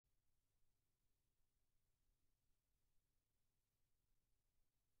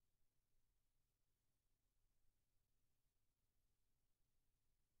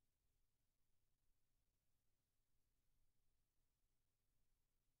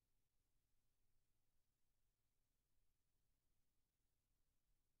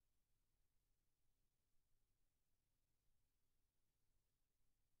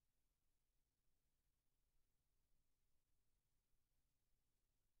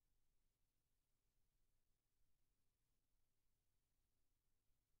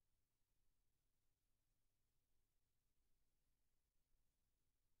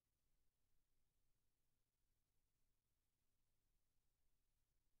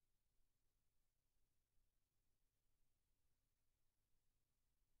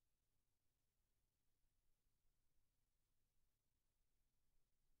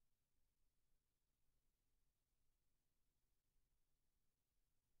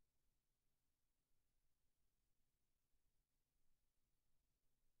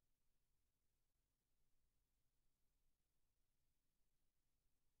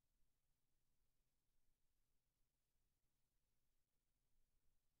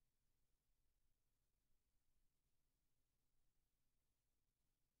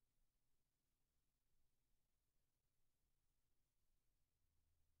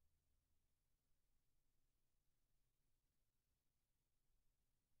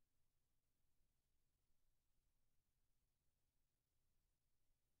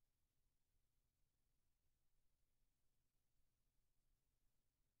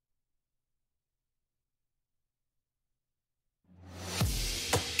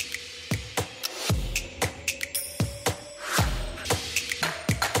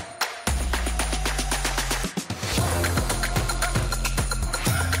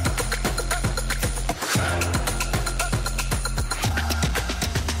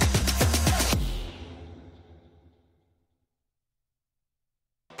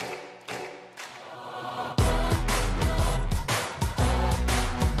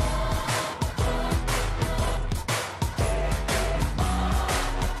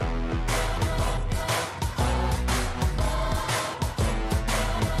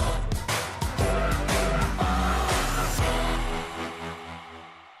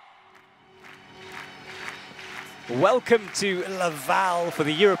Welcome to Laval for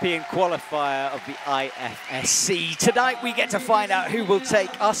the European qualifier of the IFSC. Tonight we get to find out who will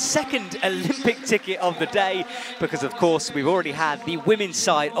take our second Olympic ticket of the day, because of course we've already had the women's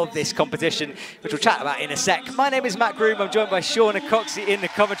side of this competition, which we'll chat about in a sec. My name is Matt Groom, I'm joined by Shauna Coxey in the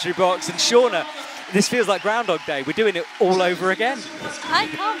commentary box. And Shauna, this feels like Groundhog Day. We're doing it all over again. I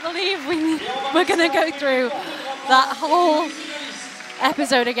can't believe we're going to go through that whole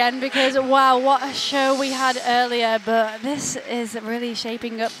episode again, because wow, what a show we had earlier. But this is really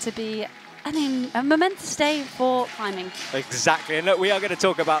shaping up to be a momentous day for climbing. Exactly, and look, we are going to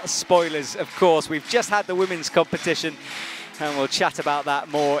talk about spoilers, of course. We've just had the women's competition, and we'll chat about that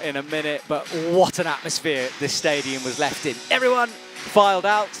more in a minute. But what an atmosphere this stadium was left in. Everyone filed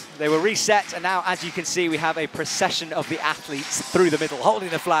out, they were reset, and now, as you can see, we have a procession of the athletes through the middle, holding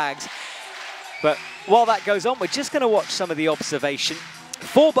the flags. But while that goes on, we're just going to watch some of the observation.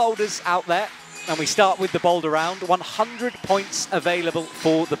 4 boulders out there, and we start with the boulder round. 100 points available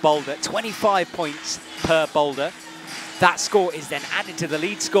for the boulder, 25 points per boulder. That score is then added to the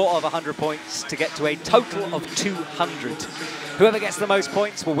lead score of 100 points to get to a total of 200. Whoever gets the most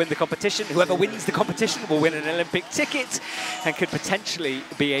points will win the competition. Whoever wins the competition will win an Olympic ticket and could potentially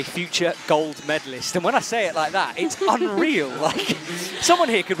be a future gold medalist. And when I say it like that, it's unreal. Like, someone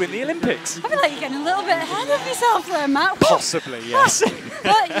here could win the Olympics. I feel like you're getting a little bit ahead of yourself there, Matt. Possibly, yes.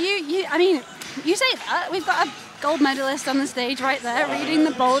 But I mean, you say that. We've got a gold medalist on the stage right there reading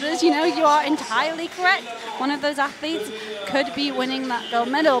the boulders. You know, you are entirely correct. One of those athletes could be winning that gold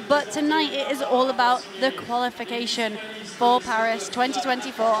medal. But tonight it is all about the qualification for Paris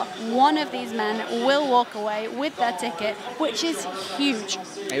 2024. One of these men will walk away with their ticket, which is huge.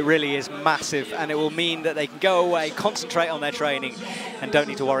 It really is massive, and it will mean that they can go away, concentrate on their training, and don't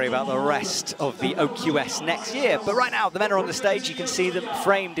need to worry about the rest of the OQS next year. But right now, the men are on the stage. You can see them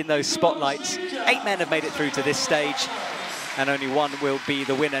framed in those spotlights. 8 men have made it through to this stage, and only one will be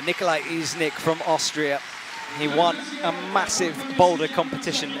the winner. Nikolai Uznik from Austria. He won a massive boulder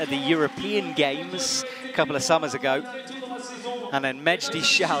competition at the European Games a couple of summers ago. And then Mejdi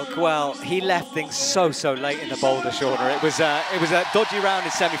Schalk, well, he left things so late in the boulder, Shauna. It was a dodgy round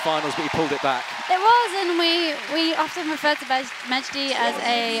in semi-finals, but he pulled it back. It was, and we often refer to Mejdi as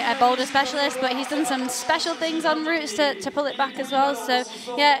a boulder specialist, but he's done some special things on routes to pull it back as well. So,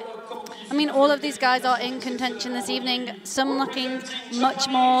 yeah, I mean, all of these guys are in contention this evening, some looking much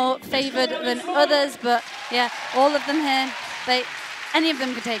more favoured than others, but yeah, all of them here, any of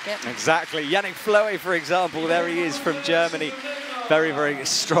them could take it. Exactly. Yannick Floe, for example, there he is from Germany. Very, very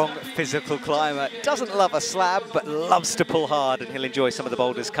strong physical climber. Doesn't love a slab, but loves to pull hard, and he'll enjoy some of the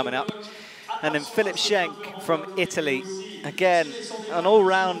boulders coming up. And then Philipp Schenk from Italy. Again, an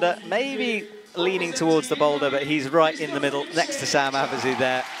all-rounder, maybe leaning towards the boulder, but he's right in the middle, next to Sam Avezou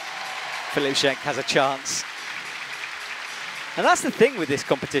there. Philipp Schenk has a chance. And that's the thing with this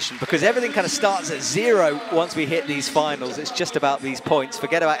competition, because everything kind of starts at 0 once we hit these finals. It's just about these points.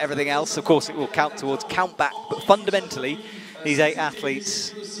 Forget about everything else. Of course, it will count towards count back, but fundamentally, these 8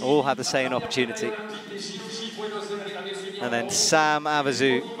 athletes all have the same opportunity. And then Sam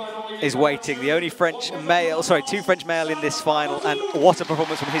Avezou is waiting. The only French male, sorry, 2 French male in this final. And what a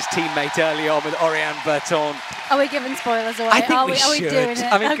performance from his teammate early on with Oriane Berton. Are we giving spoilers away? I think we should. Are we doing it?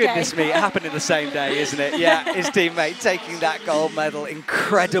 I mean, okay. Goodness me, it happened in the same day, isn't it? Yeah, his teammate taking that gold medal.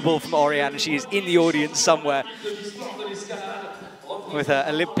 Incredible from Oriane. She is in the audience somewhere with her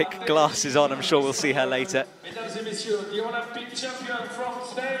Olympic glasses on. I'm sure we'll see her later.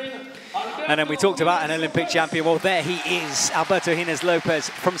 And then we talked about an Olympic champion. Well, there he is, Alberto Hines Lopez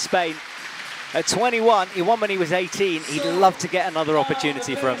from Spain. At 21, he won when he was 18. He'd love to get another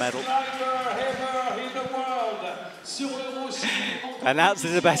opportunity for a medal. Announced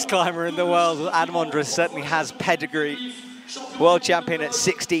as the best climber in the world, Adam Ondra certainly has pedigree. World champion at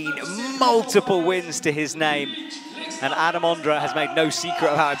 16, multiple wins to his name. And Adam Ondra has made no secret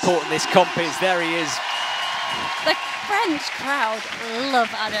of how important this comp is. There he is. The French crowd love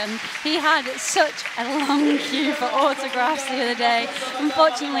Adam. He had such a long queue for autographs the other day.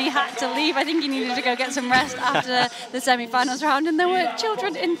 Unfortunately, had to leave. I think he needed to go get some rest after the semi-finals round, and there were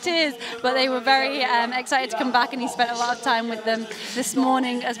children in tears, but they were very excited to come back, and he spent a lot of time with them this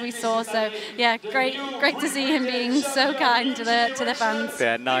morning, as we saw. So yeah, great to see him being so kind to the fans.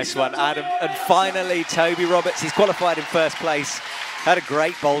 Yeah, nice one, Adam. And finally, Toby Roberts. He's qualified in first place. Had a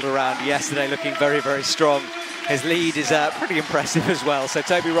great boulder round yesterday, looking very, very strong. His lead is pretty impressive as well. So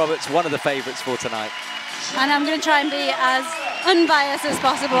Toby Roberts, one of the favourites for tonight. And I'm going to try and be as unbiased as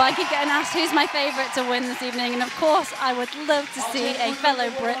possible. I keep getting asked who's my favourite to win this evening. And of course, I would love to see a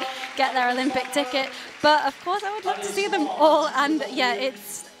fellow Brit get their Olympic ticket. But of course, I would love to see them all. And yeah,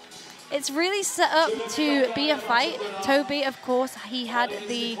 it's it's really set up to be a fight. Toby, of course, he had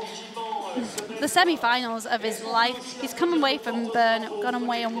the semi-finals of his life. He's come away from Bern, gone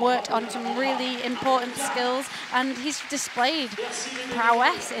away and worked on some really important skills, and he's displayed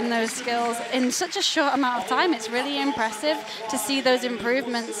prowess in those skills in such a short amount of time. It's really impressive to see those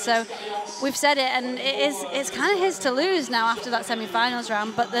improvements. So we've said it, and it's kind of his to lose now after that semi-finals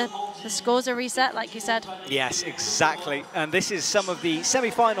round, but the scores are reset, like you said. Yes, exactly. And this is some of the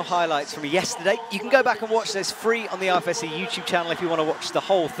semi-final highlights from yesterday. You can go back and watch this free on the IFSC YouTube channel if you want to watch the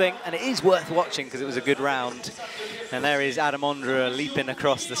whole thing. And it is worth watching because it was a good round. And there is Adam Ondra leaping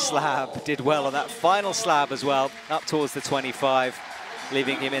across the slab. Did well on that final slab as well, up towards the 25,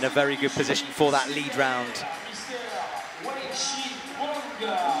 leaving him in a very good position for that lead round.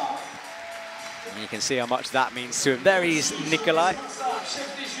 And you can see how much that means to him. There is Nikolai.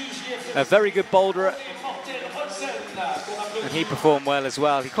 A very good boulderer, and he performed well as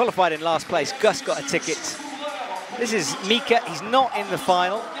well. He qualified in last place. Gus got a ticket. This is Mika. He's not in the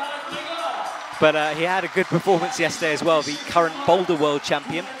final, but he had a good performance yesterday as well, the current boulder world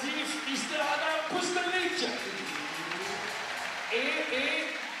champion.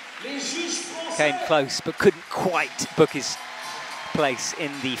 Came close, but couldn't quite book his place in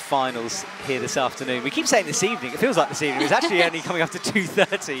the finals here this afternoon. We keep saying this evening, it feels like this evening. It's actually only coming up to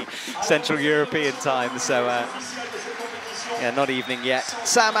 2:30 Central European time, so yeah, not evening yet.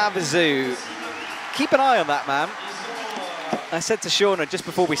 Sam Avezou, keep an eye on that man. I said to Shauna just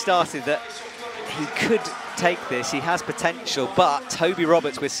before we started that he could take this, he has potential, but Toby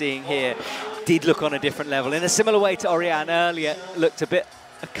Roberts we're seeing here did look on a different level. In a similar way to Oriane earlier, looked a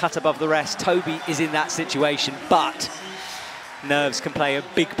cut above the rest. Toby is in that situation, but nerves can play a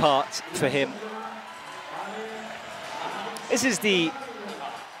big part for him. This is the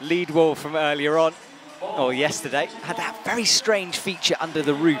lead wall from earlier on, or yesterday. Had that very strange feature under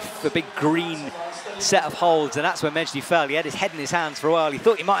the roof, a big green set of holds, and that's where Mejdi fell. He had his head in his hands for a while. He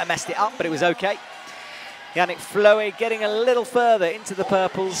thought he might have messed it up, but it was okay. Yannick Floe getting a little further into the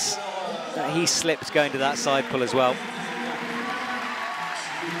purples. He slipped going to that side pull as well.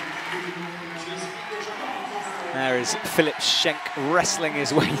 There is Philip Schenk wrestling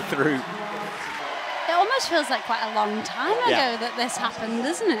his way through. It almost feels like quite a long time ago that this happened,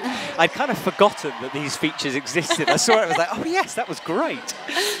 doesn't it? I'd kind of forgotten that these features existed. I saw it, I was like, oh yes, that was great.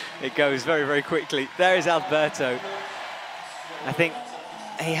 It goes very, very quickly. There is Alberto. I think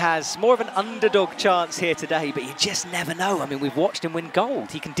he has more of an underdog chance here today, but you just never know. I mean, we've watched him win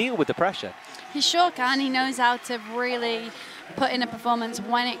gold. He can deal with the pressure. He sure can. He knows how to really put in a performance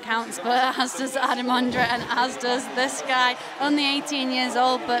when it counts, but as does Adam Ondra and as does this guy, only 18 years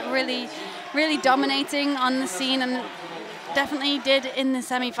old, but really, really dominating on the scene, and definitely did in the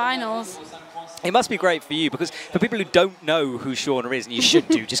semi-finals. It must be great for you, because for people who don't know who Shauna is, and you should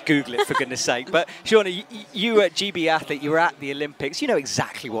do, just Google it for goodness sake. But Shauna, you at GB Athlete, you were at the Olympics, you know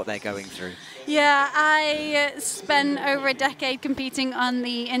exactly what they're going through. Yeah, I spent over a decade competing on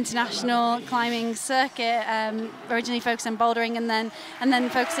the international climbing circuit, originally focused on bouldering and then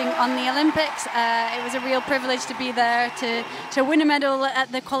focusing on the Olympics. It was a real privilege to be there to win a medal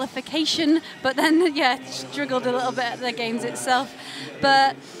at the qualification, but then, yeah, struggled a little bit at the games itself.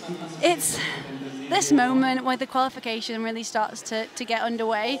 But it's this moment where the qualification really starts to get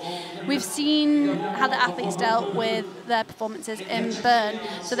underway. We've seen how the athletes dealt with their performances in Bern.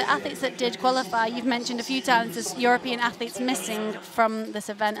 So the athletes that did qualify, you've mentioned a few times, there's European athletes missing from this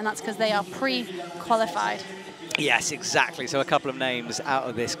event, and that's because they are pre-qualified. Yes, exactly. So a couple of names out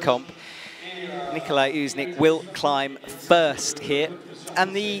of this comp. Nikolai Uznik will climb first here.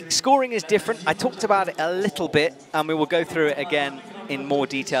 And the scoring is different. I talked about it a little bit, and we will go through it again in more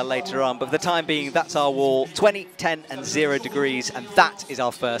detail later on. But for the time being, that's our wall, 20, 10, and 0 degrees, and that is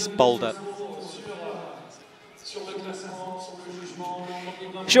our first boulder.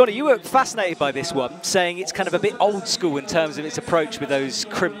 Shauna, you were fascinated by this one, saying it's kind of a bit old school in terms of its approach with those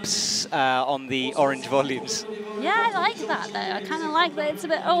crimps on the orange volumes. Yeah, I like that though. I kind of like that it's a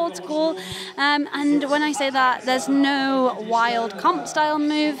bit old school. And when I say that, there's no wild comp style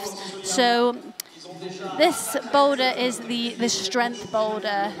moves. So this boulder is the strength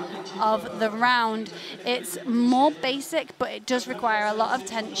boulder of the round. It's more basic, but it does require a lot of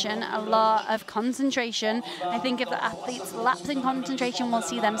tension, a lot of concentration. I think if the athletes lapse in concentration, we'll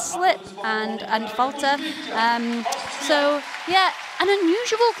see them slip and falter. So yeah, an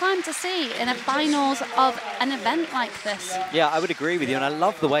unusual climb to see in a finals of an event like this. Yeah, I would agree with you, and I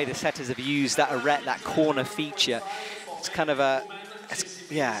love the way the setters have used that arete, that corner feature. It's kind of a,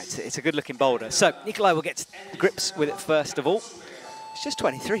 it's a good-looking boulder. So Nikolai will get to grips with it first of all. He's just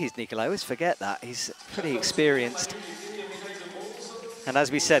 23, is Nikolai. I always forget that. He's pretty experienced. And as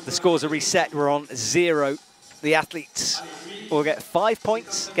we said, the scores are reset. We're on 0. The athletes will get 5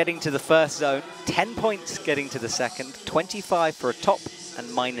 points getting to the first zone, 10 points getting to the second, 25 for a top, and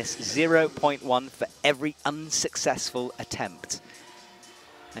minus 0.1 for every unsuccessful attempt.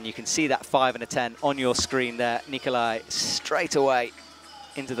 And you can see that 5 and a 10 on your screen there. Nikolai straight away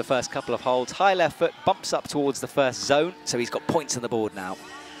into the first couple of holds. High left foot, bumps up towards the first zone, so he's got points on the board now.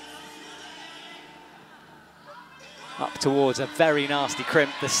 Up towards a very nasty crimp.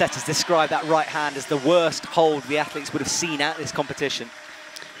 The setters describe that right hand as the worst hold the athletes would have seen at this competition.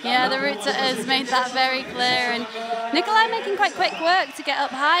 Yeah, the route setters made that very clear, and Nikolai making quite quick work to get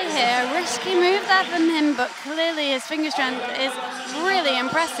up high here. A risky move there from him, but clearly his finger strength is really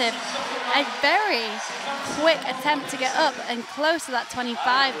impressive. A very quick attempt to get up and close to that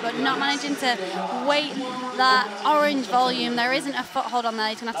 25, but not managing to weight that orange volume. There isn't a foothold on there.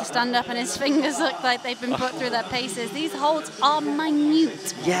 He's going to have to stand up, and his fingers look like they've been put through their paces. These holds are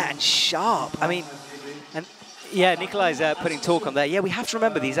minute. Yeah, and sharp. I mean, and yeah, Nikolai's putting talk on there. Yeah, we have to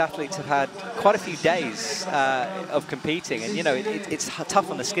remember these athletes have had quite a few days of competing, and you know, it's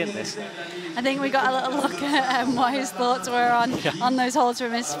tough on the skin, this. I think we got a little look at what his thoughts were on those holds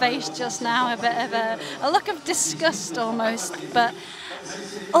from his face just now. A bit of a look of disgust almost. But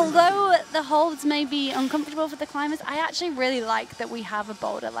although the holds may be uncomfortable for the climbers, I actually really like that we have a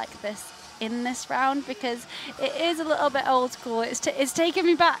boulder like this in this round, because it is a little bit old school. It's taking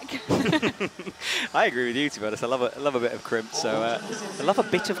me back. I agree with you, to be honest. I love a bit of crimp. So I love a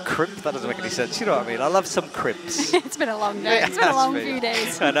bit of crimp. That doesn't make any sense. You know what I mean? I love some crimps. It's been a long day. It's been a long few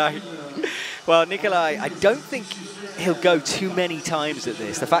days. I know. Well, Nikolai, I don't think he'll go too many times at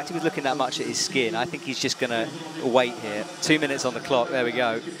this. The fact he was looking that much at his skin, I think he's just going to wait here. 2 minutes on the clock. There we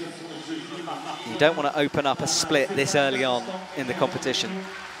go. You don't want to open up a split this early on in the competition.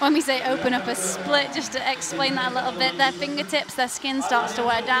 When we say open up a split, just to explain that a little bit, their fingertips, their skin starts to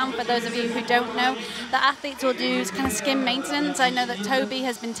wear down. For those of you who don't know, the athletes will do kind of skin maintenance. I know that Toby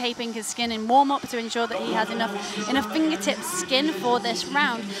has been taping his skin in warm-up to ensure that he has enough fingertip skin for this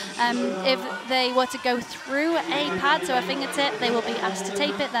round. If they were to go through a pad, so a fingertip, they will be asked to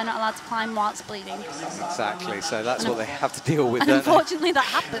tape it. They're not allowed to climb whilst bleeding. Exactly, so that's what they have to deal with. And unfortunately, that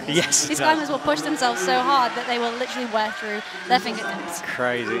happens. Yes. These climbers will push themselves so hard that they will literally wear through their fingertips.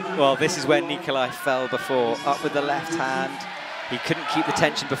 Crazy. Well, this is where Nikolai fell before. Up with the left hand. He couldn't keep the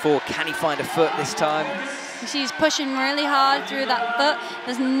tension before. Can he find a foot this time? She's pushing really hard through that foot.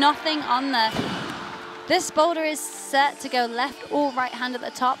 There's nothing on there. This boulder is set to go left or right hand at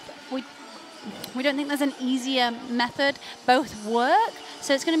the top. We don't think there's an easier method. Both work.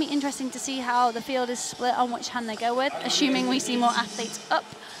 So it's going to be interesting to see how the field is split on which hand they go with, assuming we see more athletes up,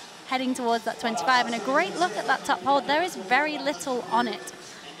 heading towards that 25. And a great look at that top hold. There is very little on it.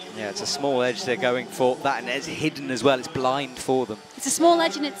 Yeah, it's a small edge they're going for. That, and it's hidden as well. It's blind for them. It's a small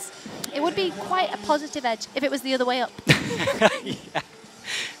edge, and it would be quite a positive edge if it was the other way up. Yeah,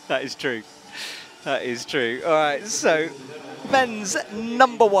 that is true. That is true. All right, so men's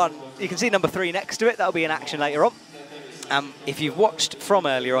number 1. You can see number 3 next to it. That'll be in action later on. If you've watched from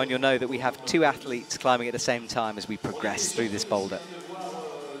earlier on, you'll know that we have 2 athletes climbing at the same time as we progress through this boulder.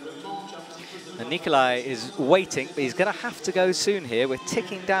 And Nikolai is waiting, but he's going to have to go soon here. We're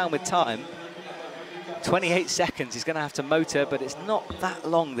ticking down with time. 28 seconds. He's going to have to motor, but it's not that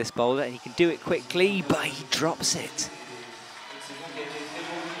long, this boulder, and he can do it quickly, but he drops it.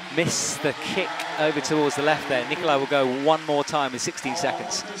 Miss the kick over towards the left there. Nikolai will go one more time with 16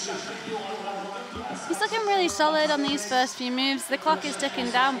 seconds. He's looking really solid on these first few moves. The clock is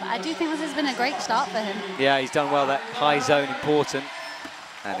ticking down, but I do think this has been a great start for him. Yeah, he's done well. That high zone important.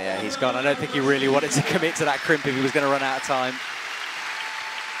 And yeah, he's gone. I don't think he really wanted to commit to that crimp if he was going to run out of time.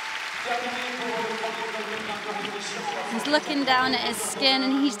 He's looking down at his skin,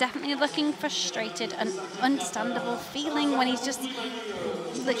 and he's definitely looking frustrated, and understandable feeling when he's just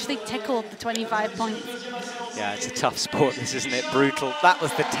literally tickled the 25 points. Yeah, it's a tough sport, this, isn't it? Brutal. That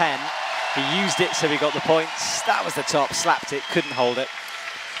was the 10. He used it, so he got the points. That was the top. Slapped it. Couldn't hold it.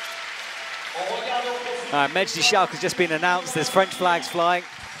 Mejdi Schalk has just been announced. There's French flags flying.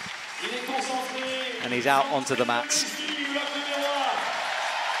 And he's out onto the mats.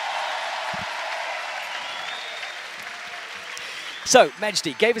 So,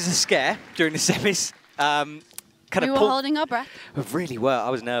 Mejdi gave us a scare during the semis. We were holding our breath. We really were. I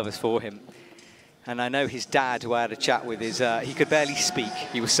was nervous for him. And I know his dad, who I had a chat with, he could barely speak.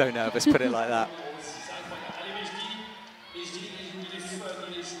 He was so nervous, put it like that.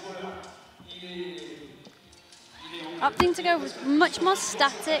 Opting to go much more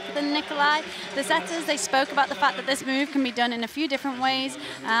static than Nikolai. The setters, they spoke about the fact that this move can be done in a few different ways,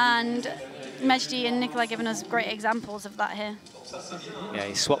 and Mejdi and Nikolai giving us great examples of that here. Yeah,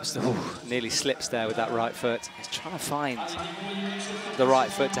 he swaps the, nearly slips there with that right foot. He's trying to find the right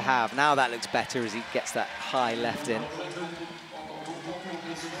foot to have. Now that looks better as he gets that high left in.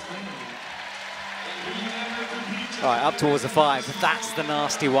 All right, up towards the 5. That's the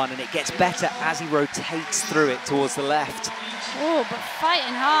nasty one, and it gets better as he rotates through it towards the left. Oh, but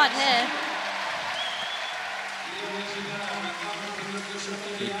fighting hard here.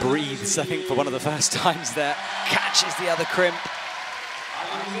 He breathes, I think, for one of the first times there. Catches the other crimp.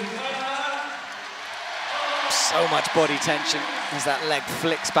 So much body tension as that leg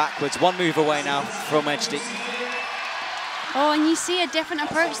flicks backwards. One move away now from Mejdi. Oh, and you see a different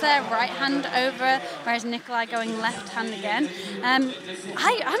approach there, right hand over, whereas Nikolai going left hand again. I'm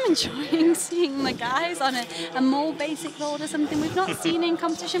enjoying seeing the guys on a more basic boulder, something we've not seen in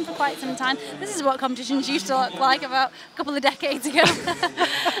competition for quite some time. This is what competitions used to look like about a couple of decades ago.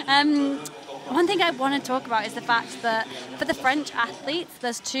 One thing I want to talk about is the fact that for the French athletes,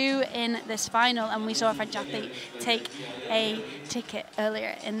 there's 2 in this final, and we saw a French athlete take a ticket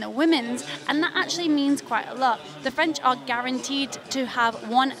earlier in the women's, and that actually means quite a lot. The French are guaranteed to have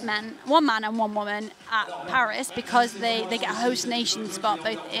one man and one woman at Paris because they get a host nation spot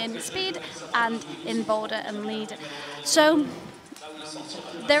both in speed and in boulder and lead. So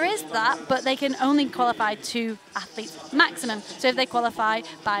there is that, but they can only qualify 2 athletes maximum. So if they qualify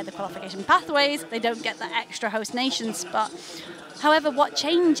by the qualification pathways, they don't get that extra host nation spot. However, what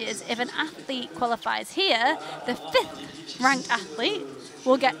changes if an athlete qualifies here, the 5th ranked athlete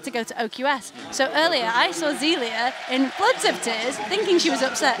will get to go to OQS. So earlier, I saw Zelia in floods of tears, thinking she was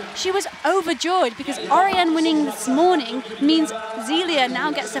upset. She was overjoyed because Oriane winning this morning means Zelia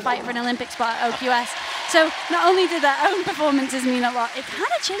now gets to fight for an Olympic spot at OQS. So not only did their own performances mean a lot, it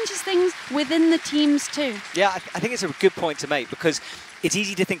kind of changes things within the teams too. Yeah, I think it's a good point to make because it's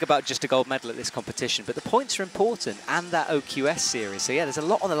easy to think about just a gold medal at this competition, but the points are important and that OQS series. So yeah, there's a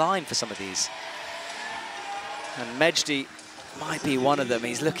lot on the line for some of these. And Mejdi might be one of them.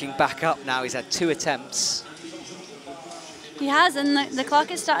 He's looking back up now. He's had 2 attempts. He has, and the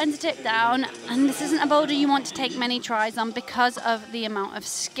clock is starting to tick down, and this isn't a boulder you want to take many tries on because of the amount of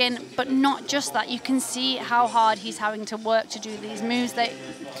skin, but not just that. You can see how hard he's having to work to do these moves.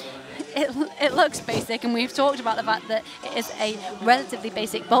 It looks basic, and we've talked about the fact that it is a relatively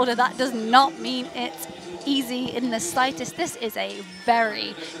basic boulder. That does not mean it's easy in the slightest. This is a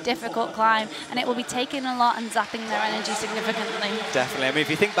very difficult climb, and it will be taking a lot and zapping their energy significantly. Definitely. I mean, if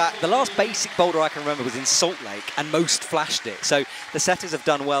you think back, the last basic boulder I can remember was in Salt Lake, and most flashed it. So the setters have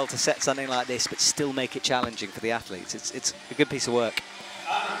done well to set something like this, but still make it challenging for the athletes. It's a good piece of work.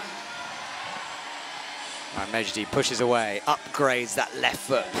 And Mejdi pushes away, upgrades that left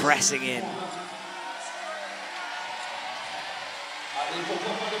foot, pressing in.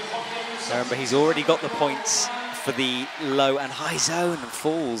 Remember, he's already got the points for the low and high zone and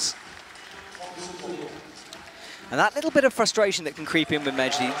falls. And that little bit of frustration that can creep in with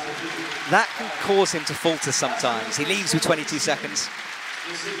Mejdi, that can cause him to falter sometimes. He leaves with 22 seconds.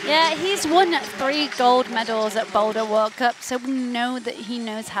 Yeah, he's won 3 gold medals at Boulder World Cup, so we know that he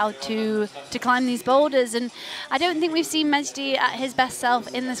knows how to climb these boulders. And I don't think we've seen Mejdi at his best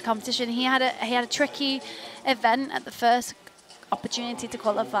self in this competition. He had a tricky event at the first opportunity to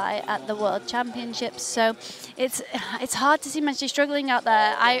qualify at the World Championships, so it's hard to see Mejdi struggling out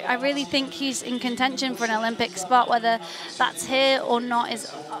there. I really think he's in contention for an Olympic spot. Whether that's here or not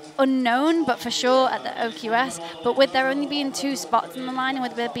is unknown, but for sure at the OQS. But with there only being 2 spots in the line, and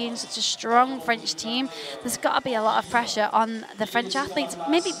with there being such a strong French team, there's got to be a lot of pressure on the French athletes,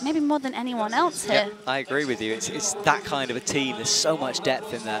 maybe more than anyone else here. Yeah, I agree with you. It's that kind of a team. There's so much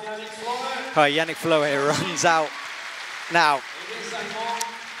depth in that. All right, Yannick Flohe runs out. Now,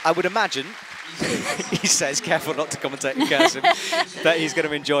 I would imagine, he says, careful not to commentate in cursive, that he's going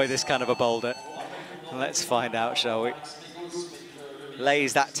to enjoy this kind of a boulder. Let's find out, shall we?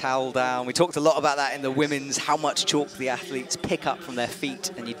 Lays that towel down. We talked a lot about that in the women's, how much chalk the athletes pick up from their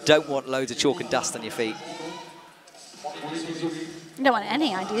feet, and you don't want loads of chalk and dust on your feet. You don't want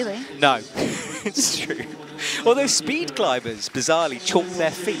any, ideally. No, it's true. Although speed climbers, bizarrely, chalk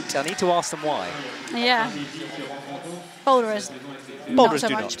their feet. I need to ask them why. Yeah. Boulders. Boulders not so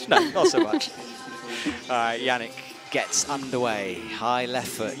do much. not. No, not so much. All right, Yannick gets underway. High left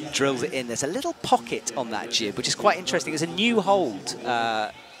foot, drills it in. There's a little pocket on that jib, which is quite interesting. It's a new hold,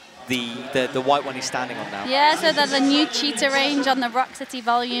 the white one he's standing on now. Yeah, so there's a new cheetah range on the Rock City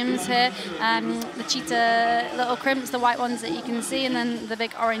volumes here. The cheetah little crimps, the white ones that you can see, and then the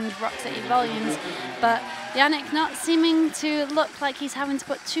big orange Rock City volumes. But Yannick not seeming to look like he's having to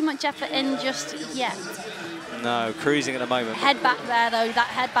put too much effort in just yet. No, cruising at the moment. Head back there, though. That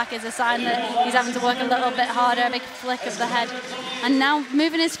head back is a sign that he's having to work a little bit harder, a big flick of the head. And now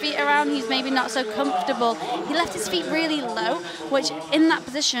moving his feet around, he's maybe not so comfortable. He left his feet really low, which in that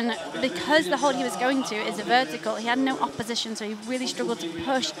position, because the hold he was going to is a vertical, he had no opposition, so he really struggled to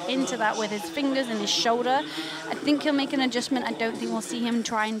push into that with his fingers and his shoulder. I think he'll make an adjustment. I don't think we'll see him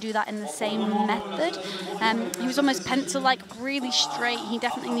try and do that in the same method. He was almost pencil-like, really straight. He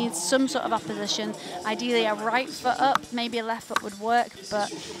definitely needs some sort of opposition. Ideally, a right foot up, maybe a left foot would work,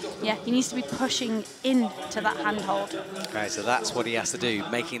 but yeah, he needs to be pushing into that handhold. Okay, so that's what he has to do,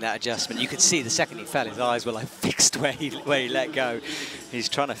 making that adjustment. You could see the second he fell, his eyes were like fixed where he let go. He's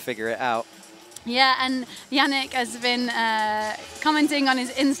trying to figure it out. Yeah, and Yannick has been commenting on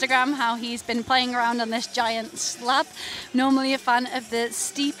his Instagram how he's been playing around on this giant slab. Normally a fan of the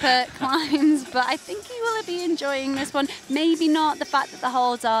steeper climbs, but I think he will be enjoying this one. Maybe not the fact that the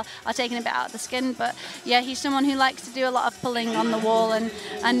holds are taking a bit out of the skin, but yeah, he's someone who likes to do a lot of pulling on the wall and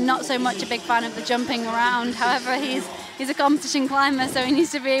not so much a big fan of the jumping around. However, he's a competition climber, so he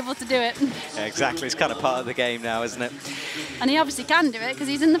needs to be able to do it. Yeah, exactly. It's kind of part of the game now, isn't it? And he obviously can do it because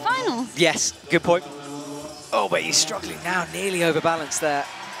he's in the finals. Yes, good point. Oh, but he's struggling now, nearly overbalanced there.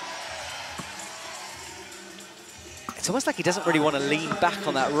 It's almost like he doesn't really want to lean back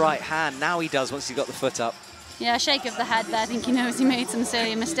on that right hand. Now he does once he's got the foot up. Yeah, shake of the head there. I think he knows he made some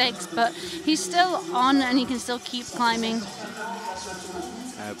silly mistakes, but he's still on and he can still keep climbing.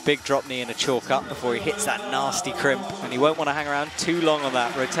 A big drop knee and a chalk up before he hits that nasty crimp, and he won't want to hang around too long on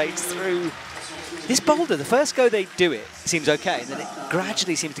that. Rotates through. This boulder, the first go they do it seems okay, and then it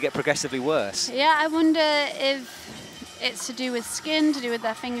gradually seems to get progressively worse. Yeah, I wonder if it's to do with skin, to do with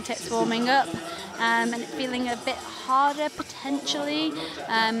their fingertips warming up, and it feeling a bit harder potentially,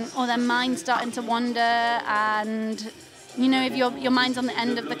 or their mind starting to wander. And you know, if your mind's on the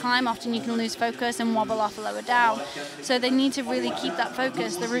end of the climb, often you can lose focus and wobble off lower down. So they need to really keep that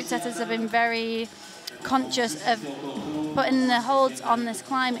focus. The route setters have been very conscious of putting the holds on this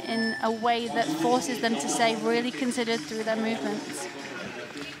climb in a way that forces them to stay really considered through their movements.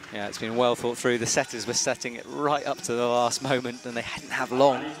 Yeah, it's been well thought through. The setters were setting it right up to the last moment, and they hadn't have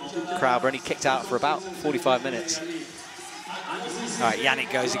long. The crowd were only kicked out for about 45 minutes. All right,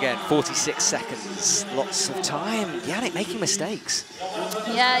 Yannick goes again, 46 seconds, lots of time. Yannick making mistakes.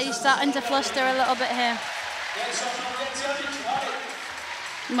 Yeah, he's starting to fluster a little bit here.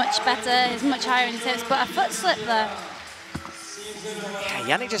 Much better, he's much higher in his hips, but a foot slip there.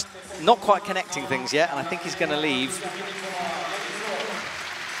 Yeah, Yannick just not quite connecting things yet, and I think he's going to leave.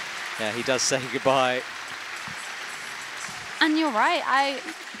 Yeah, he does say goodbye. And you're right, I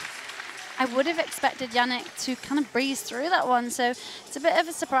would have expected Yannick to kind of breeze through that one, so it's a bit of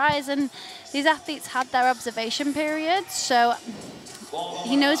a surprise. And these athletes had their observation period, so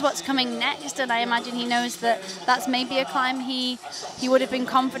he knows what's coming next, and I imagine he knows that that's maybe a climb he would have been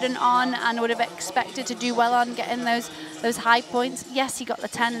confident on and would have expected to do well on, getting those high points. Yes, he got the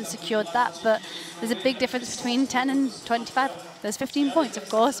 10 and secured that, but there's a big difference between 10 and 25. There's 15 points, of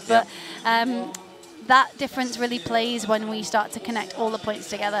course, but that difference really plays when we start to connect all the points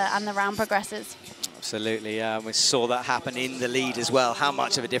together and the round progresses. Absolutely, we saw that happen in the lead as well, how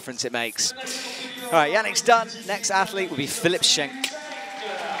much of a difference it makes. All right, Yannick's done. Next athlete will be Philip Schenk.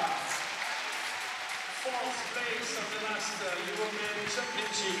 Fourth place of the last European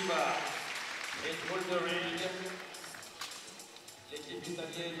Championship in Boulder Lead. L'équipe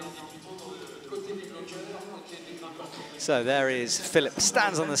italienne en plutôt côté des bloqueurs, qui est important. So there is Philip,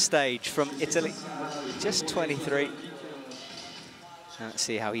 stands on the stage from Italy, just 23. Let's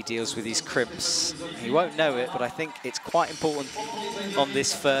see how he deals with these crimps. He won't know it, but I think it's quite important on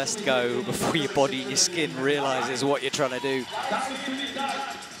this first go before your body and your skin realizes what you're trying to do.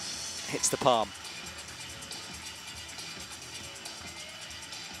 Hits the palm.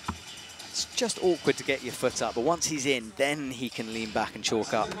 It's just awkward to get your foot up, but once he's in, then he can lean back and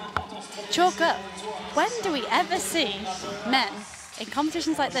chalk up. Chalk up. When do we ever see men in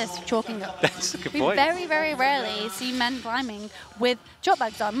competitions like this chalking up? That's a good We point. very, very rarely see men climbing with chalk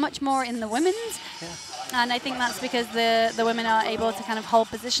bags on, much more in the women's. Yeah. And I think that's because the women are able to kind of hold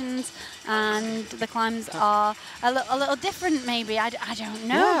positions, and the climbs are a little different maybe. I don't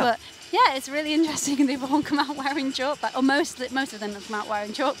know, but yeah, it's really interesting. They've all come out wearing chalk bags, or most of them have come out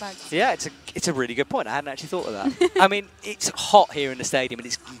wearing chalk bags. Yeah, it's a really good point. I hadn't actually thought of that. I mean, it's hot here in the stadium, and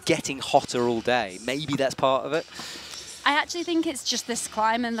it's getting hotter all day. Maybe that's part of it. I actually think it's just this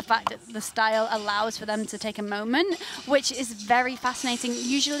climb and the fact that the style allows for them to take a moment, which is very fascinating.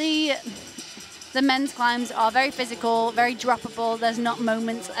 Usually, the men's climbs are very physical, very droppable. There's not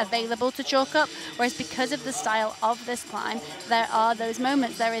moments available to chalk up, whereas because of the style of this climb, there are those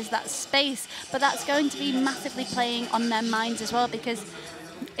moments. There is that space, but that's going to be massively playing on their minds as well, because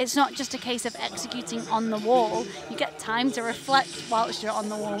it's not just a case of executing on the wall. You get time to reflect whilst you're on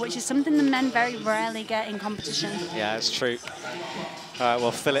the wall, which is something the men very rarely get in competition. Yeah, it's true. All right,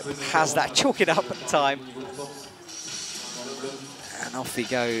 well, Philip has that chalk it up time. And off he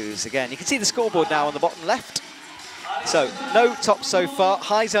goes again. You can see the scoreboard now on the bottom left. So, no top so far,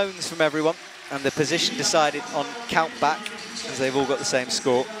 high zones from everyone, and the position decided on count back, as they've all got the same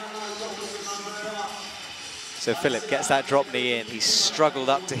score. So Philip gets that drop knee in. He's struggled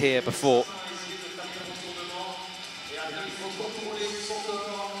up to here before.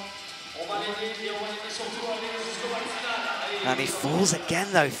 And he falls again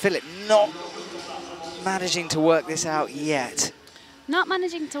though. Philip not managing to work this out yet. Not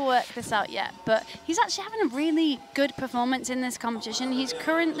managing to work this out yet, but he's actually having a really good performance in this competition. He's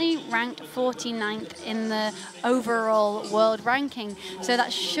currently ranked 49th in the overall world ranking, so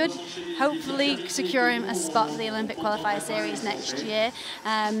that should hopefully secure him a spot for the Olympic Qualifier Series next year.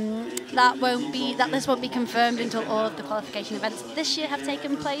 This won't be confirmed until all of the qualification events this year have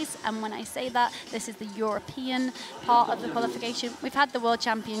taken place, and when I say that, this is the European part of the qualification. We've had the World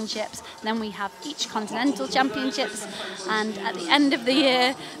Championships, then we have each Continental Championships, and at the end of the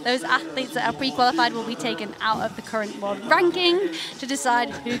year, those athletes that are pre-qualified will be taken out of the current world ranking to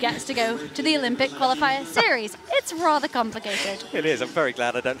decide who gets to go to the Olympic Qualifier Series. It's rather complicated. It is. I'm very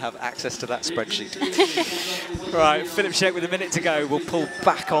glad I don't have access to that spreadsheet. Right, Philip Schenk with a minute to go will pull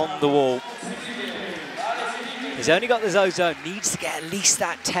back on the wall. He's only got the zone, needs to get at least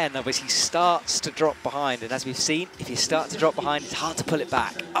that 10, otherwise he starts to drop behind. And as we've seen, if you start to drop behind, it's hard to pull it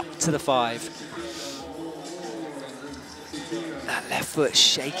back up to the 5. That left foot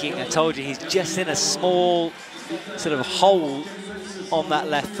shaking. I told you, he's just in a small sort of hole on that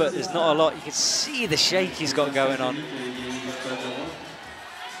left foot. There's not a lot. You can see the shake he's got going on.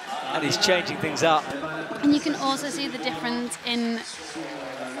 And he's changing things up. And you can also see the difference in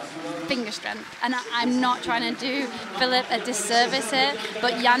finger strength. And I'm not trying to do Philip a disservice here,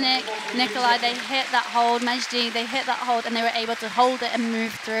 but Yannick, Nikolai, they hit that hold. Mejdi, they hit that hold, and they were able to hold it and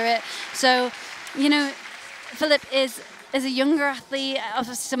move through it. So, you know, Philip is a younger athlete,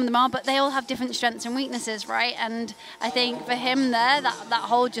 obviously some of them are, but they all have different strengths and weaknesses, right? And I think for him there, that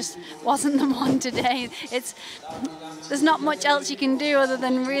hold just wasn't the one today. There's not much else you can do other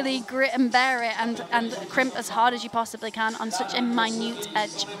than really grit and bear it and crimp as hard as you possibly can on such a minute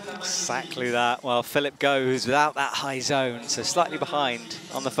edge. Exactly that. Well, Philip goes without that high zone, so slightly behind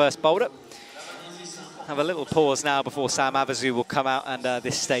on the first boulder. Have a little pause now before Sam Avezou will come out, and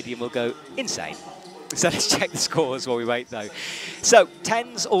this stadium will go insane. So let's check the scores while we wait, though. So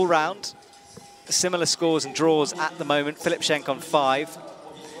 10s all round. Similar scores and draws at the moment. Philip Schenk on 5.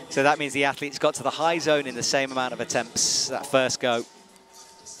 So that means the athletes got to the high zone in the same amount of attempts that first go.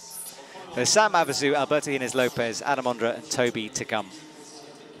 There's Sam Avezou, Alberto Inez Lopez, Adam Ondra, and Toby to come.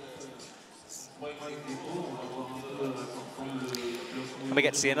 And we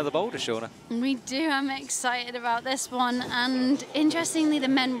get to see another boulder, Shauna. We do. I'm excited about this one. And interestingly, the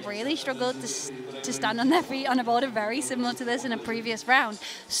men really struggled to stand on their feet on a boulder very similar to this in a previous round.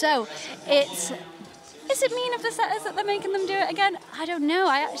 So is it mean of the setters that they're making them do it again? I don't know.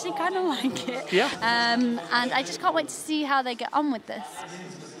 I actually kind of like it. Yeah. And I just can't wait to see how they get on with this.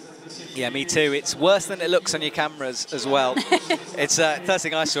 Yeah, me too. It's worse than it looks on your cameras as well. It's first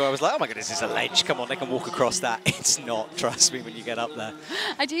thing I saw, I was like, oh my goodness, it's a ledge. Come on, they can walk across that. It's not, trust me, when you get up there.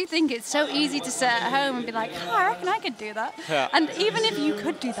 I do think it's so easy to sit at home and be like, oh, I reckon I could do that. Yeah. And even if you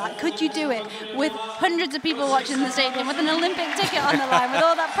could do that, could you do it with hundreds of people watching the stadium, with an Olympic ticket on the line, with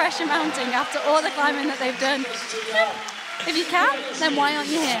all that pressure mounting after all the climbing that they've done? Yeah. If you can, then why aren't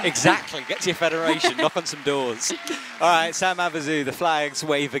you here? Exactly. Get to your federation, knock on some doors. All right, Sam Avezou, the flags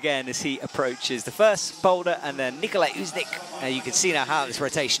wave again as he approaches the first boulder, and then Nikolai Uznik. You can see now how this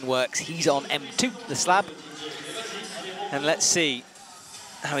rotation works. He's on M2, the slab. And let's see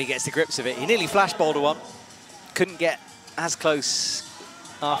how he gets to grips of it. He nearly flashed boulder 1. Couldn't get as close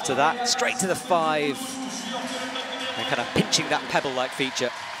after that. Straight to the 5. And kind of pinching that pebble-like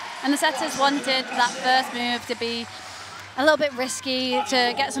feature. And the setters wanted that first move to be a little bit risky,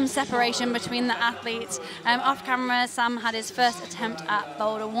 to get some separation between the athletes. Off camera, Sam had his first attempt at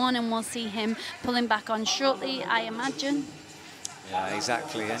boulder 1, and we'll see him pulling back on shortly, I imagine. Yeah,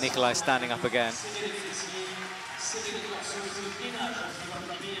 exactly. And Nikolai standing up again.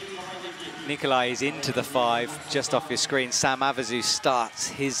 Nikolai is into the 5, just off your screen. Sam Avezou starts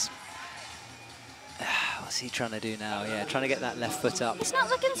his What's he trying to do now? Yeah, trying to get that left foot up. It's not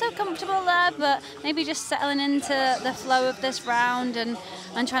looking so comfortable there, but maybe just settling into the flow of this round and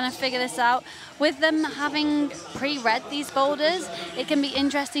trying to figure this out. With them having pre-read these boulders, it can be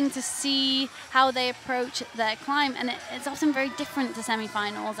interesting to see how they approach their climb, and it's often very different to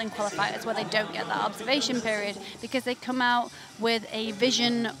semi-finals and qualifiers where they don't get that observation period because they come out with a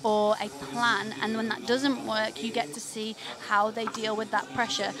vision or a plan, and when that doesn't work, you get to see how they deal with that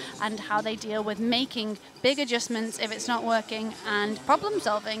pressure and how they deal with making big adjustments if it's not working and problem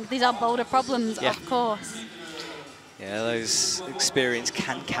solving. These are boulder problems, of course. Yeah, those experience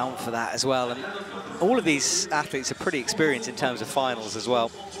can count for that as well. And all of these athletes are pretty experienced in terms of finals as well.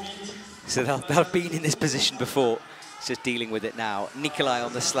 So they'll have been in this position before. It's just dealing with it now. Nikolai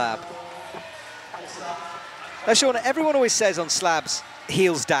on the slab. Now, Shauna, everyone always says on slabs,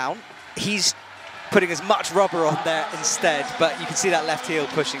 heels down. He's putting as much rubber on there instead, but you can see that left heel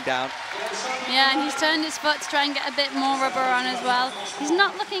pushing down. Yeah, and he's turned his foot to try and get a bit more rubber on as well. He's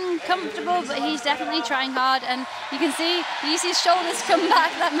not looking comfortable, but he's definitely trying hard, and you can see his shoulders come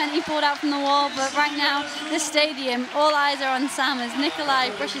back. That meant he pulled out from the wall, but right now, the stadium, all eyes are on Sam as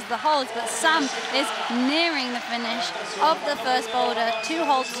Nikolai brushes the holds, but Sam is nearing the finish of the first boulder. 2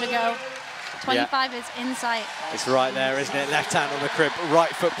 holds to go. 25 is in sight. It's right there, isn't it? Left hand on the crib,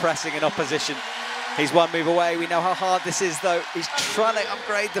 right foot pressing in opposition. He's 1 move away. We know how hard this is, though. He's trying to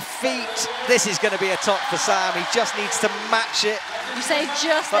upgrade the feet. This is going to be a top for Sam. He just needs to match it. You say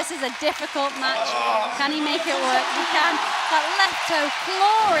just, this is a difficult match. Can he make it work? He can. That left toe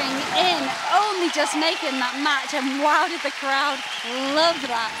clawing in, only just making that match. And wow, did the crowd love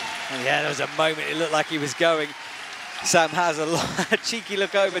that. Yeah, there was a moment it looked like he was going. Sam has a cheeky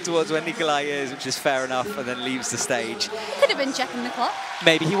look over towards where Nikolai is, which is fair enough, and then leaves the stage. He could have been checking the clock.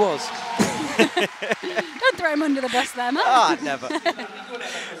 Maybe he was. Don't throw him under the bus there, man. Ah, never.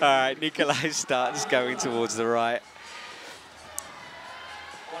 All right, Nikolai starts going towards the right.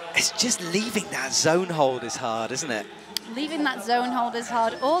 It's just leaving that zone hold is hard, isn't it? Leaving that zone hold is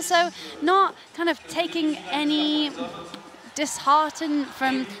hard. Also, not kind of taking any disheartened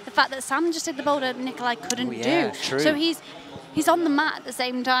from the fact that Sam just did the boulder Nikolai couldn't do. True. So he's on the mat at the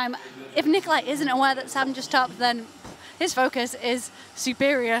same time. If Nikolai isn't aware that Sam just topped, then his focus is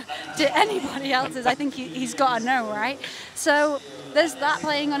superior to anybody else's. I think he's got to know, right? So there's that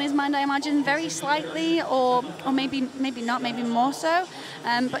playing on his mind, I imagine, very slightly, or maybe not, maybe more so.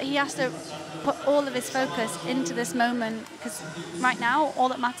 But he has to put all of his focus into this moment, because right now all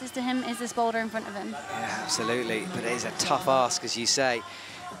that matters to him is this boulder in front of him. Yeah, absolutely. But it is a tough ask, as you say.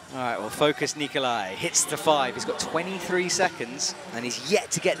 All right, well, focus Nikolai. Hits the 5. He's got 23 seconds, and he's yet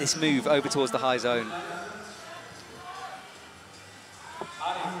to get this move over towards the high zone.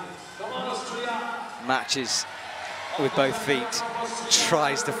 Matches with both feet.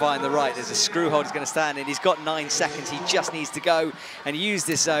 Tries to find the right. There's a screw hold he's going to stand in. He's got 9 seconds. He just needs to go and use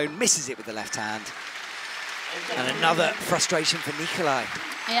this zone. Misses it with the left hand. And another frustration for Nikolai.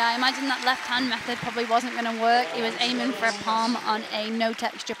 Yeah, I imagine that left-hand method probably wasn't going to work. He was aiming for a palm on a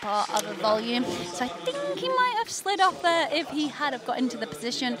no-texture part of a volume. So I think he might have slid off there if he had have got into the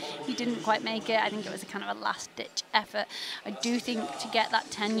position. He didn't quite make it. I think it was a kind of a last-ditch effort. I do think to get that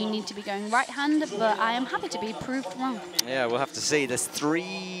 10, you need to be going right-hand, but I am happy to be proved wrong. Yeah, we'll have to see. There's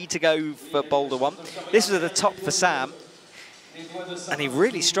 3 to go for Boulder 1. This was at the top for Sam. And he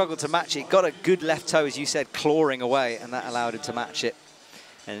really struggled to match it. Got a good left toe, as you said, clawing away, and that allowed him to match it.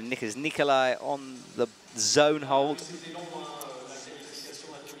 And Nikolai on the zone hold.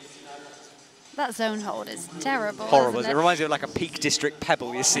 That zone hold is terrible. Horrible. Isn't It reminds me of like a Peak District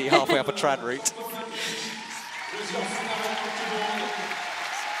pebble you see halfway up a trad route.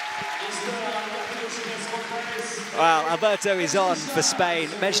 Well, Alberto is on for Spain.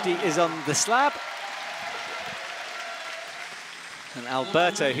 Mejdi is on the slab. And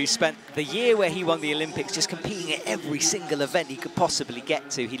Alberto, who spent the year where he won the Olympics just competing at every single event he could possibly get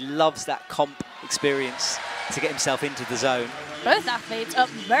to. He loves that comp experience to get himself into the zone. Both athletes up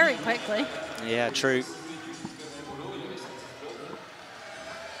very quickly. Yeah, true.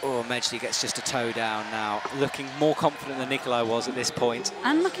 Oh, Mejdi gets just a toe down now. Looking more confident than Nikolai was at this point.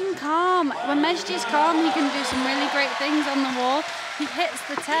 And looking calm. When Mejdi's calm, he can do some really great things on the wall. He hits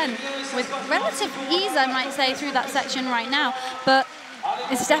the 10 with relative ease, I might say, through that section right now. But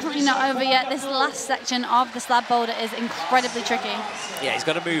it's definitely not over yet. This last section of the slab boulder is incredibly tricky. Yeah, he's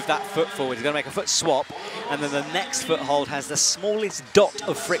got to move that foot forward. He's got to make a foot swap. And then the next foot hold has the smallest dot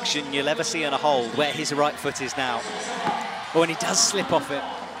of friction you'll ever see on a hold, where his right foot is now. But when he does slip off it,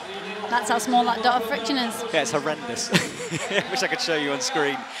 that's how small that dot of friction is. yeah, it's horrendous. Wish I could show you on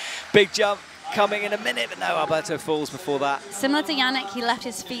screen. Big jump. coming in a minute, but no, Alberto falls before that. Similar to Yannick, he left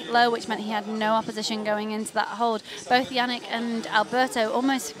his feet low, which meant he had no opposition going into that hold. Both Yannick and Alberto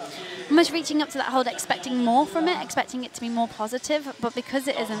almost reaching up to that hold, expecting more from it, expecting it to be more positive, but because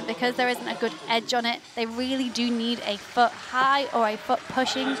it isn't, because there isn't a good edge on it, they really do need a foot high or a foot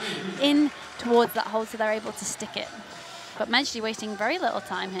pushing in towards that hold so they're able to stick it. But Mejdi wasting very little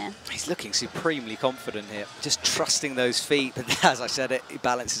time here. He's looking supremely confident here, just trusting those feet, but as I said, he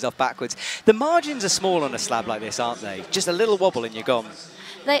balances off backwards. The margins are small on a slab like this, aren't they? Just a little wobble and you're gone.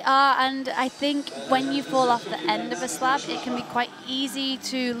 They are, and I think when you fall off the end of a slab, it can be quite easy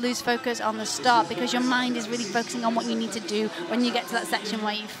to lose focus on the start because your mind is really focusing on what you need to do when you get to that section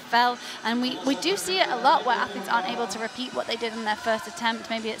where you fell. And we do see it a lot where athletes aren't able to repeat what they did in their first attempt.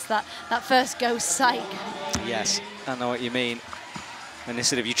 Maybe it's that first go psych. Yes, I know what you mean. And this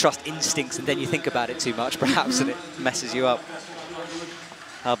sort of, you trust instincts and then you think about it too much, perhaps, and it messes you up.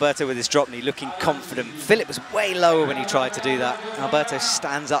 Alberto with his drop knee looking confident. Philip was way lower when he tried to do that. Alberto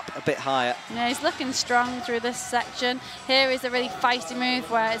stands up a bit higher. Yeah, he's looking strong through this section. Here is a really feisty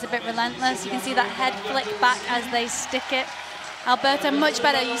move where it's a bit relentless. You can see that head flick back as they stick it. Alberto much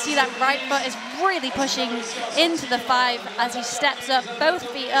better. You see that right foot is really pushing into the 5 as he steps up, both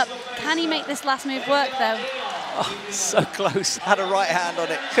feet up. Can he make this last move work though? Oh, so close. Had a right hand on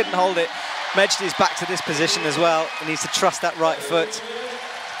it, couldn't hold it. Mejdi's back to this position as well. He needs to trust that right foot.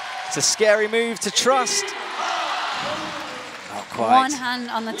 It's a scary move to trust. Not quite. One hand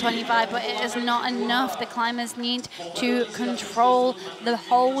on the 25, but it is not enough. The climbers need to control the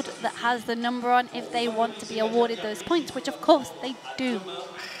hold that has the number on if they want to be awarded those points, which of course they do.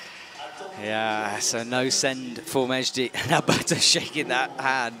 Yeah, so no send for Mejdi. And Alberto shaking that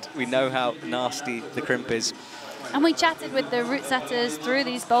hand. We know how nasty the crimp is. And we chatted with the route setters through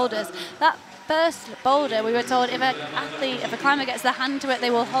these boulders. That first boulder, we were told if a climber gets their hand to it, they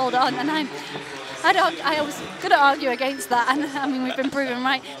will hold on. And I was going to argue against that, and I mean, we've been proven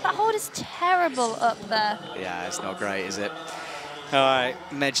right. That hold is terrible up there. Yeah, it's not great, is it? All right,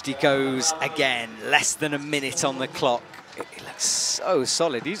 Mejdi goes again. Less than a minute on the clock. It looks so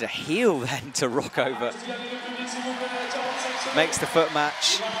solid. Use a heel then to rock over. Makes the foot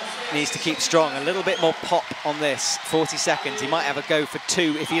match. Needs to keep strong. A little bit more pop on this. 40 seconds. He might have a go for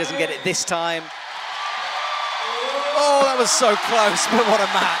 2 if he doesn't get it this time. Oh, that was so close, but what a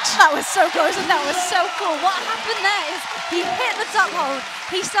match. That was so close and that was so cool. What happened there is he hit the top hold,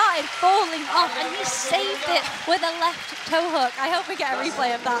 he started falling off and he saved it with a left toe hook. I hope we get a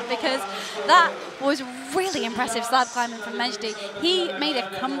replay of that because that was really impressive slab climbing from Mejdi. He made a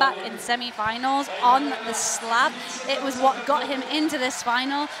comeback in semi-finals on the slab. It was what got him into this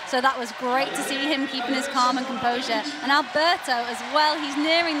final, so that was great to see him keeping his calm and composure. And Alberto as well, he's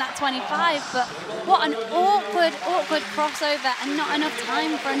nearing that 25, but what an awkward crossover and not enough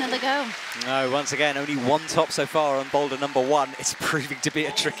time for another go. No, once again, only 1 top so far on boulder number 1. It's proving to be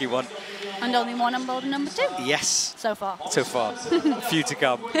a tricky one. And only 1 on boulder number 2? Yes. So far. So far. A few to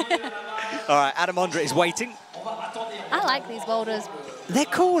come. All right, Adam Ondra is waiting. I like these boulders. They're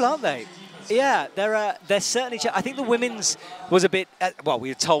cool, aren't they? Yeah, they're certainly... I think the women's was a bit, well, we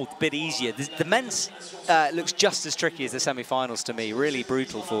were told, a bit easier. The men's looks just as tricky as the semi-finals to me. Really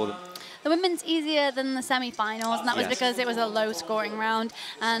brutal for them. The women's easier than the semi-finals, and that was because it was a low-scoring round.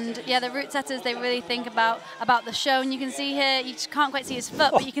 And yeah, the route setters, they really think about the show. And you can see here, you just can't quite see his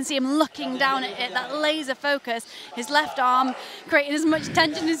foot, but you can see him looking down at it, that laser focus. His left arm creating as much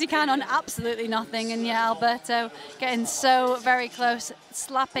tension as he can on absolutely nothing. And yeah, Alberto getting so very close,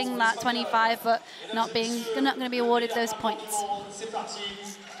 slapping that 25, but not going to be awarded those points.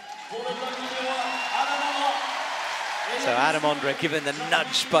 So Adam Ondra given the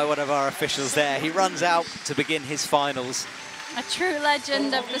nudge by one of our officials there. He runs out to begin his finals. A true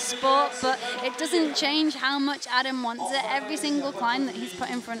legend of the sport, but it doesn't change how much Adam wants it. Every single climb that he's put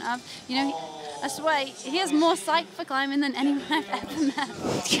in front of, you know, I swear, he has more psych for climbing than anyone I've ever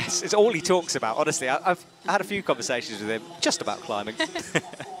met. Yes, it's all he talks about, honestly. I've had a few conversations with him just about climbing.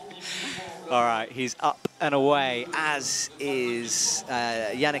 All right, he's up and away, as is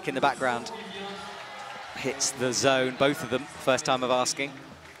Yannick in the background. Hits the zone, both of them, first time of asking.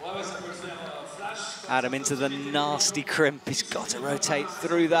 Adam into the nasty crimp. He's got to rotate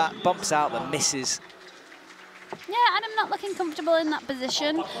through that. Bumps out the misses. Yeah, Adam not looking comfortable in that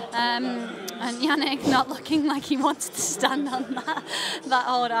position. And Yannick not looking like he wants to stand on that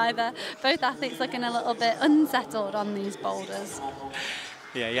hold either. Both athletes looking a little bit unsettled on these boulders.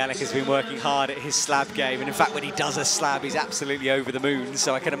 Yeah, Yannick has been working hard at his slab game. And in fact, when he does a slab, he's absolutely over the moon.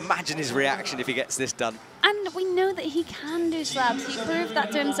 So I can imagine his reaction if he gets this done. And we know that he can do slabs. He proved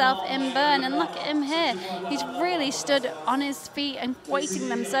that to himself in Bern, and look at him here. He's really stood on his feet and weighting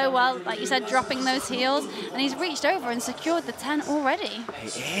them so well, like you said, dropping those heels, and he's reached over and secured the 10 already.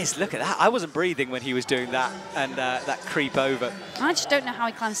 He is, look at that. I wasn't breathing when he was doing that, and that creep over. I just don't know how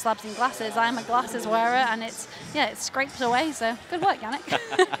he climbs slabs in glasses. I'm a glasses wearer, and it scrapes away, so good work,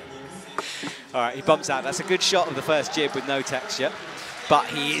 Yannick. All right, he bumps out. That's a good shot of the first jib with no texture. But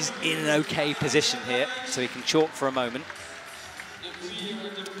he is in an okay position here, so he can chalk for a moment.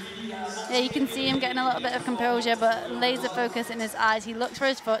 Yeah, you can see him getting a little bit of composure, but laser focus in his eyes. He looks for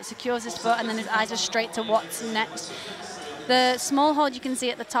his foot, secures his foot, and then his eyes are straight to what's next. The small hold you can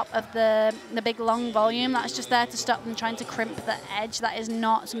see at the top of the big long volume, that's just there to stop them trying to crimp the edge. That is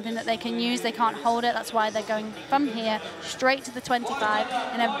not something that they can use. They can't hold it. That's why they're going from here straight to the 25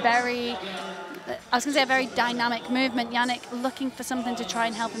 in a very... I was going to say a very dynamic movement. Yannick looking for something to try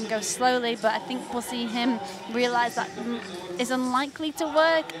and help him go slowly, but I think we'll see him realize that is unlikely to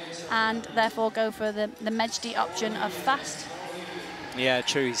work and therefore go for the Mejdi option of fast. Yeah,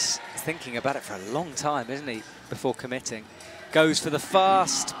 true. He's thinking about it for a long time, isn't he, before committing. Goes for the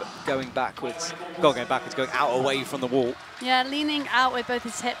fast, but going backwards. Going out away from the wall. Yeah, leaning out with both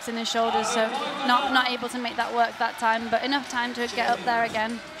his hips and his shoulders, so not able to make that work that time, but enough time to get up there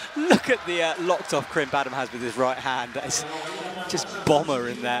again. Look at the locked off crimp Adam has with his right hand. That is just bomber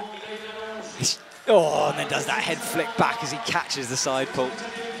in there. And then does that head flick back as he catches the side pull.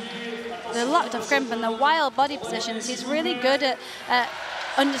 The locked off crimp and the wild body positions, he's really good at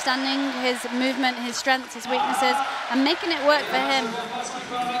understanding his movement, his strengths, his weaknesses, and making it work for him.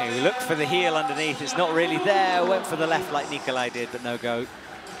 Okay, we look for the heel underneath. It's not really there. Went for the left like Nikolai did, but no go.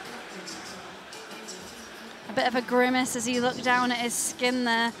 A bit of a grimace as he looked down at his skin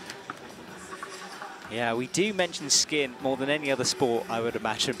there. Yeah, we do mention skin more than any other sport, I would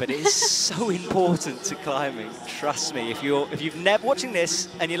imagine, but it is so important to climbing. Trust me, if you've never watching this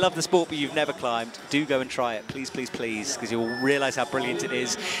and you love the sport but you've never climbed, do go and try it, please, please, please, because you'll realise how brilliant it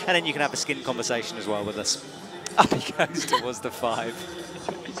is, and then you can have a skin conversation as well with us. Up he goes towards the 5.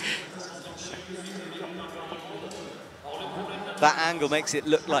 That angle makes it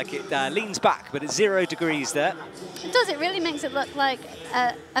look like it leans back, but it's 0 degrees there. It does, it really makes it look like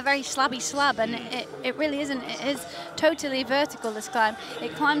a very slabby slab, and it really isn't. It is totally vertical, this climb.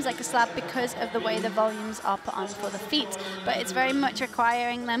 It climbs like a slab because of the way the volumes are put on for the feet, but it's very much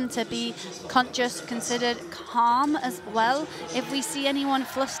requiring them to be conscious, considered, calm as well. If we see anyone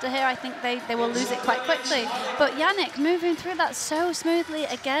fluster here, I think they will lose it quite quickly. But Yannick moving through that so smoothly,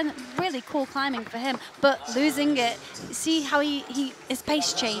 again, really cool climbing for him, but losing it. See how his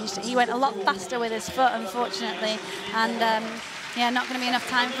pace changed. He went a lot faster with his foot, unfortunately, and yeah, not going to be enough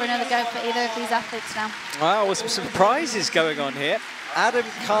time for another go for either of these athletes now. Wow, well, some surprises going on here. Adam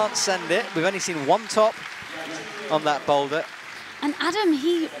can't send it. We've only seen one top on that boulder. And Adam,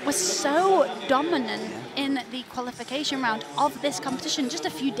 he was so dominant in the qualification round of this competition just a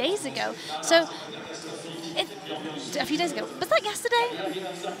few days ago. So, a few days ago. Was that yesterday?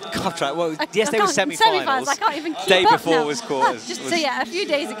 God, well, yesterday was semi-finals. I can't even keep Day up before now. was quarters. So yeah, a few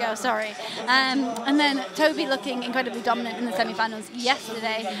days ago, sorry. And then Toby looking incredibly dominant in the semi-finals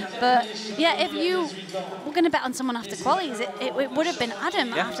yesterday. But yeah, if you were going to bet on someone after qualies, it would have been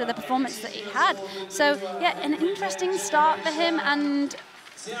Adam after the performance that he had. So yeah, an interesting start for him, and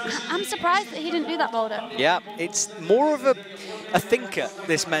I'm surprised that he didn't do that boulder. Yeah, it's more of a thinker,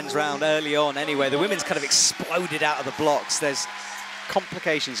 this men's round early on anyway. The women's kind of exploded out of the blocks. There's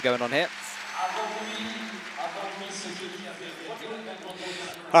complications going on here.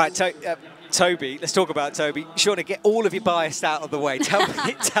 All right, Toby, let's talk about Toby. Sure, to get all of your bias out of the way,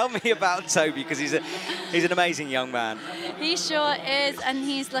 tell me about Toby, because he's an amazing young man. He sure is, and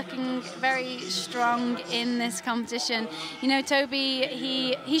he's looking very strong in this competition. You know, Toby,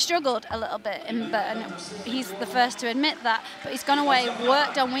 he struggled a little bit in Bern. He's the first to admit that, but he's gone away,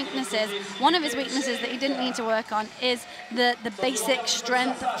 worked on weaknesses. One of his weaknesses that he didn't need to work on is the basic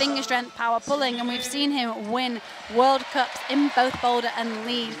strength, finger strength, power pulling, and we've seen him win World Cups in both boulder and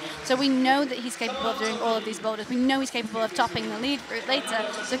lead. So we know that he's capable of doing all of these boulders. We know he's capable of topping the lead route later.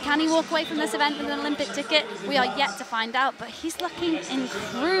 So can he walk away from this event with an Olympic ticket? We are yet to find out, but he's looking in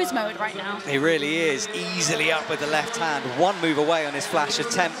cruise mode right now. He really is, easily up with the left hand. One move away on his flash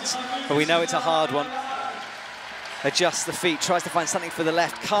attempt, but we know it's a hard one. Adjusts the feet, tries to find something for the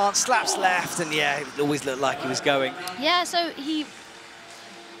left, can't, slaps left, and yeah, it always looked like he was going. Yeah, so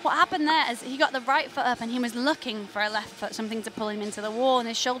what happened there is he got the right foot up and he was looking for a left foot, something to pull him into the wall, and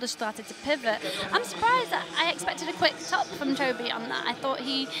his shoulders started to pivot. I'm surprised that I expected a quick top from Toby on that. I thought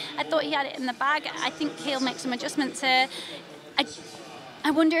he had it in the bag. I think he'll make some adjustments here.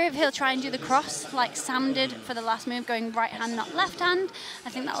 I wonder if he'll try and do the cross like Sam did for the last move, going right hand, not left hand. I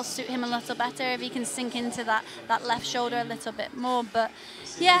think that'll suit him a little better if he can sink into that left shoulder a little bit more. But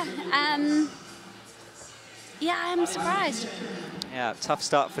yeah, yeah, I'm surprised. Yeah, tough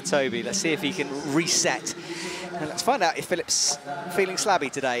start for Toby. Let's see if he can reset. And let's find out if Philip's feeling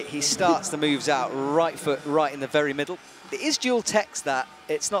slabby today. He starts the moves out, right foot right in the very middle. It is dual text that.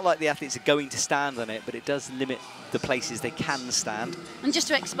 It's not like the athletes are going to stand on it, but it does limit the places they can stand. And just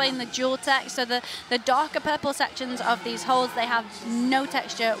to explain the dual text, so the darker purple sections of these holds, they have no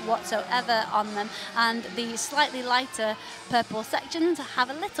texture whatsoever on them, and the slightly lighter purple sections have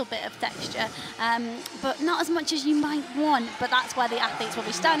a little bit of texture, but not as much as you might want. But that's where the athletes will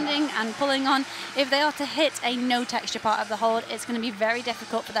be standing and pulling on. If they are to hit a no texture part of the hold, it's going to be very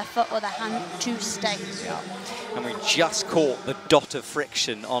difficult for their foot or their hand to stay. Yeah. And we just caught the dot of friction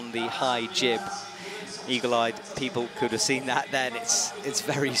on the high jib. Eagle-eyed people could have seen that then. It's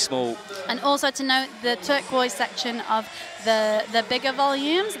very small. And also to note, the turquoise section of the bigger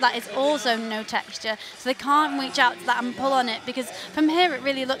volumes, that is also no texture. So they can't reach out to that and pull on it, because from here it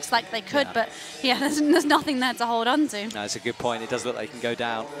really looks like they could, but yeah, there's nothing there to hold on to. No, that's a good point. It does look like it can go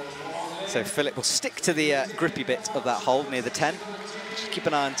down. So Philip will stick to the grippy bit of that hold near the 10. Just keep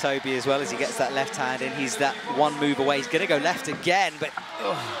an eye on Toby as well as he gets that left hand in. He's that one move away. He's going to go left again, but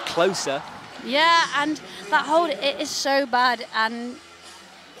closer. Yeah, and that hold, it is so bad. And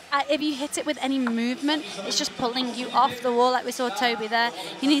if you hit it with any movement, it's just pulling you off the wall like we saw Toby there.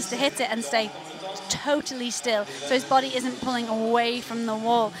 He needs to hit it and stay totally still so his body isn't pulling away from the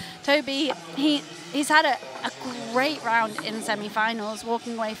wall. Toby, he's had a great round in semi-finals,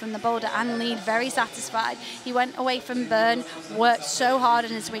 walking away from the boulder and lead very satisfied. He went away from burn, worked so hard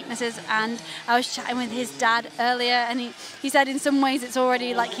on his weaknesses, and I was chatting with his dad earlier, and he said in some ways it's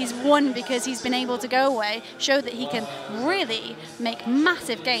already like he's won, because he's been able to go away, show that he can really make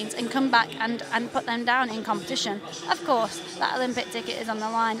massive gains and come back and put them down in competition. Of course, that Olympic ticket is on the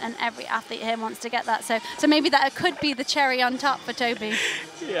line and every athlete here wants to get that, so maybe that could be the cherry on top for Toby.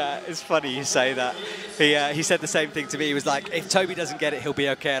 Yeah, it's funny you say that. He said the same thing to me. He was like, if Toby doesn't get it, he'll be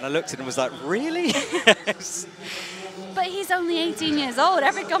okay. And I looked at him and was like, really? But he's only 18 years old.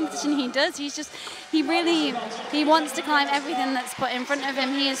 Every competition he does, he wants to climb everything that's put in front of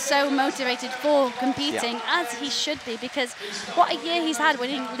him. He is so motivated for competing, as he should be, because what a year he's had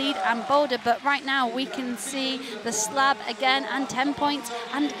winning lead and boulder. But right now we can see the slab again, and 10 points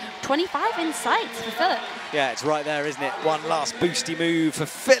and 25 in sight for Philip. Yeah, it's right there, isn't it? One last boosty move for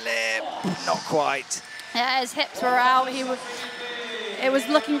Philip. Not quite. Yeah, his hips were out. It was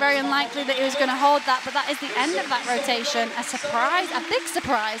looking very unlikely that he was going to hold that, but that is the end of that rotation. A surprise, a big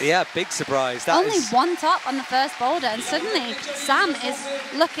surprise. Yeah, big surprise. Only one top on the first boulder, and suddenly Sam is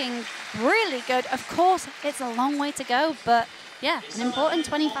looking really good. Of course, it's a long way to go, but yeah, an important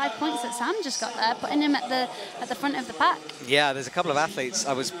 25 points that Sam just got there, putting him at the front of the pack. Yeah, there's a couple of athletes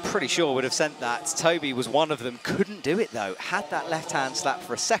I was pretty sure would have sent that. Toby was one of them, couldn't do it though. Had that left hand slap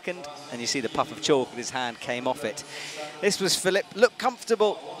for a second, and you see the puff of chalk in his hand came off it. This was Philip, looked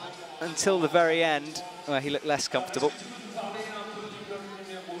comfortable until the very end, where he looked less comfortable.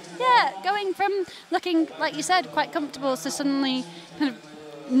 Yeah, going from looking, like you said, quite comfortable to suddenly kind of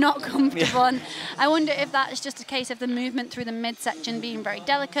not comfortable. Yeah. And I wonder if that is just a case of the movement through the midsection being very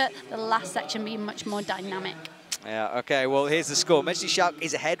delicate, the last section being much more dynamic. Yeah, okay, well, here's the score. Mejdi Shark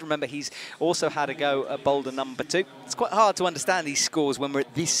is ahead. Remember, he's also had a go at boulder number 2. It's quite hard to understand these scores when we're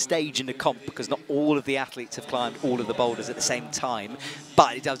at this stage in the comp, because not all of the athletes have climbed all of the boulders at the same time,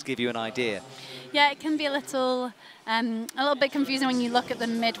 but it does give you an idea. Yeah, it can be a little bit confusing when you look at the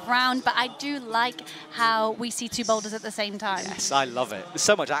mid-round, but I do like how we see 2 boulders at the same time. Yes, I love it. There's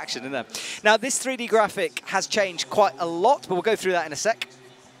so much action in there. Now, this 3D graphic has changed quite a lot, but we'll go through that in a sec.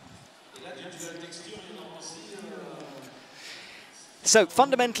 So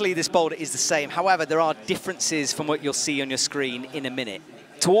fundamentally, this boulder is the same. However, there are differences from what you'll see on your screen in a minute.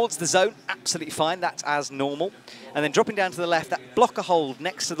 Towards the zone, absolutely fine. That's as normal. And then dropping down to the left, that blocker hold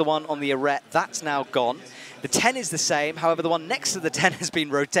next to the one on the arete, that's now gone. The 10 is the same. However, the one next to the 10 has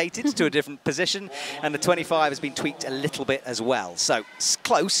been rotated to a different position, and the 25 has been tweaked a little bit as well. So it's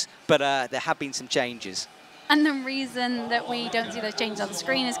close, but there have been some changes. And the reason that we don't see those changes on the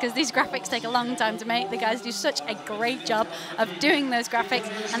screen is because these graphics take a long time to make. The guys do such a great job of doing those graphics,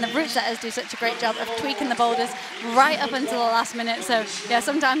 and the route setters do such a great job of tweaking the boulders right up until the last minute. So yeah,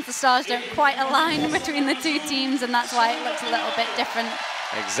 sometimes the stars don't quite align between the 2 teams, and that's why it looks a little bit different.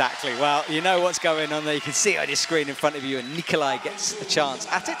 Exactly. Well, you know what's going on there. You can see it on your screen in front of you, and Nikolai gets a chance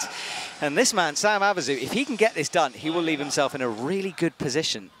at it. And this man, Sam Avazu, if he can get this done, he will leave himself in a really good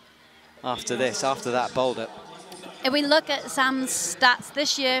position after this, after that boulder. If we look at Sam's stats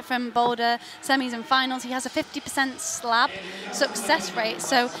this year from Boulder semis and finals, he has a 50% slab success rate.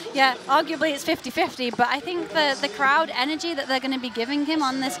 So, yeah, arguably it's 50-50, but I think the crowd energy that they're going to be giving him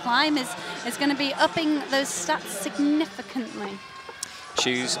on this climb is going to be upping those stats significantly.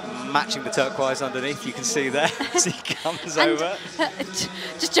 Shoes matching the turquoise underneath, you can see there as he comes over.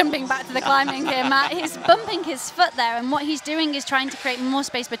 Just jumping back to the climbing here, Matt, he's bumping his foot there, and what he's doing is trying to create more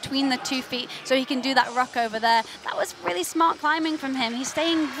space between the 2 feet so he can do that rock over there. That was really smart climbing from him. He's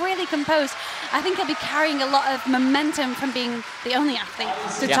staying really composed. I think he'll be carrying a lot of momentum from being the only athlete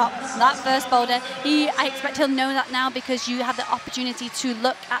to top that first boulder. I expect he'll know that now, because you have the opportunity to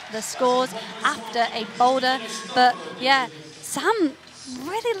look at the scores after a boulder. But yeah, Sam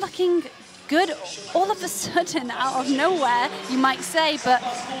really looking good all of a sudden out of nowhere, you might say, but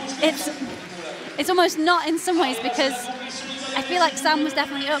it's almost not in some ways, because I feel like Sam was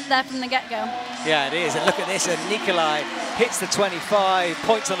definitely up there from the get-go. Yeah, it is. And look at this, and Nikolai hits the 25,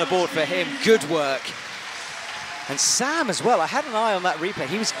 points on the board for him. Good work. And Sam as well, I had an eye on that replay.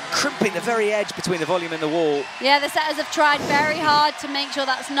 He was crimping the very edge between the volume and the wall. Yeah, the setters have tried very hard to make sure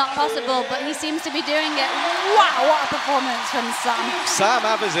that's not possible, but he seems to be doing it. Wow, what a performance from Sam. Sam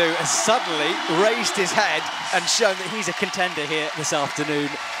Abazu has suddenly raised his head and shown that he's a contender here this afternoon.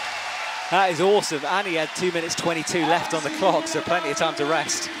 That is awesome. And he had 2 minutes 22 left on the clock, so plenty of time to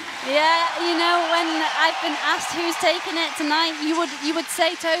rest. Yeah, you know, when I've been asked who's taking it tonight, you would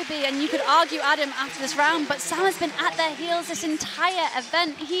say Toby, and you could argue Adam after this round, but Sam has been at their heels this entire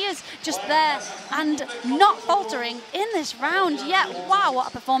event. He is just there and not faltering in this round yet. Wow, what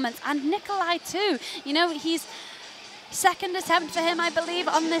a performance. And Nikolai too. You know, he's second attempt for him, I believe,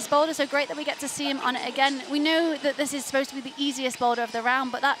 on this boulder, so great that we get to see him on it again. We know that this is supposed to be the easiest boulder of the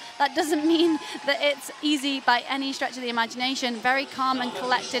round, but that doesn't mean that it's easy by any stretch of the imagination. Very calm and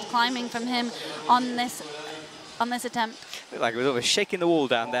collected climbing from him on this attempt. Looked like he was shaking the wall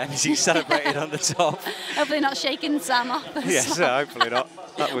down there as he celebrated on the top. Hopefully not shaking Sam off. Yes, hopefully not.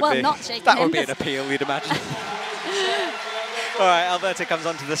 That would well, be, not shaking that him. would be an appeal, you'd imagine. All right, Alberto comes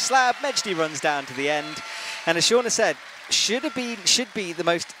onto the slab. Mejdi runs down to the end. And as Shauna said, should be the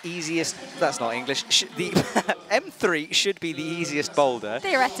most easiest, that's not English, the M3 should be the easiest boulder.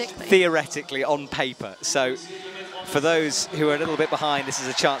 Theoretically. Theoretically, on paper. So for those who are a little bit behind, this is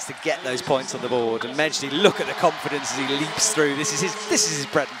a chance to get those points on the board. And Mejdi, look at the confidence as he leaps through. This is his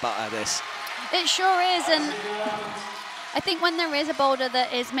bread and butter, this. It sure is, and I think when there is a boulder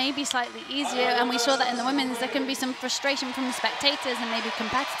that is maybe slightly easier, and we saw that in the women's, there can be some frustration from the spectators and maybe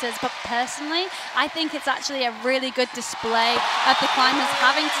competitors, but personally, I think it's actually a really good display of the climbers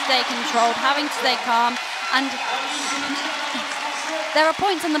having to stay controlled, having to stay calm, and there are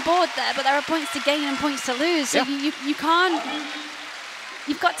points on the board there, but there are points to gain and points to lose, so you can't,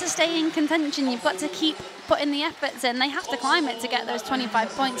 you've got to stay in contention, you've got to keep putting the efforts in. They have to climb it to get those 25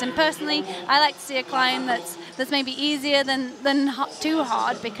 points, and personally, I like to see a climb that's maybe easier than too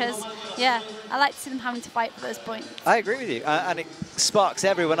hard, because, yeah, I like to see them having to fight for those points. I agree with you, and it sparks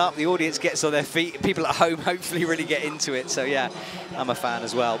everyone up. The audience gets on their feet. People at home hopefully really get into it, so yeah, I'm a fan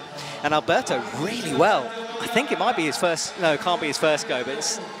as well. And Alberto really well. I think it might be his first, no, it can't be his first go, but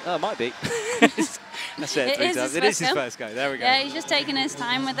it's, oh, it might be. I said it 3 times. It is his first go. There we go. Yeah, he's just taking his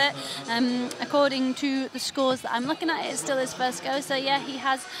time with it. According to the scores that I'm looking at, it's still his first go. So yeah, he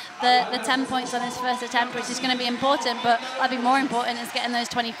has the 10 points on his first attempt, which is going to be important. But what'll be more important is getting those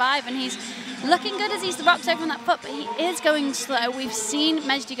 25. And he's looking good as he rocks over on that foot, but he is going slow. We've seen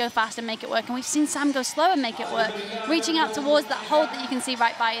Mejdi go fast and make it work, and we've seen Sam go slow and make it work. Reaching out towards that hold that you can see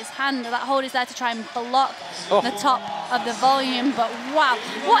right by his hand. That hold is there to try and block the top of the volume. But wow,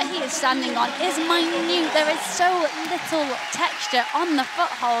 what he is standing on is minute. There is so little texture on the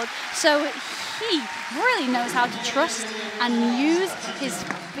foothold, so he really knows how to trust and use his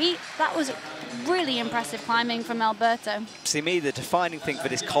feet. That was really impressive climbing from Alberto. See, me, the defining thing for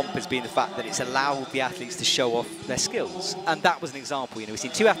this comp has been the fact that it's allowed the athletes to show off their skills, and that was an example. You know, we've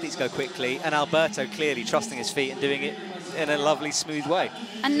seen 2 athletes go quickly, and Alberto clearly trusting his feet and doing it in a lovely, smooth way.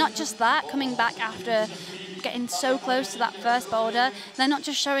 And not just that, coming back after getting so close to that first boulder, they're not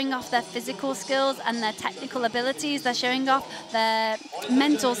just showing off their physical skills and their technical abilities, they're showing off their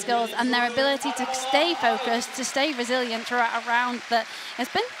mental skills and their ability to stay focused, to stay resilient throughout a round that has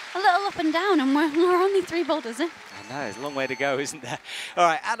been a little up and down, and we're only 3 boulders in. I know, there's a long way to go, isn't there? All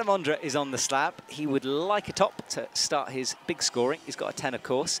right, Adam Ondra is on the slab. He would like a top to start his big scoring. He's got a 10, of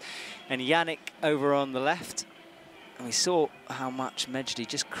course. And Yannick over on the left. And we saw how much Mejdi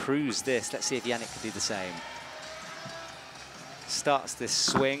just cruised this. Let's see if Yannick can do the same. Starts this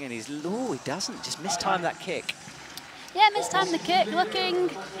swing, and he doesn't, just mistimed that kick. Yeah, mistimed the kick, looking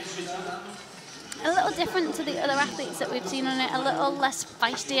a little different to the other athletes that we've seen on it, a little less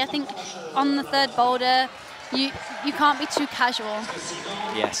feisty. I think on the third boulder, you can't be too casual.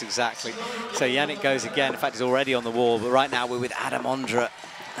 Yes, exactly. So Yannick goes again. In fact, he's already on the wall, but right now we're with Adam Ondra.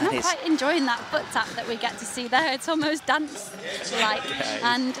 I'm not quite enjoying that foot tap that we get to see there. It's almost dance-like.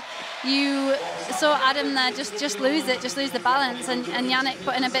 Yeah, and you saw Adam there just lose it, just lose the balance, and Yannick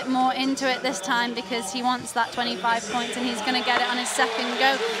putting a bit more into it this time because he wants that 25 points and he's going to get it on his second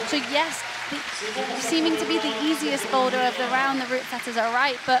go. So yes, seeming to be the easiest boulder of the round, the route setters are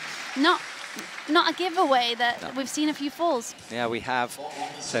right, but not a giveaway that we've seen a few falls. Yeah, we have.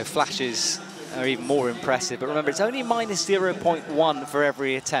 So flashes are even more impressive, but remember it's only minus 0.1 for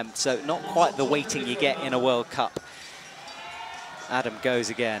every attempt, so not quite the weighting you get in a World Cup. Adam goes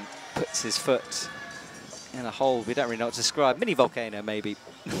again, puts his foot in a hole we don't really know what to describe, mini volcano maybe.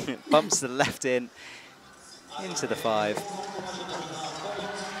 Bumps the left into the 5.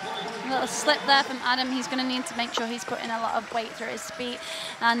 A little slip there from Adam. He's going to need to make sure he's putting a lot of weight through his feet,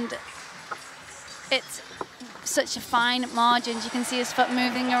 and it's such a fine margins. You can see his foot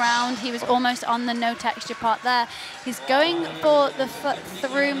moving around. He was almost on the no texture part there. He's going for the foot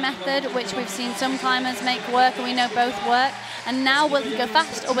through method, which we've seen some climbers make work, and we know both work. And now will he go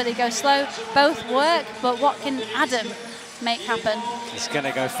fast or will he go slow? Both work, but what can Adam make happen? He's going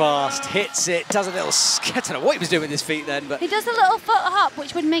to go fast, hits it, does a little, I don't know what he was doing with his feet then, but he does a little foot hop,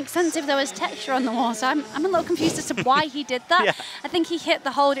 which would make sense if there was texture on the wall. So I'm a little confused as to why he did that. Yeah. I think he hit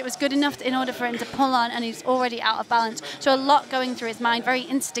the hold. It was good enough in order for him to pull on, and he's already out of balance. So a lot going through his mind, very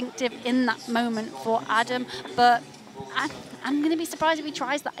instinctive in that moment for Adam. But I'm going to be surprised if he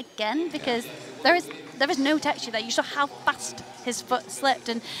tries that again, because there is no texture there. You saw how fast his foot slipped,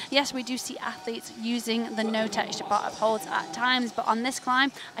 and yes, we do see athletes using the no texture part of holds at times, but on this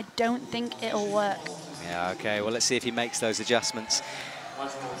climb, I don't think it'll work. Yeah, okay, well, let's see if he makes those adjustments.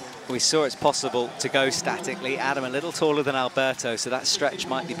 We saw it's possible to go statically. Adam a little taller than Alberto, so that stretch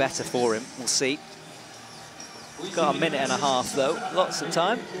might be better for him. We'll see. We've got a minute and a half, though. Lots of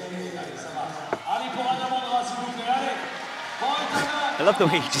time. I love the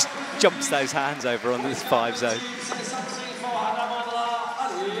way he just jumps those hands over on this 5 zone.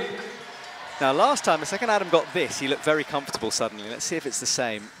 Now, last time, the second Adam got this, he looked very comfortable suddenly. Let's see if it's the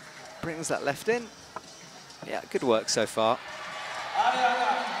same. Brings that left in. Yeah, good work so far.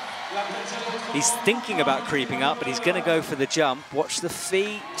 He's thinking about creeping up, but he's going to go for the jump. Watch the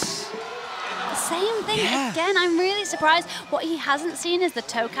feet. Same thing again. I'm really surprised. What he hasn't seen is the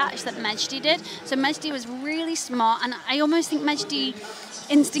toe catch that Mejdi did. So Mejdi was really smart, and I almost think Mejdi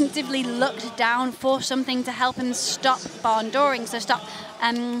instinctively looked down for something to help him stop barndooring, so stop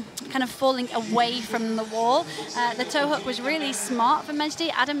kind of falling away from the wall. The toe hook was really smart for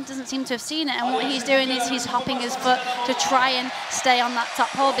Mejdi. Adam doesn't seem to have seen it, and what he's doing is he's hopping his foot to try and stay on that top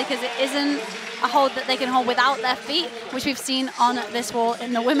hold, because it isn't a hold that they can hold without their feet, which we've seen on this wall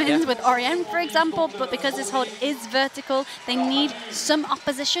in the women's with Oriane, for example. But because this hold is vertical, they need some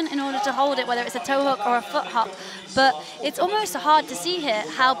opposition in order to hold it, whether it's a toe hook or a foot hop. But it's almost hard to see here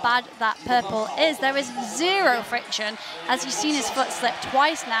how bad that purple is. There is zero friction. As you've seen his foot slip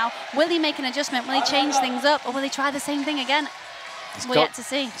twice now. Will he make an adjustment? Will he change things up? Or will he try the same thing again? We'll yet to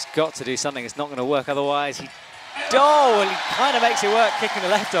see. He's got to do something. It's not going to work otherwise. He kind of makes it work, kicking the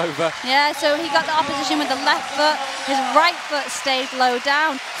left over. Yeah, so he got the opposition with the left foot. His right foot stayed low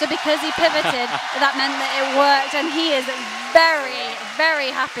down. So because he pivoted, that meant that it worked, and he is very, very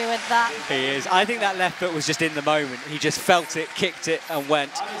happy with that. He is. I think that left foot was just in the moment. He just felt it, kicked it, and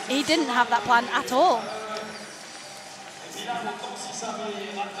went. He didn't have that planned at all.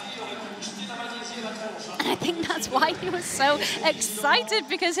 And I think that's why he was so excited,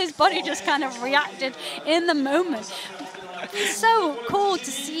 because his body just kind of reacted in the moment. It's so cool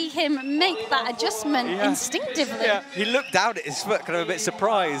to see him make that adjustment instinctively. Yeah, he looked down at his foot, kind of a bit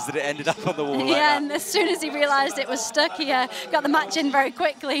surprised that it ended up on the wall. Yeah, and as soon as he realised it was stuck, he got the match in very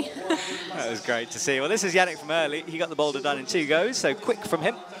quickly. That was great to see. Well, this is Yannick from early. He got the boulder done in 2 goes, so quick from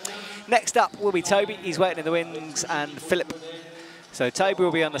him. Next up will be Toby. He's waiting in the wings, and Philip. So Toby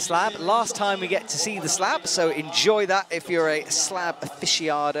will be on the slab. Last time we get to see the slab, so enjoy that if you're a slab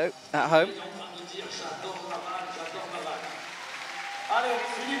aficionado at home.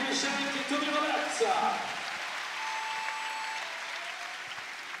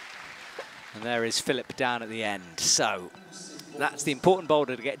 And there is Philip down at the end. So that's the important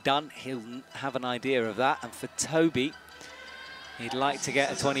boulder to get done. He'll have an idea of that. And for Toby, he'd like to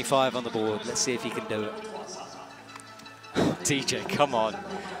get a 25 on the board. Let's see if he can do it. DJ, come on.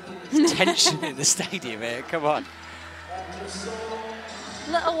 There's tension in the stadium here, come on.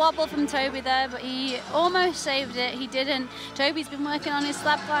 Little wobble from Toby there, but he almost saved it. He didn't. Toby's been working on his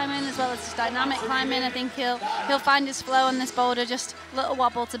slab climbing as well as his dynamic climbing. I think he'll find his flow on this boulder. Just little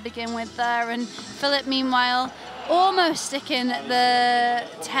wobble to begin with there. And Philip, meanwhile, almost sticking the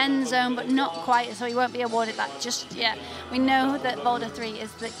 10 zone, but not quite, so he won't be awarded that just yet. We know that Boulder 3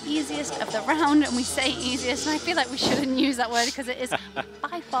 is the easiest of the round, and we say easiest, and I feel like we shouldn't use that word because it is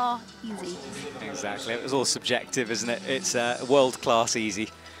by far easy. Exactly. It was all subjective, isn't it? It's world-class easy.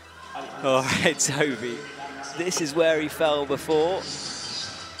 All right, Toby. This is where he fell before.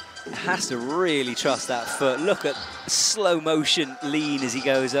 Has to really trust that foot. Look at slow motion lean as he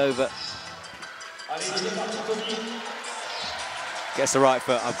goes over. Gets the right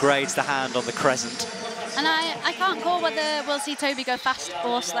foot, upgrades the hand on the crescent. And I can't call whether we'll see Toby go fast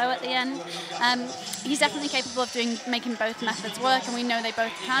or slow at the end. He's definitely capable of making both methods work, and we know they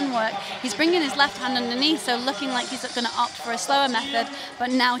both can work. He's bringing his left hand underneath, so looking like he's going to opt for a slower method,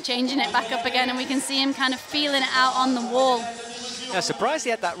 but now changing it back up again, and we can see him kind of feeling it out on the wall. Yeah, surprised he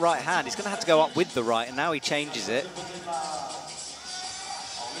had that right hand. He's going to have to go up with the right, and now he changes it.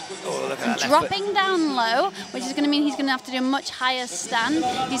 Oh, look at that dropping down low, which is going to mean he's going to have to do a much higher stand.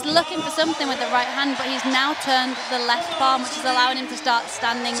 He's looking for something with the right hand, but he's now turned the left palm, which is allowing him to start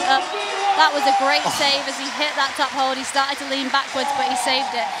standing up. That was a great save as he hit that top hold. He started to lean backwards, but he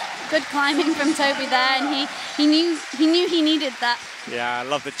saved it. Good climbing from Toby there, and he knew he needed that. Yeah, I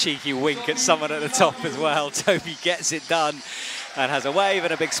love the cheeky wink at someone at the top as well. Toby gets it done and has a wave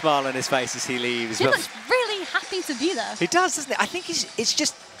and a big smile on his face as he leaves. He looks really happy to be there. He does, doesn't he? I think it's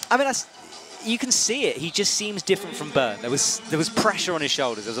just, I mean, you can see it. He just seems different from Bern. There was pressure on his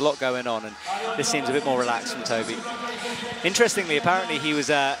shoulders. There was a lot going on, and this seems a bit more relaxed from Toby. Interestingly, apparently he's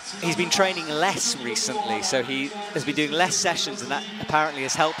been training less recently, so he has been doing less sessions, and that apparently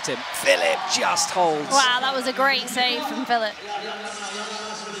has helped him. Philip just holds. Wow, that was a great save from Philip.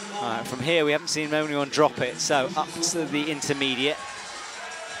 All right, from here we haven't seen anyone drop it, so up to the intermediate.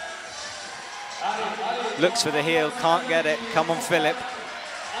 Looks for the heel, can't get it. Come on, Philip.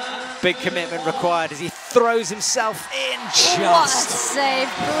 Big commitment required as he throws himself in just. What a save.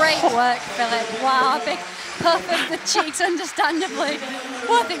 Great work, Philip. Wow, a big puff of the cheeks, understandably.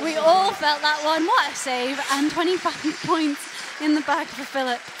 Well, I think we all felt that one. What a save, and 25 points in the bag for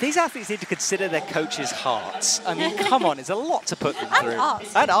Philip. These athletes need to consider their coaches' hearts. I mean, come on, it's a lot to put them through. And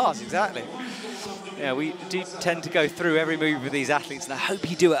ours. And ours, exactly. Yeah, we do tend to go through every move with these athletes, and I hope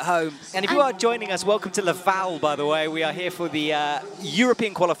you do at home. And if you are joining us, welcome to Laval, by the way. We are here for the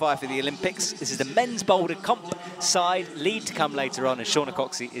European qualifier for the Olympics. This is the men's boulder comp side, lead to come later on, and Shauna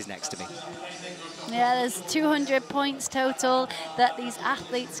Coxey is next to me. Yeah, there's 200 points total that these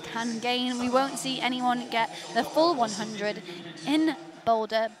athletes can gain. We won't see anyone get the full 100 in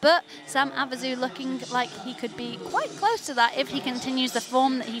boulder, but Sam Avezou looking like he could be quite close to that if he continues the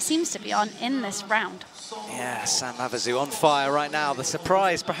form that he seems to be on in this round. Yeah, Sam Avezou on fire right now. The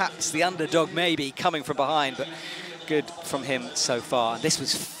surprise, perhaps the underdog maybe, coming from behind, but good from him so far. And this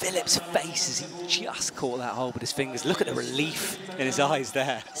was Philip's face as he just caught that hold with his fingers. Look at the relief in his eyes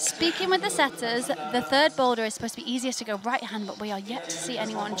there. Speaking with the setters, the third boulder is supposed to be easiest to go right hand, but we are yet to see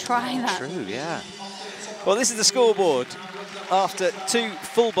anyone try that. True, yeah. Well, this is the scoreboard. After 2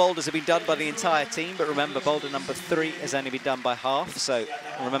 full boulders have been done by the entire team, but remember, boulder number 3 has only been done by half, so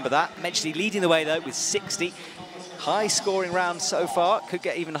remember that. Menchie leading the way, though, with 60. High scoring round so far, could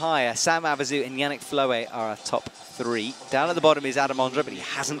get even higher. Sam Avezou and Yannick Floet are our top 3. Down at the bottom is Adam Ondra, but he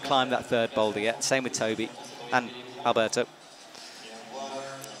hasn't climbed that third boulder yet. Same with Toby and Alberto.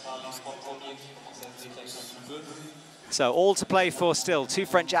 So all to play for still. 2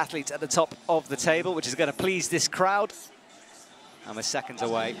 French athletes at the top of the table, which is going to please this crowd. And we're seconds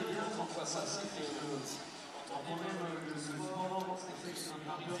away.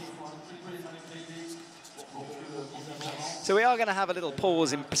 So we are going to have a little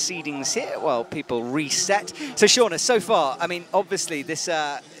pause in proceedings here while people reset. So Shauna, so far, I mean, obviously this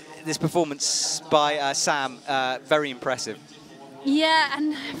this performance by Sam, very impressive. Yeah,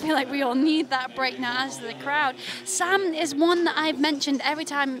 and I feel like we all need that break now as the crowd. Sam is one that I've mentioned every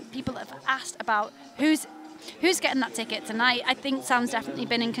time people have asked about who's getting that ticket tonight. I think Sam's definitely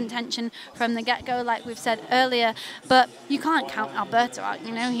been in contention from the get-go, like we've said earlier, but you can't count Alberto out.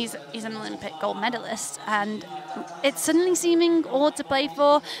 You know, he's an Olympic gold medalist, and it's suddenly seeming all to play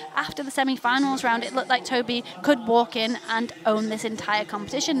for. After the semi-finals round, it looked like Toby could walk in and own this entire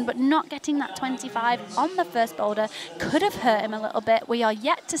competition, but not getting that 25 on the first boulder could have hurt him a little bit. We are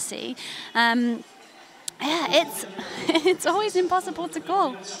yet to see. Yeah, it's always impossible to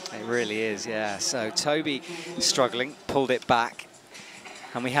call. It really is, yeah. So Toby struggling, pulled it back.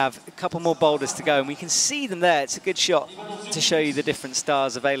 And we have a couple more boulders to go, and we can see them there. It's a good shot to show you the different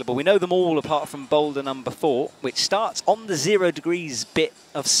stars available. We know them all apart from boulder number 4, which starts on the 0 degrees bit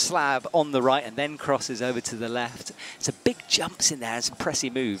of slab on the right and then crosses over to the left. Some big jumps in there and some pressy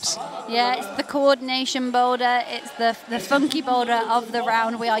moves. Yeah, it's the coordination boulder. It's the funky boulder of the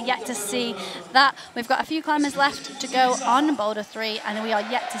round. We are yet to see that. We've got a few climbers left to go on boulder 3, and we are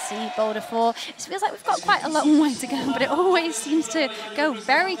yet to see boulder 4. It feels like we've got quite a long way to go, but it always seems to go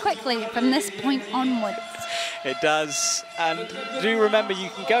very quickly from this point onwards. It does. And do remember, you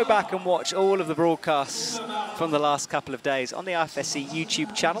can go back and watch all of the broadcasts from the last couple of days on the IFSC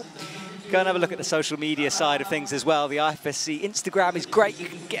YouTube channel. Go and have a look at the social media side of things as well. The IFSC Instagram is great. You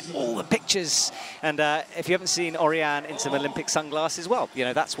can get all the pictures. And if you haven't seen Oriane in some Olympic sunglasses, well, you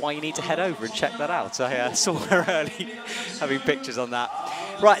know, that's why you need to head over and check that out. I saw her early having pictures on that.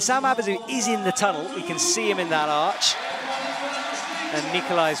 Right, Sam Avezou is in the tunnel. We can see him in that arch. And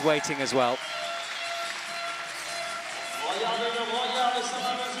Nikolai's waiting as well.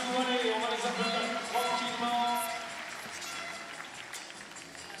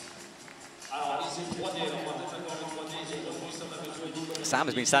 Sam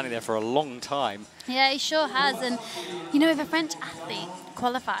has been standing there for a long time. Yeah, he sure has. And, you know, if a French athlete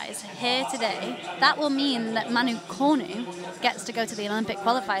qualifies here today, that will mean that Manu Cornu gets to go to the Olympic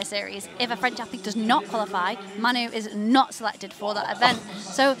qualifier series. If a French athlete does not qualify, Manu is not selected for that event.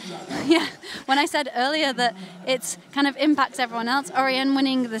 So, yeah, when I said earlier that it kind of impacts everyone else, Oriane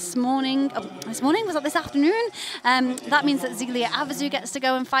winning this morning, was that this afternoon? That means that Ziglia Avezou gets to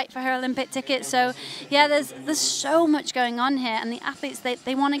go and fight for her Olympic ticket. So, yeah, there's so much going on here, and the athletes,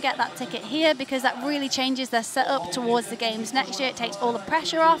 they want to get that ticket here because that really changes their setup towards the games next year. It takes all the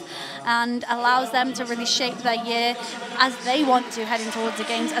pressure off and allows them to really shape their year as they want to heading towards the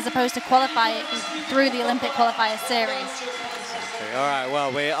games, as opposed to qualifying through the Olympic qualifier series. All right,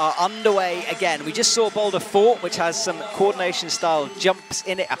 well, we are underway again. We just saw boulder 4, which has some coordination style jumps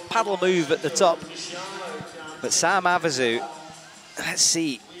in it, a paddle move at the top. But Sam Avezou, let's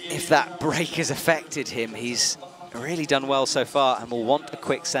see if that break has affected him. He's really done well so far and will want a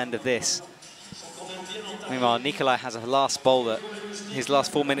quick send of this. Meanwhile, Nikolai has a last boulder, his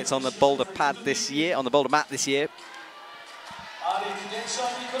last 4 minutes on the boulder pad this year, on the boulder mat this year.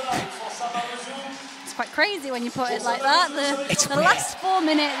 It's quite crazy when you put it like that. The last 4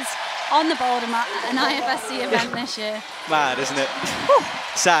 minutes on the boulder mat at an IFSC event this year. Mad, isn't it?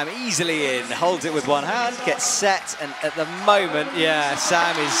 Sam easily in, holds it with one hand, gets set, and at the moment, yeah,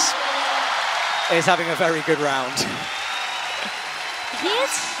 Sam is having a very good round.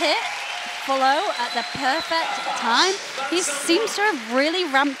 He's hit follow at the perfect time. He seems to have really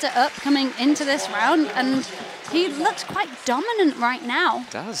ramped it up coming into this round, and he looks quite dominant right now.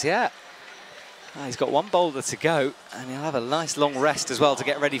 Does, yeah. He's got one boulder to go, and he'll have a nice long rest as well to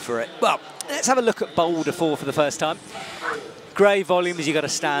get ready for it. Well, let's have a look at boulder 4 for the first time. Grey volumes you got to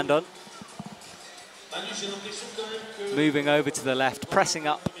stand on. Moving over to the left, pressing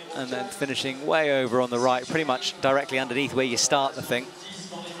up, and then finishing way over on the right, pretty much directly underneath where you start the thing.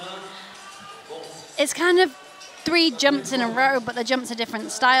 It's kind of 3 jumps in a row, but the jumps are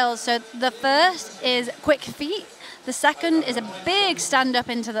different styles. So the first is quick feet. The second is a big stand up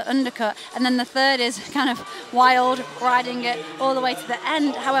into the undercut. And then the third is kind of wild, riding it all the way to the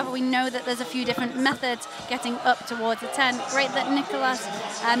end. However, we know that there's a few different methods getting up towards the 10. Great that Nicolas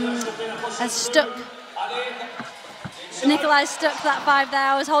has stuck. Nikolai stuck that 5 there.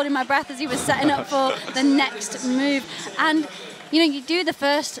 I was holding my breath as he was setting up for the next move. And you know, you do the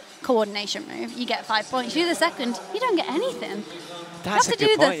first coordination move, you get 5 points. You do the second, you don't get anything. That's you have to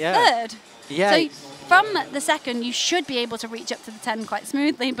do the third. Yeah. So from the second, you should be able to reach up to the 10 quite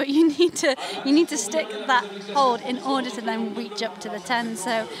smoothly, but you need to stick that hold in order to then reach up to the 10.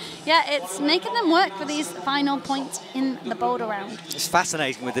 So yeah, it's making them work for these final points in the boulder round. It's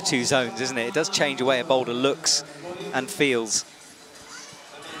fascinating with the 2 zones, isn't it? It does change the way a boulder looks and feels.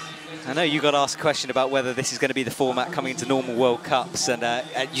 I know you got asked a question about whether this is going to be the format coming into normal World Cups, and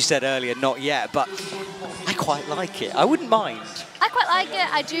you said earlier not yet, but I quite like it. I wouldn't mind. I quite like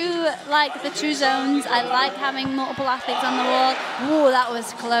it. I do like the 2 zones. I like having multiple athletes on the wall. Ooh, that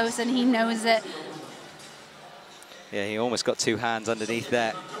was close, and he knows it. Yeah, he almost got 2 hands underneath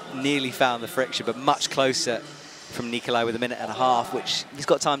there. Nearly found the friction, but much closer from Nikolai with 1.5 minutes, which he's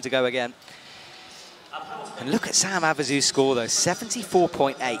got time to go again. And look at Sam Avezou's score, though,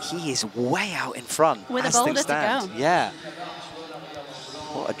 74.8. He is way out in front. With a boulder to go. Yeah.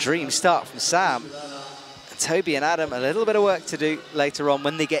 What a dream start from Sam. And Toby and Adam, a little bit of work to do later on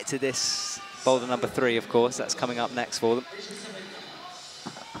when they get to this boulder number 3, of course. That's coming up next for them.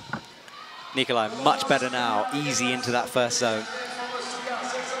 Nikolai, much better now. Easy into that first zone.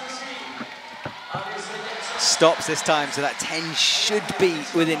 stops this time, so that 10 should be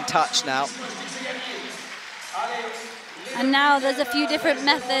within touch now. And now there's a few different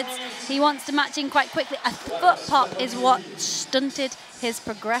methods. He wants to match in quite quickly. A foot pop is what stunted his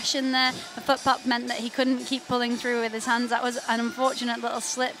progression there. The foot pop meant that he couldn't keep pulling through with his hands. That was an unfortunate little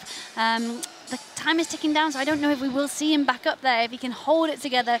slip. The time is ticking down, so I don't know if we will see him back up there. If he can hold it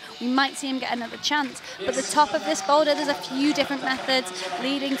together, we might see him get another chance. But the top of this boulder, there's a few different methods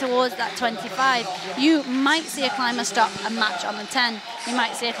leading towards that 25. You might see a climber stop and match on the 10. You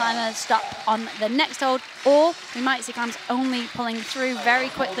might see a climber stop on the next hold, or we might see climbers only pulling through very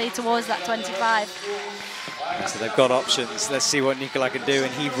quickly towards that 25. So they've got options. Let's see what Nikolai can do,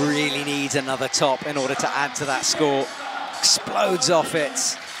 and he really needs another top in order to add to that score. Explodes off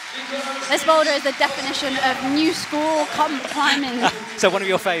it. This boulder is the definition of new school comp climbing. So one of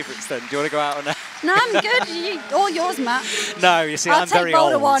your favourites then? Do you want to go out on that? No, I'm good. All yours, Matt. No, you see, I'm very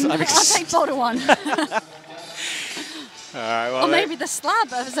old. I'll take boulder one. All right, well, or maybe the slab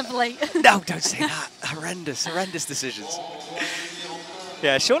as of late. No, don't say that. Horrendous decisions.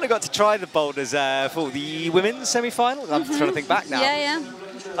 Yeah, Shauna got to try the boulders for the women's semi-final. I'm trying to think back now. Yeah.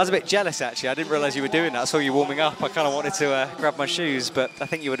 I was a bit jealous, actually. I didn't realise you were doing that. I saw you warming up. I kind of wanted to grab my shoes, but I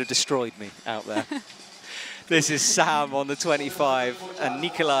think you would have destroyed me out there. This is Sam on the 25, and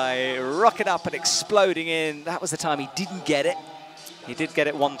Nikolai rocking up and exploding in. That was the time he didn't get it. He did get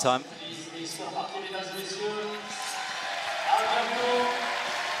it one time.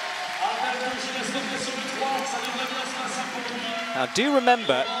 Now, do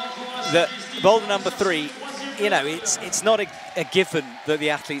remember that boulder number 3, you know, it's not a given that the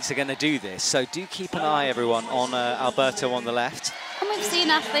athletes are going to do this. So do keep an eye, everyone, on Alberto on the left. And we've seen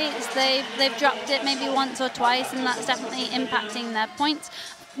athletes, they've dropped it maybe once or twice, and that's definitely impacting their points.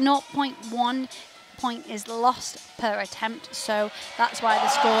 0.1 point is lost per attempt, so that's why the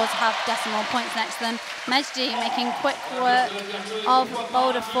scores have decimal points next to them. Mejdi making quick work of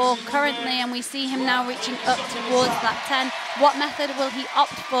boulder 4 currently, and we see him now reaching up towards that 10. What method will he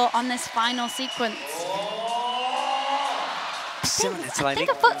opt for on this final sequence? I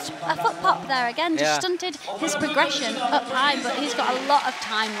think a foot pop there again, just stunted his progression up high, but he's got a lot of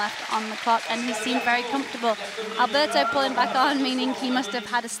time left on the clock and he seemed very comfortable. Alberto pulling back on, meaning he must have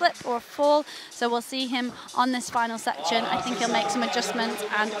had a slip or a fall, so we'll see him on this final section. I think he'll make some adjustments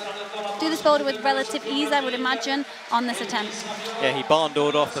and do this boulder with relative ease, I would imagine, on this attempt. Yeah, he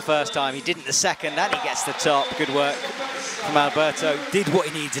barn-doored off the first time, he didn't the second, and he gets the top. Good work from Alberto. Did what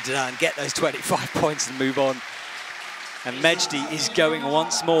he needed to do and get those 25 points and move on. And Mejdi is going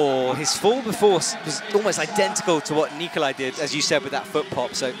once more. His fall before was almost identical to what Nikolai did, as you said, with that foot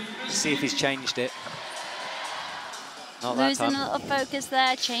pop. So let's see if he's changed it. Not that time. Losing a little focus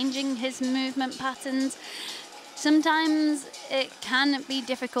there, changing his movement patterns. Sometimes it can be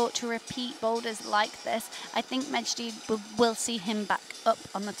difficult to repeat boulders like this. I think Mejdi will see him back up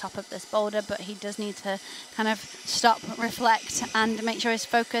on the top of this boulder, but he does need to kind of stop, reflect, and make sure his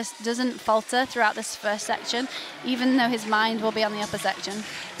focus doesn't falter throughout this first section, even though his mind will be on the upper section.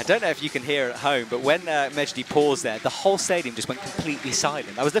 I don't know if you can hear it at home, but when Mejdi paused there, the whole stadium just went completely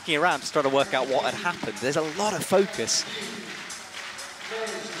silent. I was looking around to try to work out what had happened. There's a lot of focus.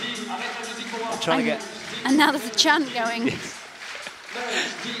 I'm trying to get... And now there's a chant going.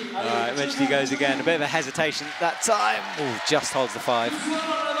 All right, Mejdi goes again. A bit of a hesitation that time. Ooh, just holds the 5.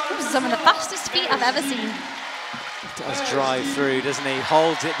 Some of the fastest feet I've ever seen. Does drive through, doesn't he?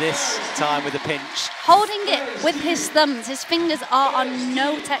 Holds it this time with a pinch. Holding it with his thumbs. His fingers are on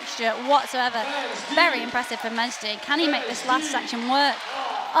no texture whatsoever. Very impressive for Mejdi. Can he make this last section work?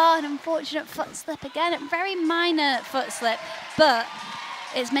 Oh, an unfortunate foot slip again. A very minor foot slip, but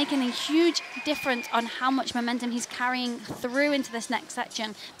it's making a huge difference on how much momentum he's carrying through into this next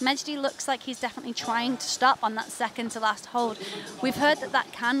section. Mejdi looks like he's definitely trying to stop on that second to last hold. We've heard that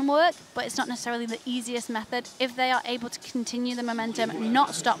that can work, but it's not necessarily the easiest method. If they are able to continue the momentum,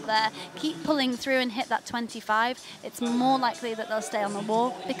 not stop there, keep pulling through and hit that 25, it's more likely that they'll stay on the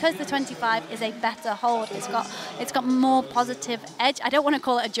wall. Because the 25 is a better hold, it's got more positive edge. I don't want to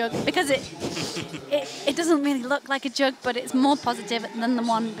call it a jug because it doesn't really look like a jug, but it's more positive than the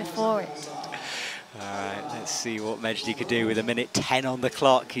one before it. All right, let's see what Mejdi could do with a minute 10 on the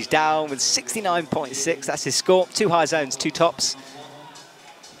clock. He's down with 69.6. That's his score. 2 high zones, 2 tops.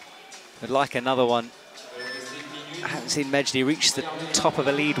 Would like another one. I haven't seen Mejdi reach the top of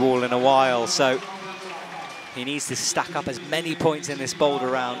a lead wall in a while, so he needs to stack up as many points in this boulder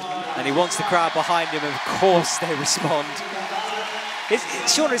round, and he wants the crowd behind him, and of course they respond.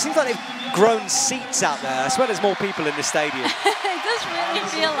 Shauna, it seems like they've grown seats out there. I swear there's more people in the stadium. It does really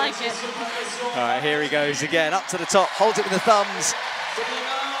feel like it. All right, here he goes again, up to the top, holds it with the thumbs.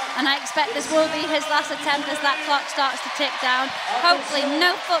 and I expect this will be his last attempt as that clock starts to tick down. Hopefully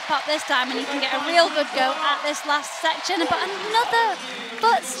no foot pop this time, and he can get a real good go at this last section, but another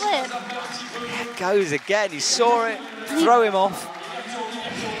foot slip. There it goes again, he saw it, throw him off.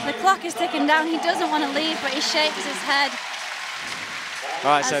 The clock is ticking down, he doesn't want to leave, but he shakes his head.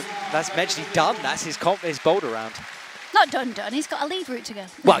 All right, so that's Medjdi done, that's his boulder round. Not done, he's got a lead route to go.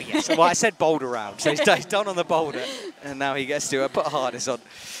 Well, yes, well, I said boulder round, so he's done on the boulder, and now he gets to put a harness on.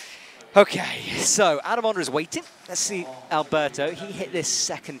 Okay, so Adam Ondra is waiting. Let's see Alberto, he hit this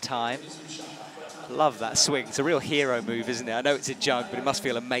second time. Love that swing, it's a real hero move, isn't it? I know it's a jug, but it must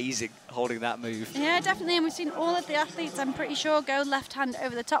feel amazing holding that move. Yeah, definitely, and we've seen all of the athletes, I'm pretty sure, go left hand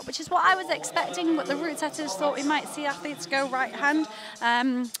over the top, which is what I was expecting, but the route setters thought we might see athletes go right hand.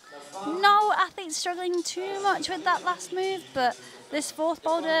 No athletes struggling too much with that last move, but this fourth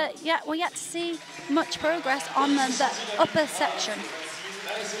boulder, yeah, we're yet to see much progress on the upper section.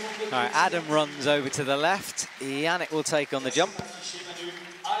 All right, Adam runs over to the left. Yannick will take on the jump.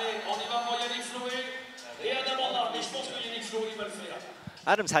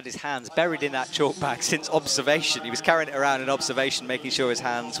 Adam's had his hands buried in that chalk bag since observation. He was carrying it around in observation, making sure his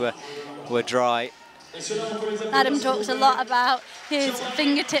hands were dry. Adam talks a lot about his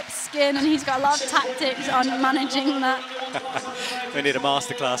fingertip skin, and he's got a lot of tactics on managing that. We need a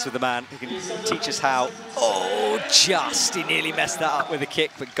masterclass with the man who can teach us how. Oh, just! He nearly messed that up with a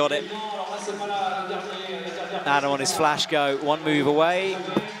kick, but got it. Adam on his flash go, one move away.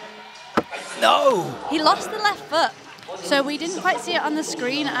 No! He lost the left foot. So we didn't quite see it on the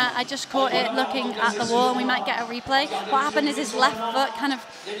screen. I just caught it looking at the wall, and we might get a replay. What happened is his left foot kind of,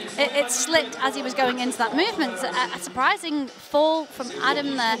 it slipped as he was going into that movement. So a surprising fall from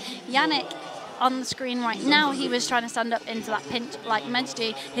Adam there. Yannick on the screen right now, he was trying to stand up into that pinch like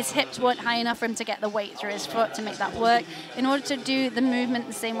Medjdi. His hips weren't high enough for him to get the weight through his foot to make that work. In order to do the movement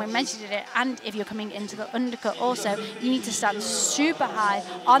the same way Medjdi did it, and if you're coming into the undercut also, you need to stand super high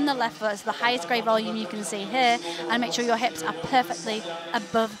on the left foot, so the highest grade volume you can see here, and make sure your hips are perfectly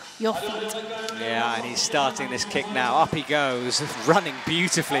above your feet. Yeah, and he's starting this kick now. Up he goes, running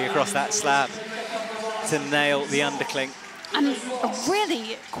beautifully across that slab to nail the undercling. And a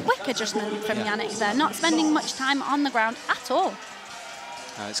really quick adjustment from Yannick there, not spending much time on the ground at all.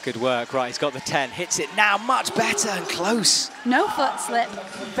 Oh, it's good work. Right, he's got the 10, hits it now, much better and close. No foot slip,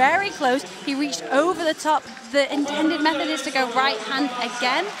 very close. He reached over the top. The intended method is to go right hand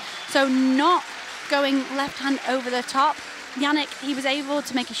again, so not going left hand over the top. Yannick, he was able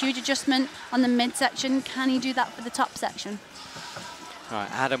to make a huge adjustment on the midsection. Can he do that for the top section? All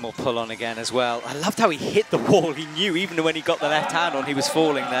right, Adam will pull on again as well. I loved how he hit the wall. He knew even when he got the left hand on, he was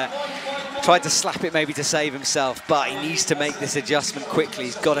falling there. Tried to slap it maybe to save himself, but he needs to make this adjustment quickly.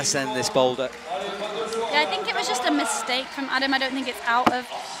 He's got to send this boulder. Yeah, I think it was just a mistake from Adam. I don't think it's out of...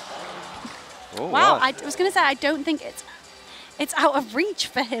 Oh, wow, I was going to say, I don't think it's out of reach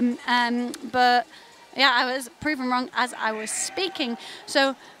for him. But yeah, I was proven wrong as I was speaking.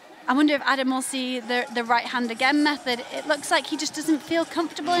 So I wonder if Adam will see the right hand again method. It looks like he just doesn't feel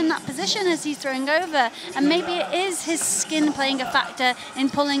comfortable in that position as he's throwing over. And maybe it is his skin playing a factor in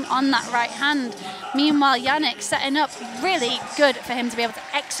pulling on that right hand. Meanwhile, Yannick setting up really good for him to be able to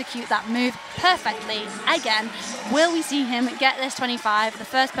execute that move perfectly again. Will we see him get this 25? The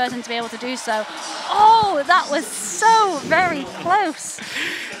first person to be able to do so. Oh, that was so very close.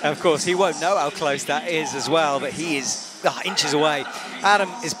 Of course, he won't know how close that is as well, but he is inches away. Adam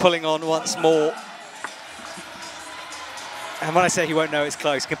is pulling on once more. And when I say he won't know it's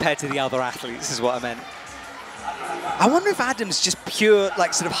close, compared to the other athletes is what I meant. I wonder if Adam's just pure,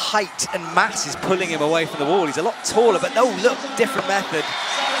 like, sort of height and mass is pulling him away from the wall. He's a lot taller, but no, look, different method.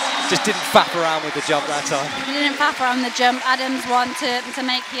 Just didn't faff around with the jump that time. He didn't faff around the jump. Adams want to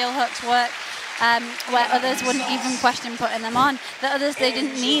make heel hooks work. Where others wouldn't even question putting them on. The others, they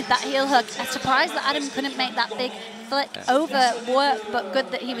didn't need that heel hook. I'm surprised that Adam couldn't make that big flick over work, but good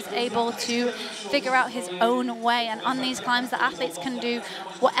that he was able to figure out his own way. And on these climbs, the athletes can do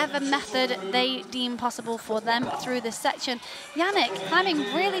whatever method they deem possible for them through this section. Yannick climbing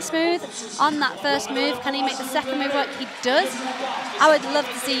really smooth on that first move. Can he make the second move work? He does. I would love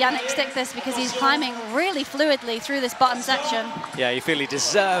to see Yannick stick this because he's climbing really fluidly through this bottom section. Yeah, you feel he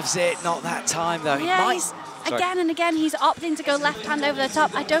deserves it. Not that time, though. Yeah, he might. Again and again, he's opting to go left hand over the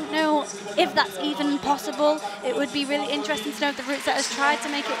top. I don't know if that's even possible. It would be really interesting to know if the route setters tried to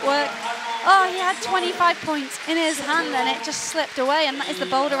make it work. Oh, he had 25 points in his hand and it just slipped away, and that is the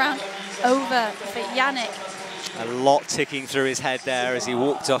boulder round over for Yannick. A lot ticking through his head there as he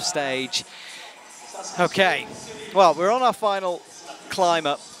walked off stage. Okay, well, we're on our final climb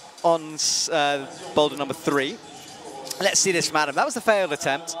up on boulder number 3. Let's see this from Adam. That was the failed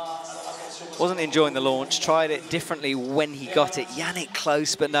attempt. Wasn't enjoying the launch. Tried it differently when he got it. Yannick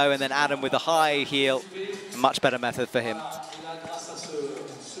close, but no. And then Adam with a high heel. A much better method for him.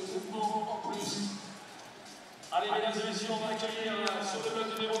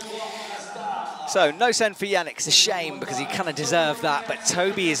 So no send for Yannick. It's a shame because he kind of deserved that. But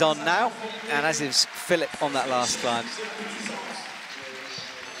Toby is on now, and as is Philip on that last climb.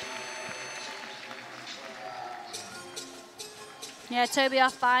 Yeah, Toby, our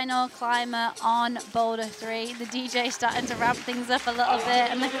final climber on Boulder 3. The DJ starting to ramp things up a little bit,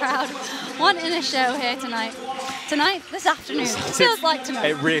 and the crowd wanting a show here tonight. Tonight? This afternoon. It feels like tonight.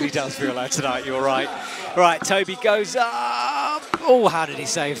 It really does feel like tonight, you're right. Right, Toby goes up. Oh, how did he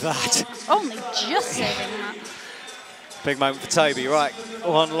save that? Only just saving that. Big moment for Toby, right.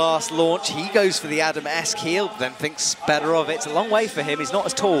 One last launch. He goes for the Adam-esque heel, then thinks better of it. It's a long way for him. He's not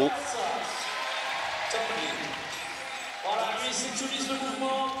as tall.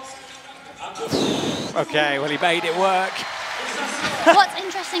 Okay, well, he made it work. What's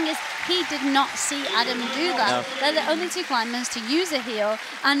interesting is he did not see Adam do that. No. They're the only two climbers to use a heel,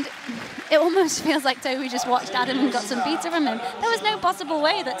 and it almost feels like Toby just watched Adam and got some pizza from him. There was no possible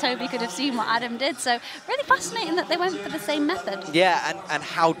way that Toby could have seen what Adam did, so really fascinating that they went for the same method. Yeah, and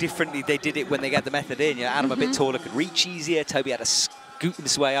how differently they did it when they got the method in. You know, Adam a bit taller could reach easier. Toby had to scoot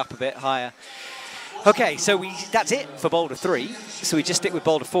his way up a bit higher. Okay, so that's it for Boulder 3. So we just stick with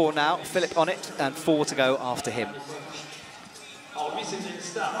Boulder 4 now. Philip on it, and 4 to go after him.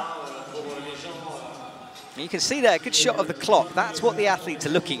 You can see there a good shot of the clock. That's what the athletes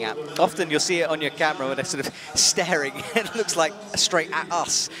are looking at. Often you'll see it on your camera when they're sort of staring. It looks like straight at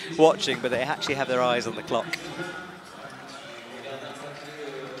us watching, but they actually have their eyes on the clock.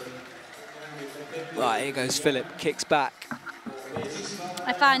 Right, here goes Philip, kicks back.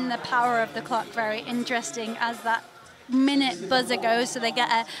 I find the power of the clock very interesting as that minute buzzer goes, so they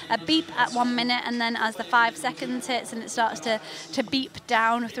get a beep at 1 minute, and then as the 5 seconds hits and it starts to beep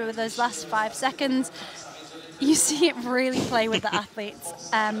down through those last 5 seconds, you see it really play with the athletes.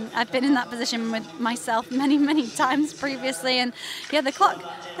 I've been in that position with myself many times previously, and yeah, the clock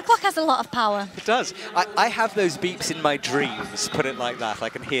has a lot of power. It does. I have those beeps in my dreams, put it like that. I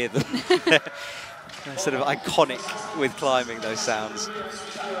can hear them. They're sort of iconic with climbing, those sounds.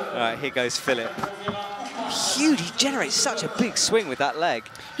 All right, here goes Philip. Huge, he generates such a big swing with that leg.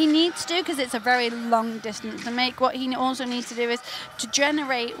 He needs to, because it's a very long distance to make. What he also needs to do is to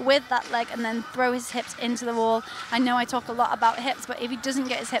generate with that leg and then throw his hips into the wall. I know I talk a lot about hips, but if he doesn't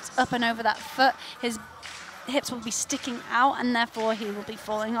get his hips up and over that foot, his hips will be sticking out, and therefore he will be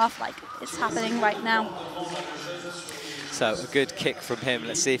falling off like it's happening right now. So a good kick from him.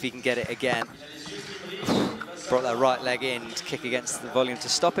 Let's see if he can get it again. Brought that right leg in to kick against the volume to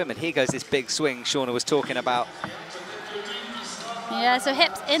stop him, and here goes this big swing Shauna was talking about. Yeah, so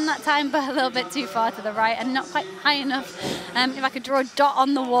hips in that time, but a little bit too far to the right and not quite high enough. If I could draw a dot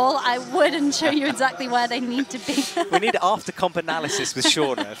on the wall, I would, and show you exactly where they need to be. We need after comp analysis with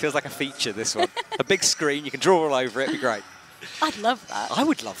Shauna. It feels like a feature, this one. A big screen, you can draw all over it, it'd be great. I'd love that. I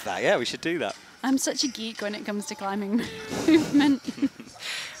would love that, yeah, we should do that. I'm such a geek when it comes to climbing movement.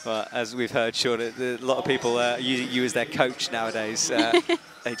 Well, as we've heard, Shauna, a lot of people use you as their coach nowadays.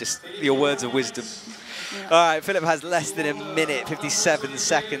 They just, your words of wisdom. Yeah. All right, Philip has less than a minute, 57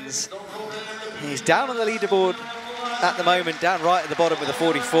 seconds. He's down on the leaderboard at the moment, down right at the bottom with a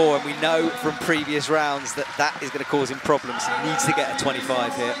 44, and we know from previous rounds that that is going to cause him problems. He needs to get a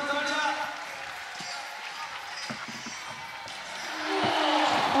 25 here.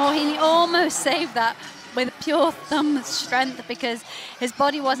 Oh, he almost saved that with pure thumb strength because his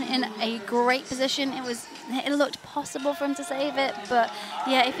body wasn't in a great position. It looked possible for him to save it, but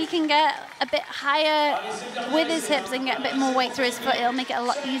yeah, if he can get a bit higher with his hips and get a bit more weight through his foot, it'll make it a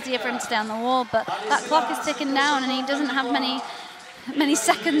lot easier for him to stay on the wall. But that clock is ticking down, and he doesn't have many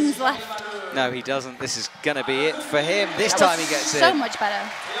seconds left. No, he doesn't. This is going to be it for him. This time he gets it. So much better.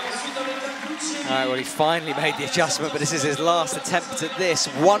 All right, well, he finally made the adjustment, but this is his last attempt at this.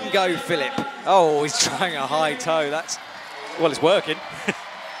 One go, Philip. Oh, he's trying a high toe. That's, well, it's working.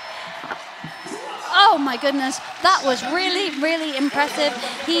 Oh my goodness, that was really impressive.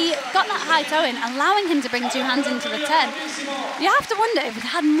 He got that high toe in, allowing him to bring 2 hands into the 10. You have to wonder if he'd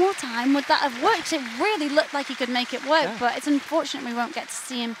had more time, would that have worked? It really looked like he could make it work, but it's unfortunate we won't get to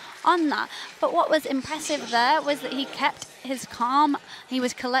see him on that. But what was impressive there was that he kept his calm, he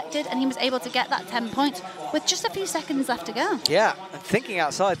was collected, and he was able to get that 10 points with just a few seconds left to go. Yeah, and thinking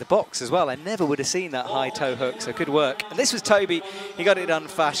outside the box as well. I never would have seen that high toe hook, so good work. And this was Toby. He got it done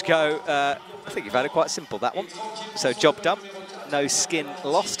fast go. I think you've had it quite simple, that one. So job done. No skin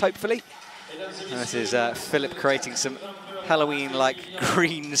lost, hopefully. This is Philip creating some Halloween-like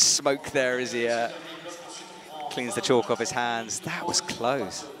green smoke there as he cleans the chalk off his hands. That was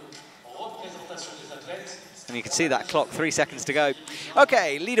close. And you can see that clock, 3 seconds to go.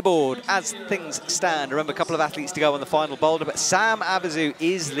 Okay, leaderboard as things stand. Remember, a couple of athletes to go on the final boulder, but Sam Abazu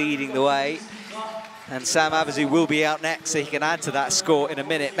is leading the way. And Sam Abazu will be out next, so he can add to that score in a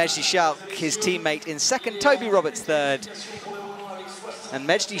minute. Mejdi Schalk, his teammate, in second. Toby Roberts, third. And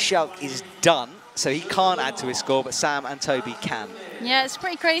Mejdi Schalk is done, so he can't add to his score, but Sam and Toby can. Yeah, it's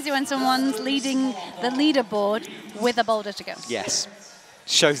pretty crazy when someone's leading the leaderboard with a boulder to go. Yes.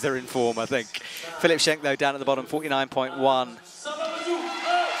 Shows they're in form, I think. Philip Schenk, though, down at the bottom, 49.1.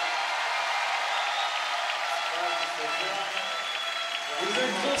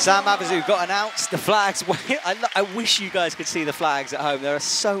 Sam Abazu got announced. The flags. I wish you guys could see the flags at home. There are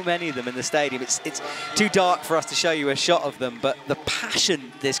so many of them in the stadium. It's too dark for us to show you a shot of them, but the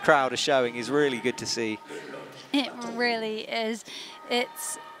passion this crowd is showing is really good to see. It really is.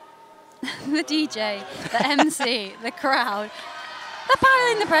 It's the DJ, the MC, the crowd. They're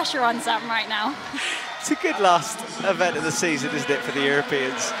piling the pressure on Sam right now. It's a good last event of the season, isn't it, for the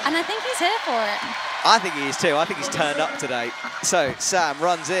Europeans? And I think he's here for it. I think he is too. I think he's turned up today. So Sam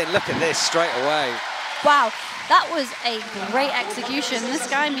runs in. Look at this straight away. Wow, that was a great execution. This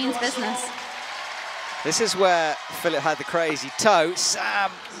guy means business. This is where Philip had the crazy toe.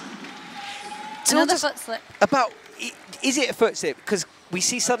 Sam. Another foot slip. Is it a foot slip? Because we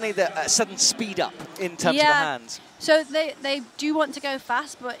see suddenly the sudden speed up in terms of the hands. So they do want to go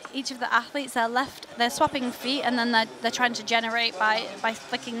fast, but each of the athletes, they're swapping feet, and then they're trying to generate by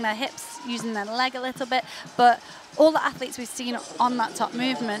flicking their hips, using their leg a little bit. But all the athletes we've seen on that top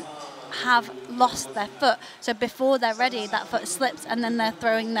movement have lost their foot. So before they're ready, that foot slips, and then they're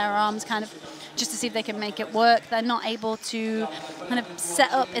throwing their arms kind of just to see if they can make it work. They're not able to kind of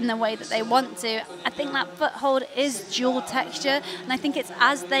set up in the way that they want to. I think that foothold is dual texture, and I think it's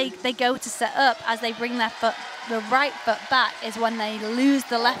as they go to set up, as they bring their foot, the right foot back, is when they lose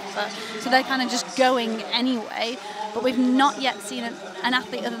the left foot. So they're kind of just going anyway. But we've not yet seen an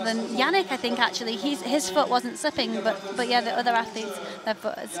athlete other than Yannick, I think, actually. His foot wasn't slipping, but yeah, the other athletes, their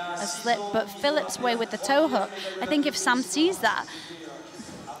foot has slipped. But Philip's way with the toe hook, I think if Sam sees that,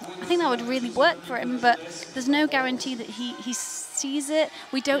 I think that would really work for him, but there's no guarantee that he sees it.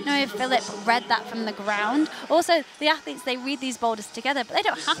 We don't know if Philip read that from the ground. Also, the athletes, they read these boulders together, but they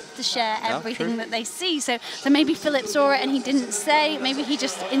don't have to share everything that they see. So maybe Philip saw it and he didn't say. Maybe he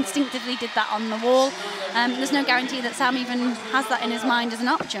just instinctively did that on the wall. There's no guarantee that Sam even has that in his mind as an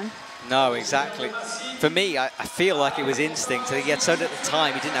option. No, exactly. For me, I feel like it was instinct. I think he had so little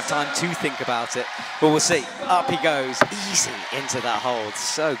time, he didn't have time to think about it. But we'll see. Up he goes, easy into that hold.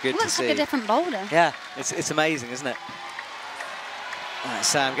 So good to see. Looks like a different boulder. Yeah, it's amazing, isn't it? All right,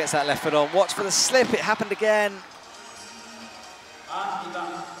 Sam gets that left foot on. Watch for the slip. It happened again.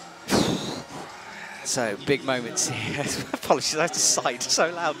 So, big moments here. Apologies, I had to sigh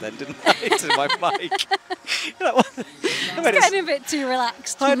so loud then, didn't I, into my mic. It's getting a bit too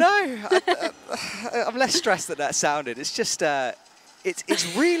relaxed. I know. I'm less stressed than that sounded. It's just,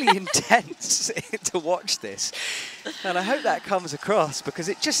 it's really intense to watch this. And I hope that comes across, because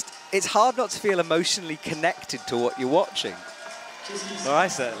it's hard not to feel emotionally connected to what you're watching. Well, I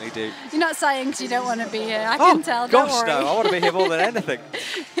certainly do. You're not sighing because you don't want to be here. I can tell, don't worry. No, I want to be here more than anything.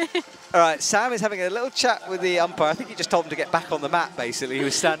 All right, Sam is having a little chat with the umpire. I think he just told him to get back on the mat, basically. He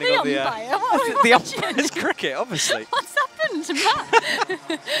was standing on the... the umpire's cricket, obviously. What's happened to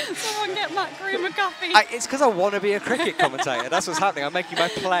Matt? Someone get Matt Green a coffee. It's because I want to be a cricket commentator. That's what's happening. I'm making my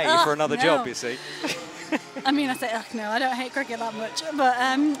play for another job, you see. I mean, I say, no, I don't hate cricket that much. But,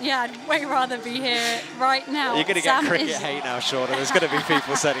 yeah, I'd way rather be here right now. You're going to get cricket hate now, Shauna. There's going to be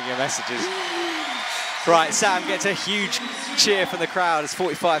people sending you messages. Right, Sam gets a huge cheer from the crowd as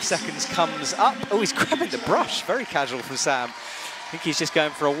 45 seconds comes up. Oh, he's grabbing the brush. Very casual from Sam. I think he's just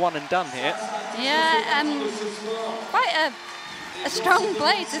going for a one and done here. Yeah, quite a strong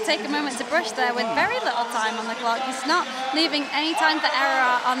play to take a moment to brush there with very little time on the clock. He's not leaving any time for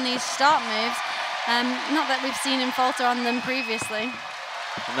error on these start moves. Not that we've seen him falter on them previously.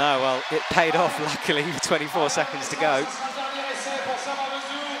 No, well, it paid off, luckily, with 24 seconds to go.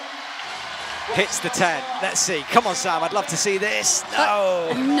 Hits the 10. Let's see. Come on, Sam. I'd love to see this. No.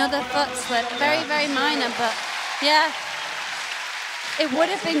 Another foot slip. Very, very minor, but yeah. It would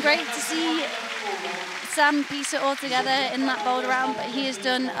have been great to see Sam piece it all together in that boulder round, but he has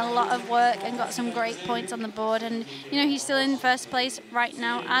done a lot of work and got some great points on the board. And, you know, he's still in first place right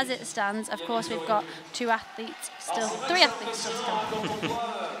now as it stands. Of course, we've got three athletes still to come.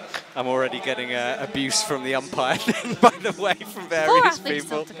 I'm already getting abuse from the umpire, by the way, from various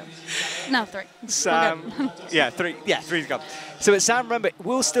people. No, 3. Sam, yeah, 3. Yeah, 3's gone. So it's Sam, remember,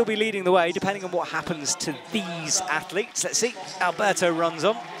 will still be leading the way depending on what happens to these athletes. Let's see. Alberto runs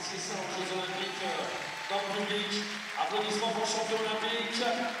on.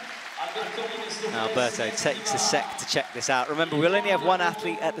 Alberto takes a sec to check this out. Remember, we'll only have one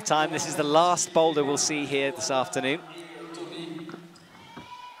athlete at the time. This is the last boulder we'll see here this afternoon.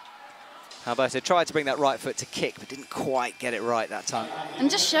 Alberto tried to bring that right foot to kick, but didn't quite get it right that time. And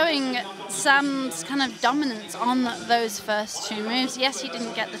just showing Sam's kind of dominance on those first 2 moves. Yes, he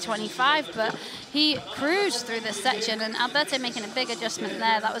didn't get the 25, but he cruised through this section, and Alberto making a big adjustment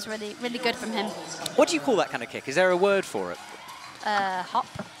there. That was really, really good from him. What do you call that kind of kick? Is there a word for it? Hop.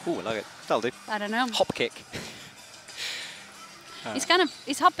 Ooh, I like it. That'll do. I don't know. Hop kick.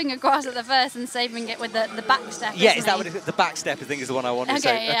 He's hopping across at the first and saving it with the back step. Yeah, is that what it is? The back step, I think, is the one I wanted to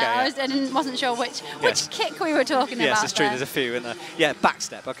say. Yeah, I wasn't sure which kick we were talking about. Yes, it's true. There's a few in there. Yeah, back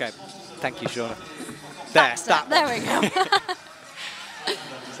step. Okay. Thank you, Shauna. There we go.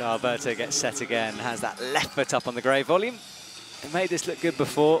 So Alberto gets set again, has that left foot up on the grey volume. He made this look good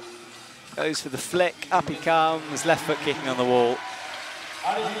before. Goes for the flick, up he comes, left foot kicking on the wall.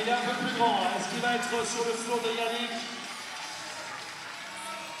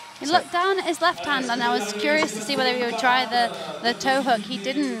 He looked down at his left hand, and I was curious to see whether he would try the toe hook. He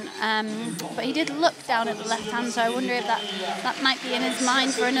didn't, but he did look down at the left hand, so I wonder if that might be in his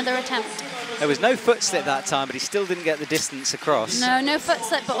mind for another attempt. There was no foot slip that time, but he still didn't get the distance across. No foot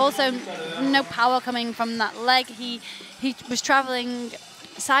slip, but also no power coming from that leg. He was travelling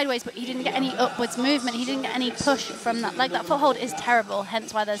sideways, but he didn't get any upwards movement. He didn't get any push from that leg. That foothold is terrible,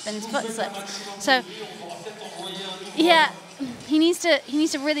 hence why there's been foot slips. So, yeah, he needs to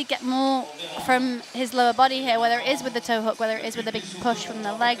really get more from his lower body here, whether it is with the toe hook, whether it is with a big push from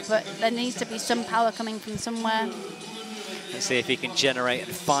the leg, but there needs to be some power coming from somewhere. Let's see if he can generate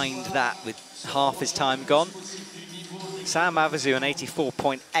and find that with half his time gone. Sam Avizu on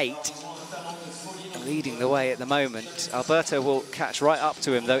 84.8. Leading the way at the moment. Alberto will catch right up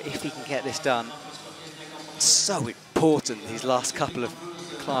to him, though, if he can get this done. So important, these last couple of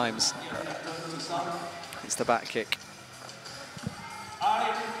climbs. It's the back kick.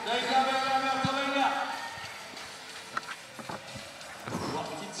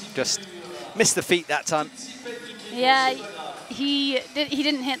 Just missed the feet that time. Yeah, he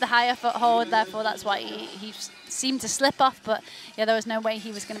didn't hit the higher foothold, therefore that's why he seemed to slip off, but yeah, there was no way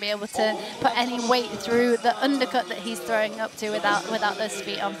he was going to be able to put any weight through the undercut that he's throwing up to without those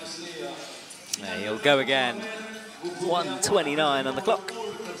feet on. Yeah, he'll go again. 1:29 on the clock.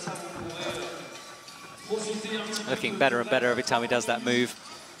 Looking better and better every time he does that move.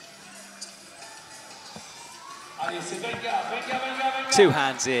 2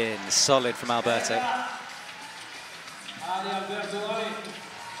 hands in, solid from Alberto.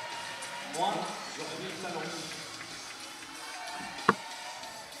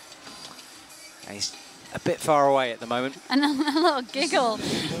 He's a bit far away at the moment. And a little giggle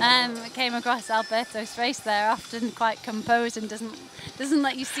came across Alberto's face there, often quite composed and doesn't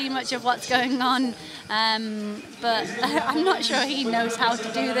let you see much of what's going on. But I'm not sure he knows how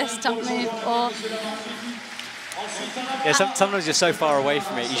to do this top move. Or yeah, sometimes you're so far away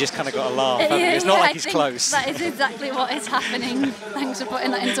from it, you just kind of got to laugh. It's not like he's close. That is exactly what is happening. Thanks for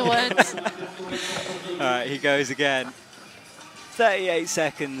putting that into words. All right, he goes again. 38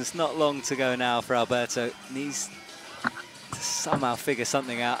 seconds, not long to go now for Alberto. Needs to somehow figure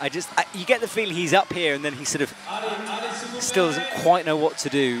something out. You get the feeling he's up here and then he sort of still doesn't quite know what to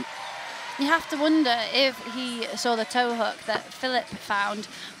do. You have to wonder if he saw the toe hook that Philip found,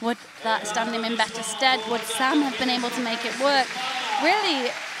 would that stand him in better stead? Would Sam have been able to make it work?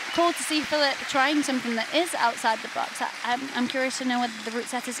 Really cool to see Philip trying something that is outside the box. I'm curious to know whether the route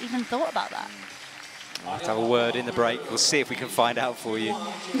setters even thought about that. We'll have to have a word in the break. We'll see if we can find out for you. All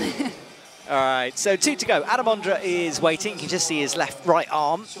right, so 2 to go. Adam Ondra is waiting. You can just see his right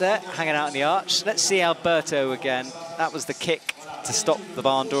arm there, hanging out in the arch. Let's see Alberto again. That was the kick to stop the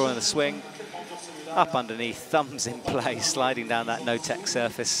barn door and the swing. Up underneath, thumbs in place, sliding down that no-tech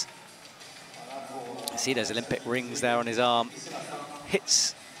surface. See those Olympic rings there on his arm.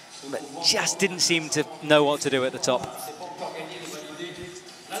 Hits, but just didn't seem to know what to do at the top.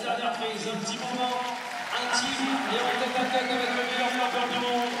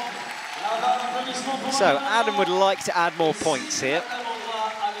 So Adam would like to add more points here.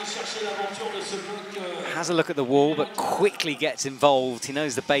 Has a look at the wall, but quickly gets involved. He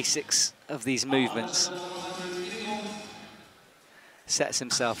knows the basics of these movements. Sets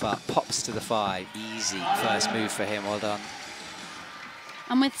himself up, pops to the 5. Easy first move for him, well done.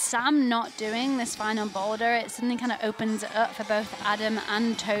 And with Sam not doing this final boulder, it suddenly kind of opens it up for both Adam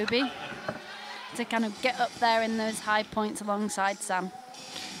and Toby to kind of get up there in those high points alongside Sam.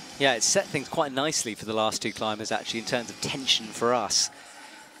 Yeah, it set things quite nicely for the last two climbers, actually, in terms of tension for us.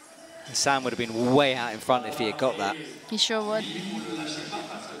 Sam would have been way out in front if he had got that. He sure would.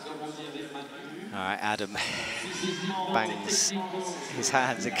 All right, Adam bangs his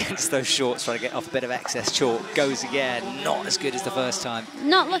hands against those shorts, trying to get off a bit of excess chalk. Goes again, not as good as the first time.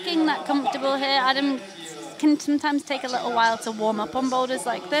 Not looking that comfortable here. Adam can sometimes take a little while to warm up on boulders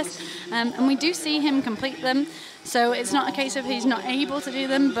like this, and we do see him complete them. So it's not a case of he's not able to do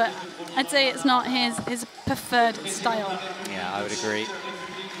them, but I'd say it's not his preferred style. Yeah, I would agree.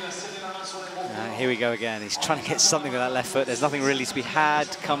 Here we go again. He's trying to get something with that left foot. There's nothing really to be had.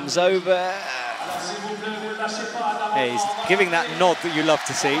 Comes over. Hey, he's giving that nod that you love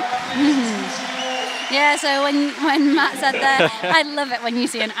to see. Yeah, so when Matt said there, I love it when you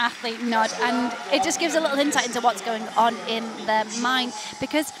see an athlete nod, and it just gives a little insight into what's going on in their mind,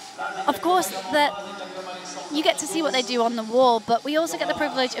 because of course that you get to see what they do on the wall, but we also get the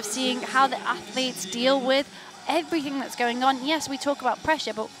privilege of seeing how the athletes deal with everything that's going on. Yes, we talk about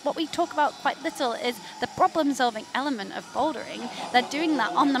pressure, but what we talk about quite little is the problem-solving element of bouldering. They're doing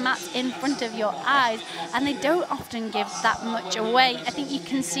that on the mats in front of your eyes, and they don't often give that much away. I think you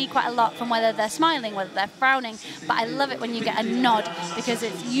can see quite a lot from whether they're smiling, whether they're frowning, but I love it when you get a nod, because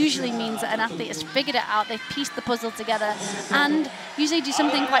it usually means that an athlete has figured it out, they've pieced the puzzle together, and usually do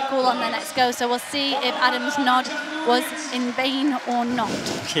something quite cool on their next go. So we'll see if Adam's nod was in vain or not.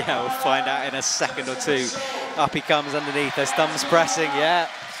 Yeah, we'll find out in a second or two. Up he comes underneath, those thumbs pressing, yeah.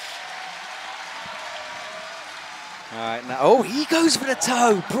 All right, now, oh, he goes for the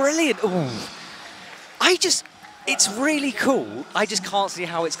toe, brilliant. Ooh. It's really cool. I just can't see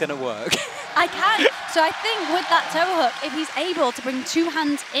how it's gonna work. I can. So I think with that toe hook, if he's able to bring two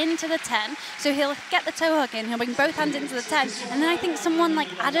hands into the 10, so he'll get the toe hook in, he'll bring both hands into the 10, and then I think someone like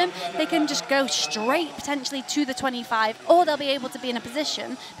Adam, they can just go straight potentially to the 25, or they'll be able to be in a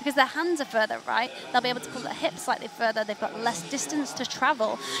position, because their hands are further right, they'll be able to pull their hips slightly further, they've got less distance to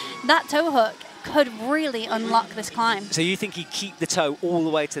travel. That toe hook could really unlock this climb. So you think he'd keep the toe all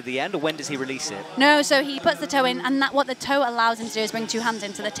the way to the end, or when does he release it? No, so he puts the toe in, and what the toe allows him to do is bring two hands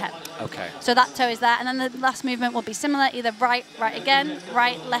into the 10. Okay. So that toe is there, and then the last movement will be similar, either right, right again,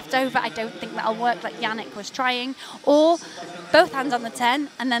 right, left over. I don't think that'll work like Yannick was trying, or both hands on the 10,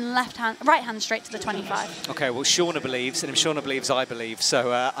 and then right hand straight to the 25. Okay, well, Shauna believes, and if Shauna believes, I believe,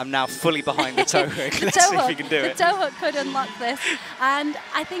 so I'm now fully behind the toe hook. The Let's toe see hook, if we can do it. The toe hook could unlock this, and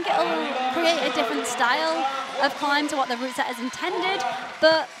I think it'll create a different style of climb to what the route setters intended,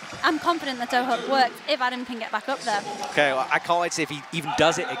 but I'm confident the toe hook works if Adam can get back up there. Okay, well, I can't wait to see if he even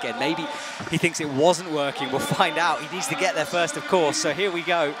does it again. Maybe he thinks it wasn't working. We'll find out. He needs to get there first, of course. So here we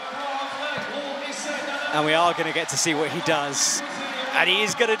go. And we are going to get to see what he does. And he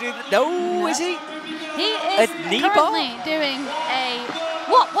is going to do the... No, is he? He is currently doing a...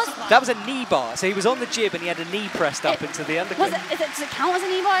 What was that? That was a knee bar. So he was on the jib and he had a knee pressed up into the undercut. Does it count as a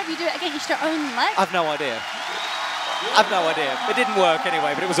knee bar if you do it against your own leg? I've no idea. I've no idea. It didn't work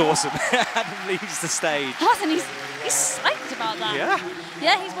anyway, but it was awesome. Adam leaves the stage. Awesome. He's psyched about that. Yeah.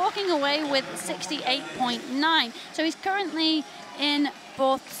 Yeah, he's walking away with 68.9. So he's currently in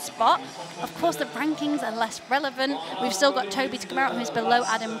fourth spot. Of course, the rankings are less relevant. We've still got Toby to come out, who's below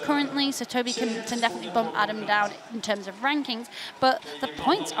Adam currently, so Toby can definitely bump Adam down in terms of rankings. But the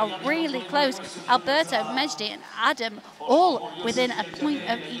points are really close. Alberto, Mejdi, and Adam all within a point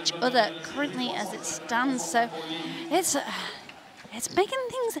of each other currently as it stands. So it's making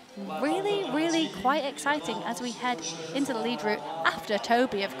things really, really quite exciting as we head into the lead route after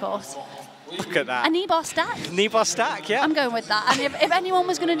Toby, of course. Look at that. A knee bar stack? Knee bar stack, yeah. I'm going with that. And if anyone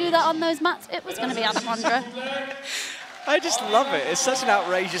was going to do that on those mats, it was going to be Adam Ondra. I just love it. It's such an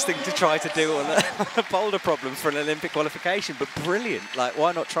outrageous thing to try to do on a boulder problem for an Olympic qualification, but brilliant. Like,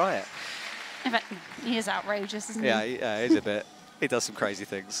 why not try it? He is outrageous, isn't he? Yeah, he's a bit. He does some crazy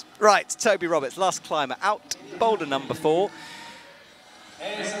things. Right, Toby Roberts, last climber out, boulder number 4.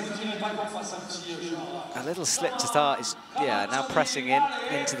 A little slip to start. Is now pressing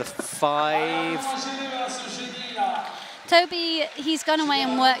into the 5. Toby, he's gone away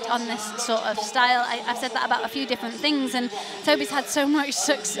and worked on this sort of style. I've said that about a few different things, and Toby's had so much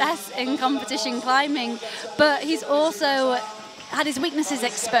success in competition climbing, but he's also had his weaknesses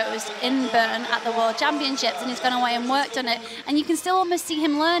exposed in Bern at the World Championships, and he's gone away and worked on it. And you can still almost see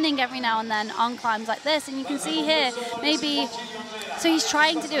him learning every now and then on climbs like this. And you can see here, maybe, so he's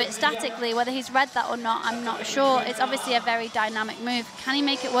trying to do it statically. Whether he's read that or not, I'm not sure. It's obviously a very dynamic move. Can he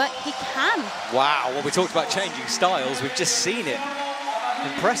make it work? He can. Wow, well, we talked about changing styles. We've just seen it.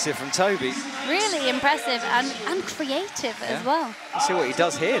 Impressive from Toby. Really impressive and creative as well. Let's see what he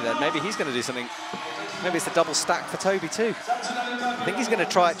does here then. Maybe he's going to do something. Maybe it's a double stack for Toby too. I think he's going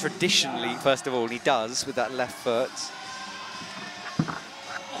to try it traditionally, first of all, and he does with that left foot.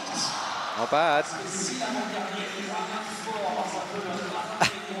 Not bad.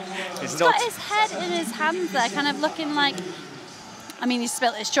 He's got his head in his hands there, kind of looking like, I mean, he's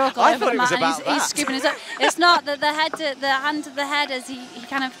spilt his chalk all over the mat and he's scooping his up. It's not that the hand to the head as he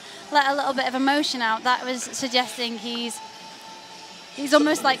kind of let a little bit of emotion out. That was suggesting he's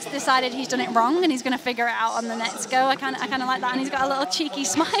almost like decided he's done it wrong and he's going to figure it out on the next go. I kind of like that, and he's got a little cheeky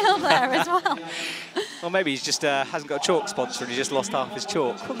smile there as well. Well, maybe he's just hasn't got a chalk sponsor and he's just lost half his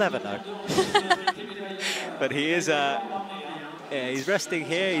chalk. We'll never know. But he is, he's resting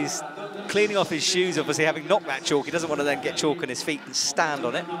here. He's cleaning off his shoes, obviously having knocked that chalk. He doesn't want to then get chalk on his feet and stand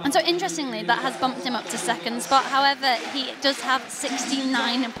on it. And so interestingly, that has bumped him up to second spot. However, he does have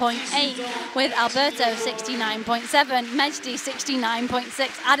 69.8 with Alberto 69.7, Mejdi 69.6,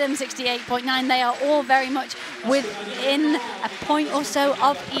 Adam 68.9. They are all very much within a point or so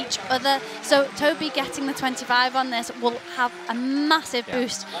of each other. So Toby getting the 25 on this will have a massive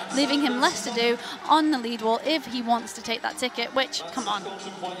boost, leaving him less to do on the lead wall if he wants to take that ticket, which, come on,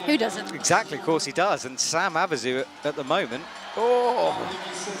 who doesn't? Exactly, of course he does. And Sam Avezou at the moment, oh,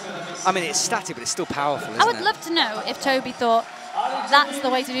 I mean, it's static, but it's still powerful, isn't it? I would love to know if Toby thought that's the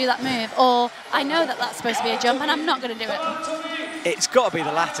way to do that move, or I know that that's supposed to be a jump and I'm not going to do it. It's got to be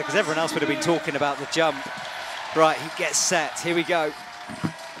the latter, because everyone else would have been talking about the jump. Right, he gets set. Here we go.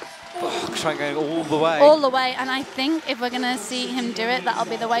 Oh, try and go all the way. All the way, and I think if we're going to see him do it, that'll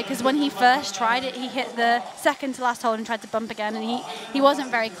be the way, because when he first tried it, he hit the second to last hole and tried to bump again, and he wasn't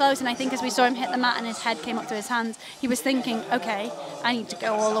very close, and I think as we saw him hit the mat and his head came up to his hands, he was thinking, okay, I need to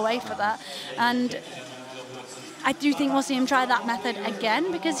go all the way for that. And I do think we'll see him try that method again,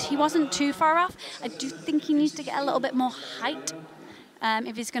 because he wasn't too far off. I do think he needs to get a little bit more height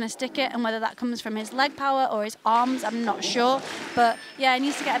if he's going to stick it, and whether that comes from his leg power or his arms, I'm not sure. But yeah, he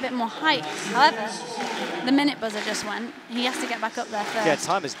needs to get a bit more height. However, the minute buzzer just went. He has to get back up there first. Yeah,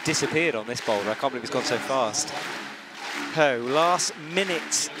 time has disappeared on this boulder. I can't believe it's gone so fast. Oh, last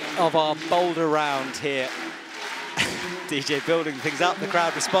minute of our boulder round here. DJ building things up, the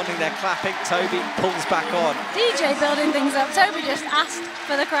crowd responding, they're clapping. Toby pulls back on. DJ building things up. Toby just asked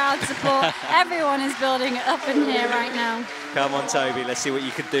for the crowd support. Everyone is building it up in here right now. Come on, Toby, let's see what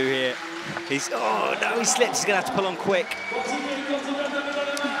you can do here. Oh no, he slips, he's gonna have to pull on quick.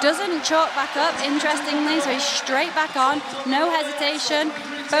 Doesn't chalk back up, interestingly, so he's straight back on, no hesitation,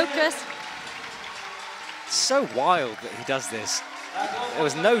 focus. So wild that he does this. There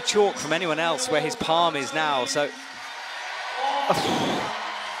was no chalk from anyone else where his palm is now, so.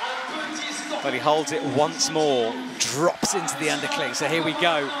 But he holds it once more, drops into the undercling. So here we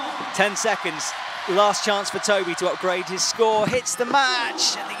go, 10 seconds. Last chance for Toby to upgrade his score, hits the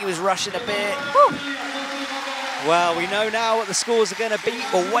match. I think he was rushing a bit. Woo. Well, we know now what the scores are going to be.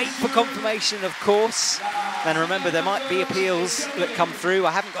 We'll wait for confirmation, of course. And remember, there might be appeals that come through.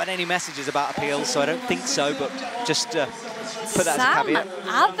 I haven't got any messages about appeals, so I don't think so, but just put that as a caveat.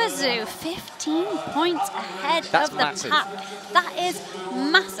 Avezou, 15 points ahead of the pack. That is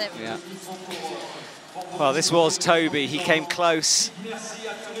massive. Yeah. Well, this was Toby. He came close,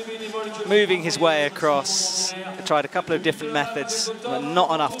 moving his way across. Tried a couple of different methods, but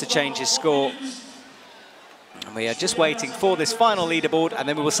not enough to change his score. And we are just waiting for this final leaderboard, and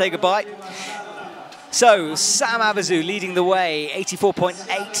then we will say goodbye. So, Sam Avezou leading the way,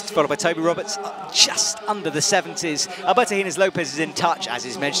 84.8, followed by Toby Roberts, just under the 70s. Alberto Hines Lopez is in touch, as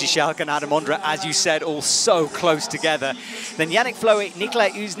is Mejdi Schalk and Adam Ondra, as you said, all so close together. Then Yannick Floet,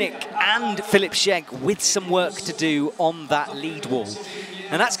 Nikolai Uznik and Philip Schenk with some work to do on that lead wall.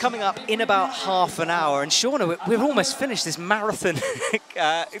 And that's coming up in about half an hour. And Shauna, we've almost finished this marathon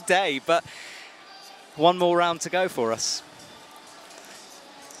day, but one more round to go for us.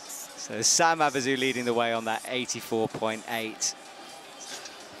 So Sam Avezou leading the way on that 84.8.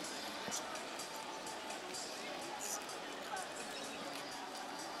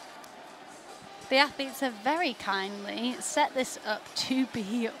 The athletes have very kindly set this up to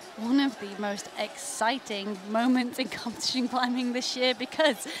be one of the most exciting moments in competition climbing this year,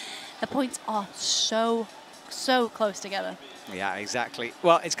 because the points are so close together. Yeah, exactly.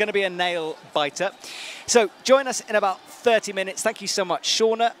 Well, it's going to be a nail biter. So join us in about 30 minutes. Thank you so much,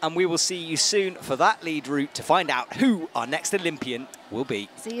 Shauna, and we will see you soon for that lead route to find out who our next Olympian will be.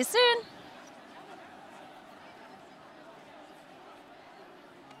 See you soon.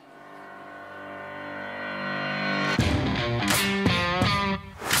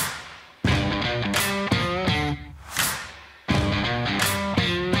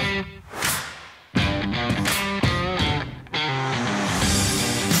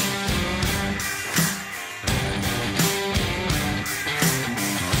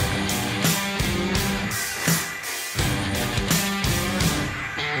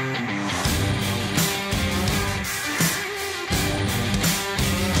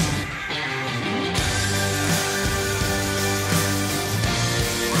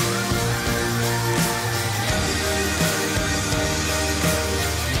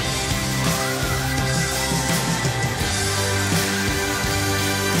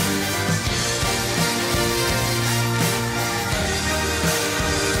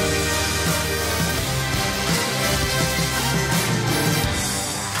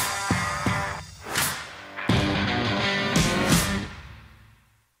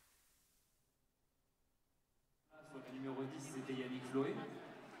 Chloé.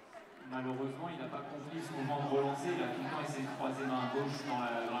 Malheureusement, il n'a pas compris ce mouvement de relancer. Il a tout le temps essayé de croiser main gauche dans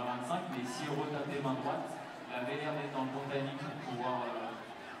la 25, mais s'il retapait main droite, il avait l'air d'être dans le bon timing pour pouvoir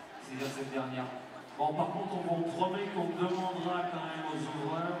saisir cette dernière. Bon, par contre, on vous promet qu'on demandera quand même aux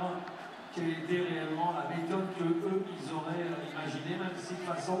ouvreurs quelle était réellement la méthode que eux, ils auraient imaginée, même si de toute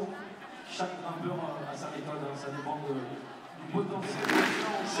façon, chaque grimpeur a sa méthode, hein, ça dépend du potentiel de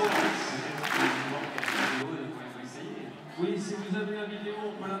Oui, si vous avez la vidéo,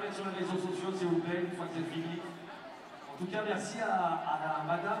 on peut la mettre sur les réseaux sociaux, s'il vous plaît, une fois que c'est fini. En tout cas, merci à la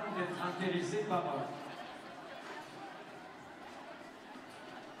madame d'être intéressée par...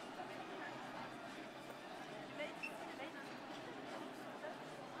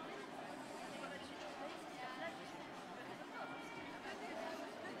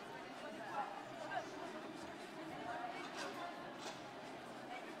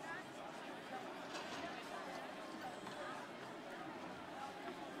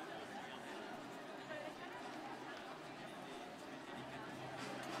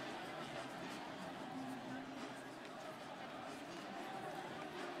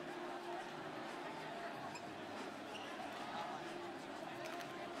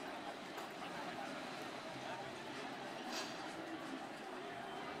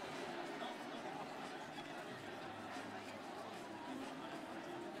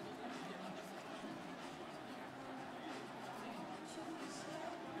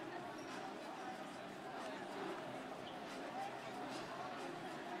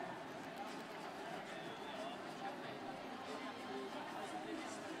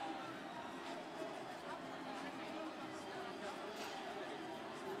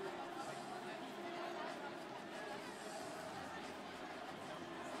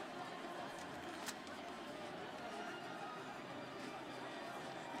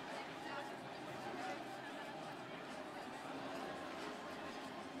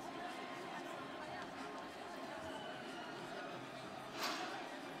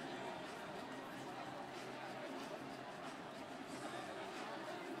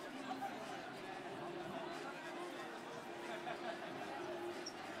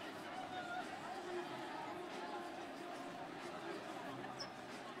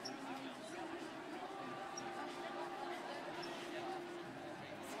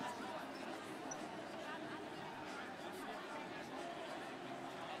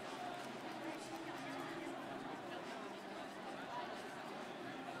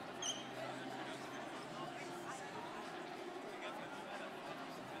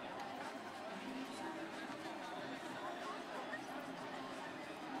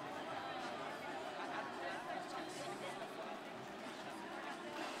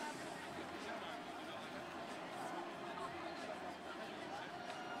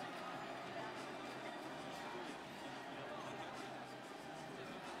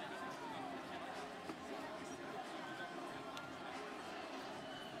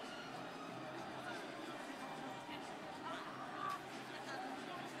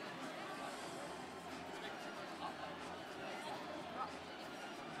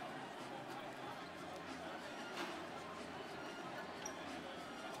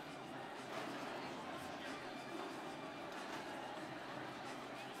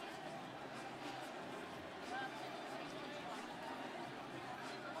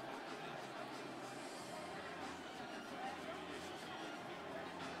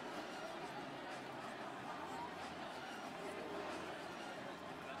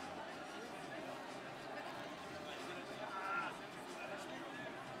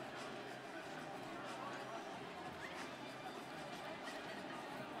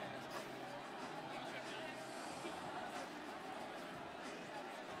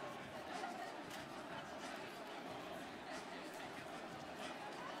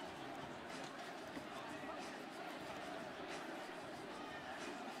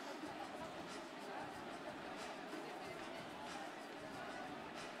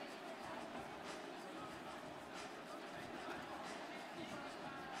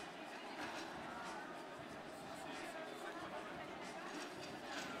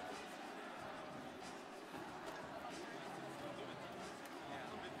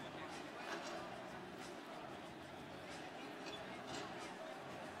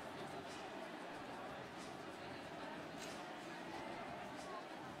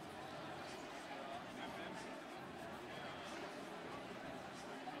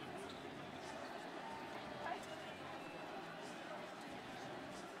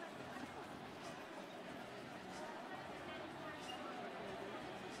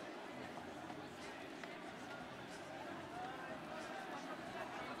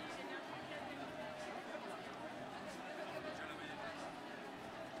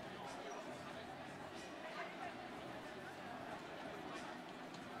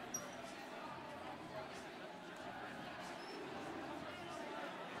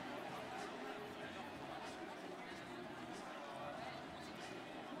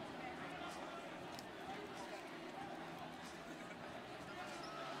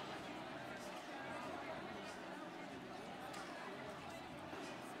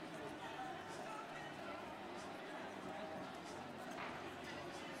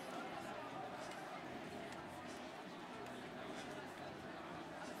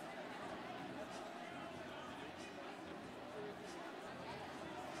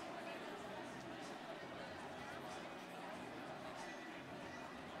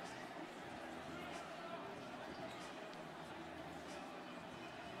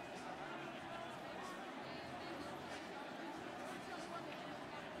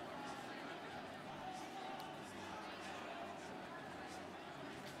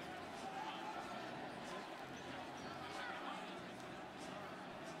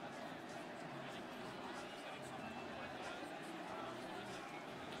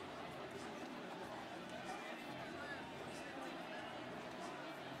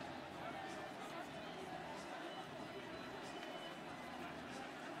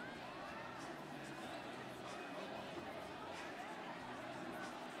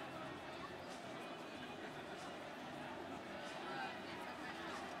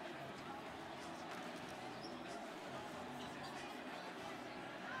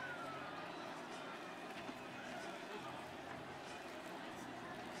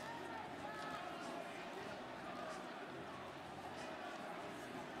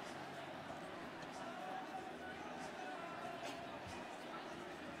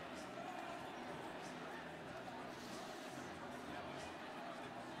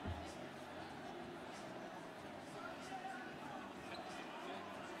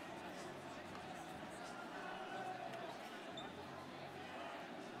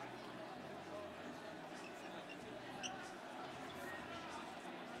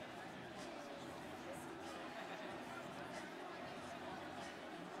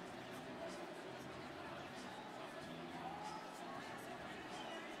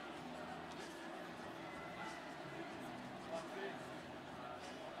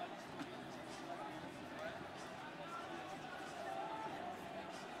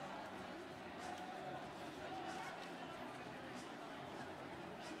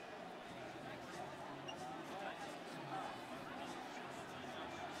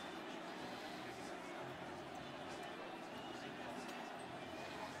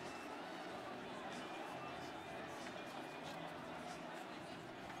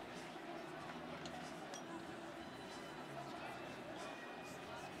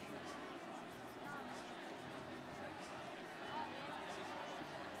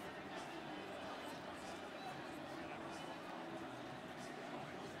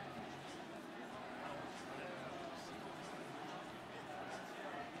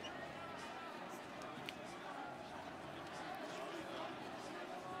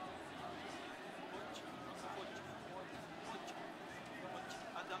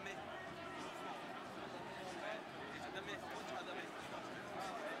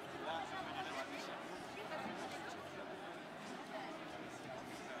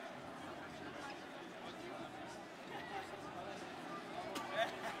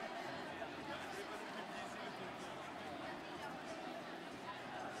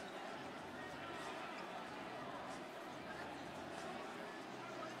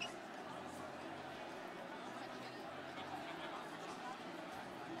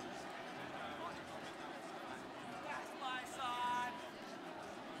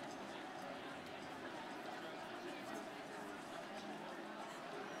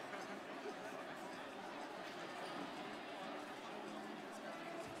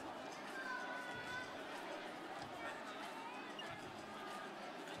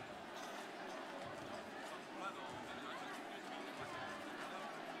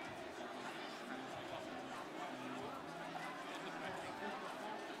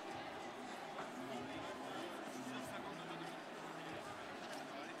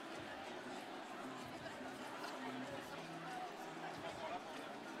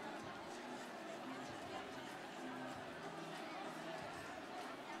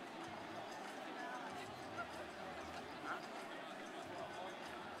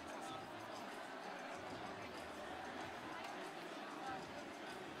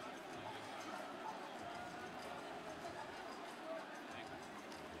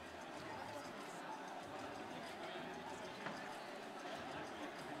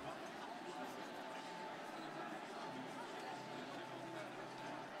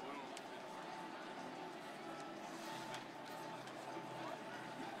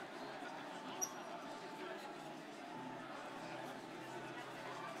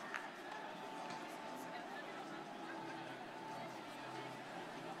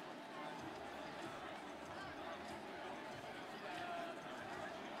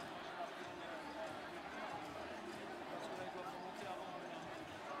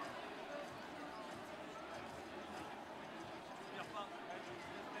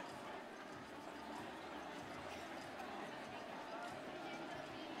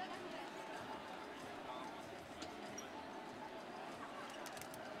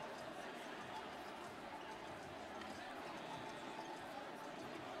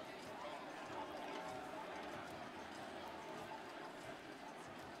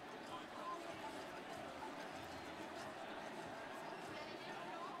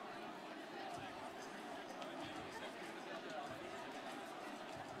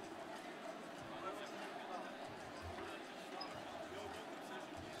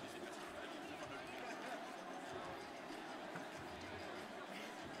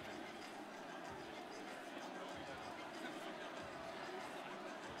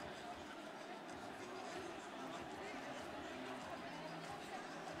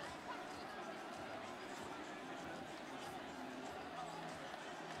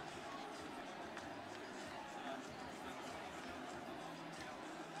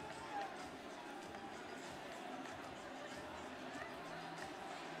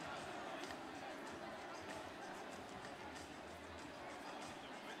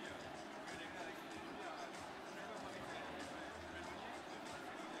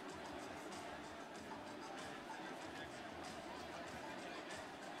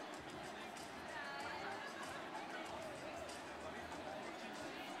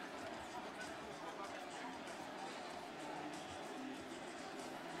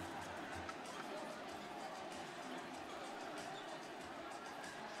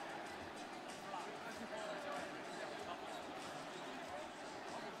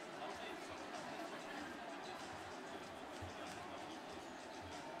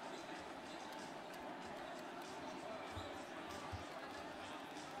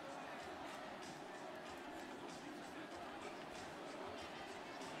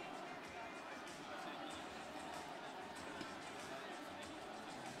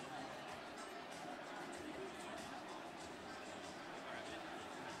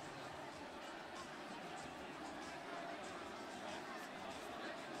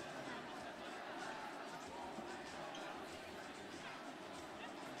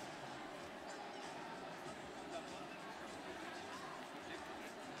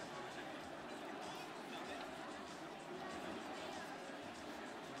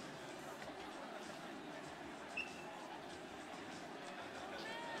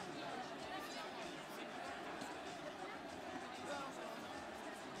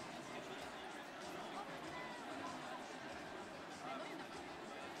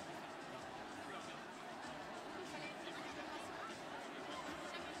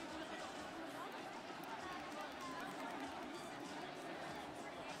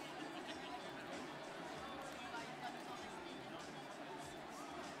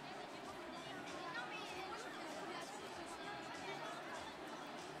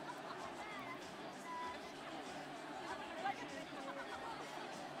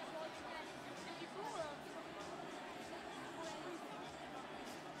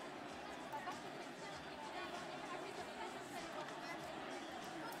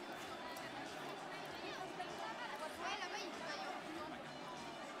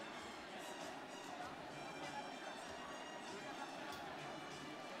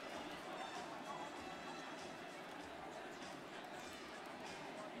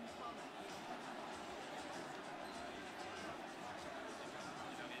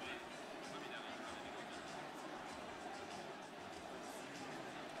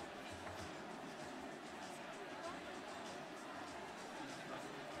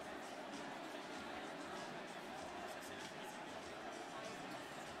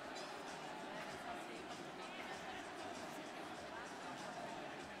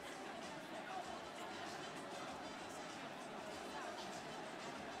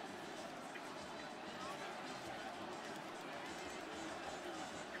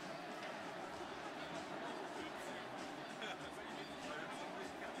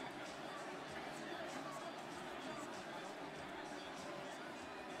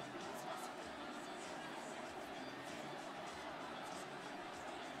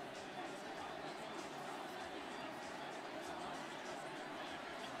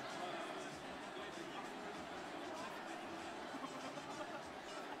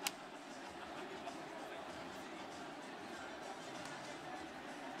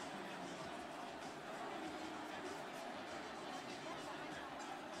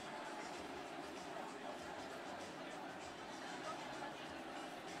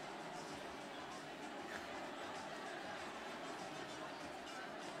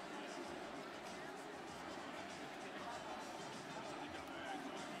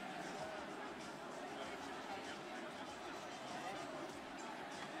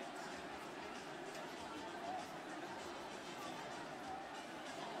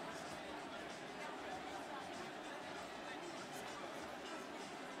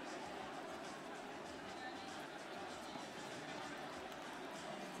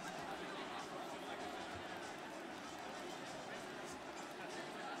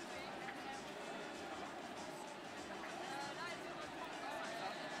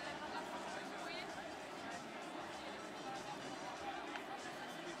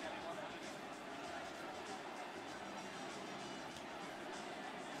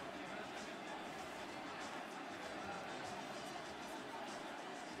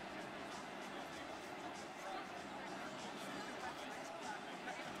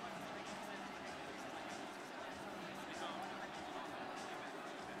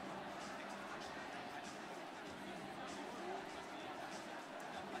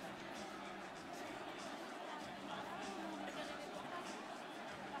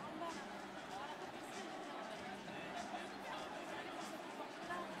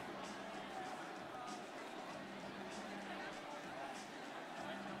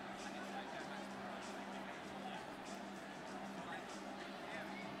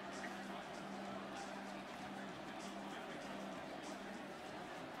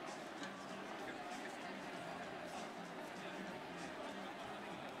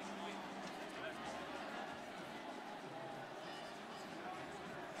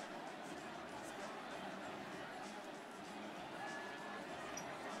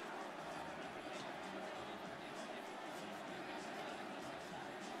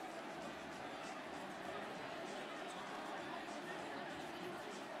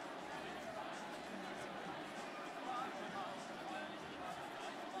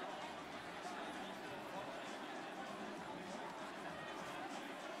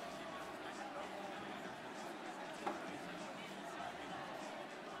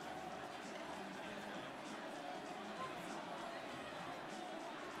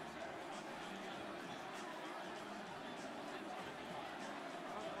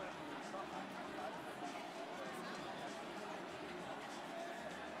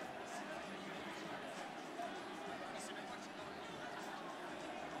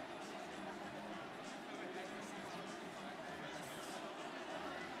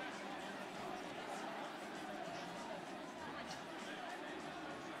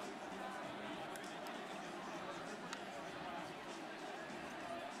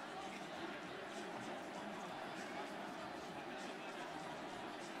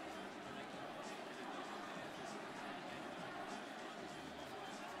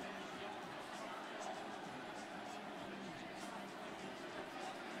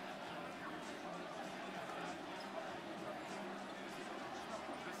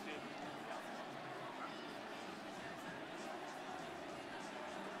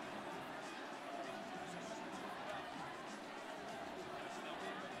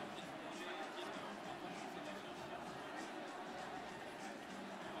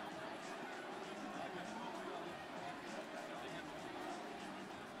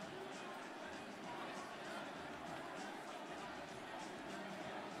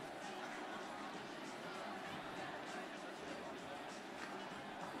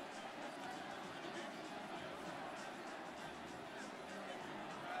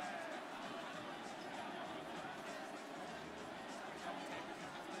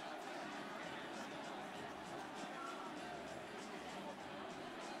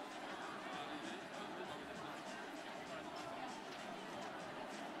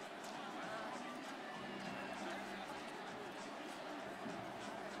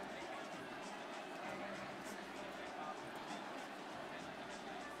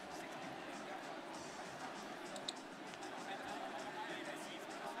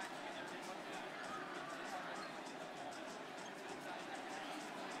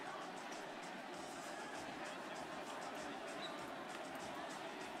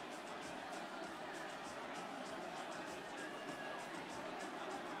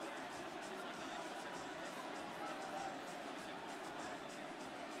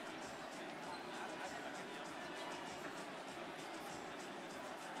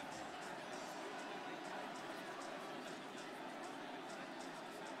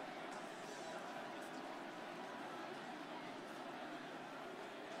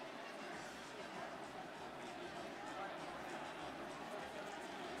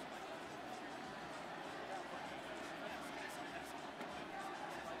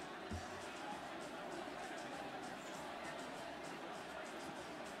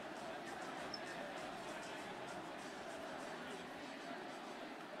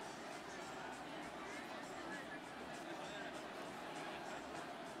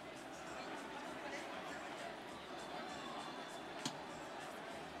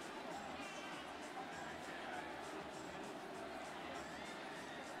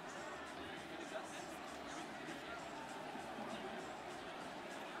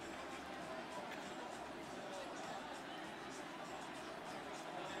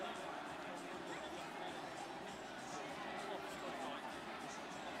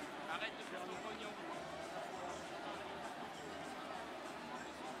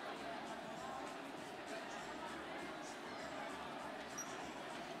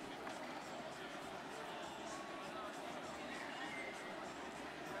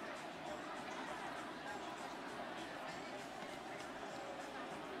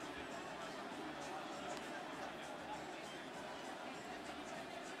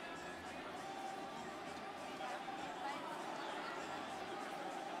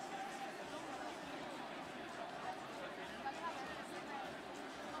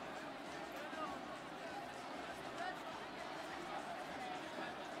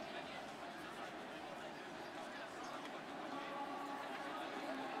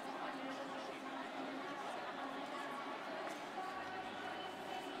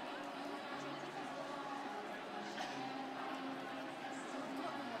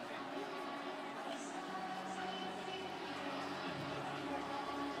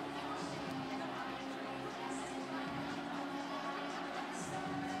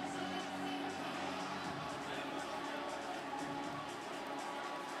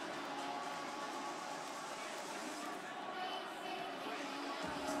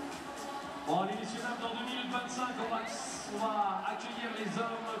 Bon, allez, messieurs, dames, dans 2 minutes 25, on va accueillir les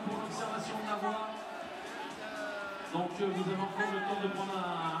hommes pour l'observation de la voie. Donc, vous avez encore le temps de prendre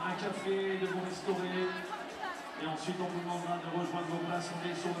un café, de vous restaurer. Et ensuite, on vous demandera de rejoindre vos places. On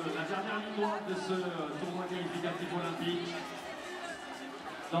est sur la dernière ligne droite de ce tournoi qualificatif olympique.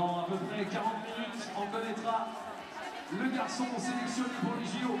 Dans à peu près 40 minutes, on connaîtra le garçon sélectionné pour les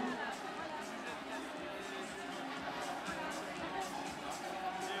JO.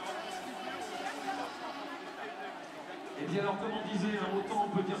 Et bien alors, comme on disait, autant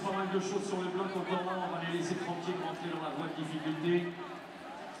on peut dire pas mal de choses sur le bloc, autant là, on va les laisser tranquilles rentrer dans la voie de difficulté.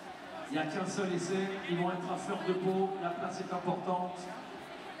 Il n'y a qu'un seul essai, ils vont être à fleur de peau, la place est importante.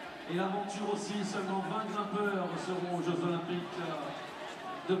 Et l'aventure aussi, seulement 20 grimpeurs seront aux Jeux Olympiques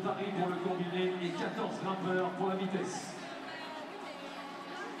de Paris pour le combiné et 14 grimpeurs pour la vitesse.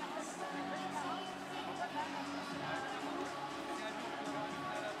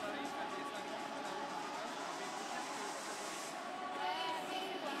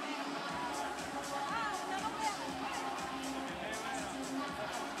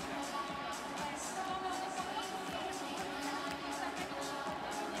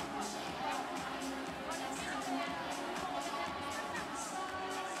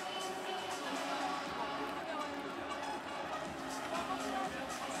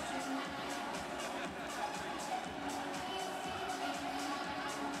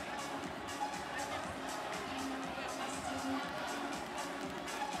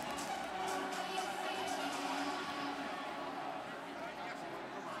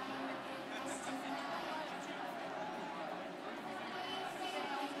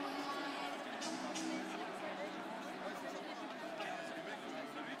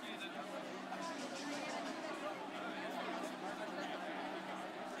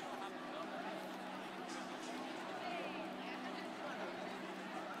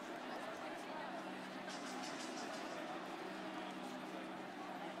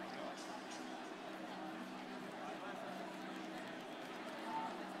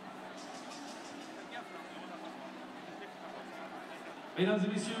 Mesdames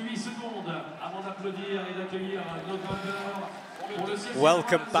et messieurs, 8 secondes avant d'applaudir et d'accueillir nos grimpeurs.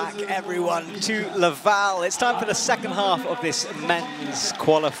 Welcome back, everyone, to Laval. It's time for the second half of this men's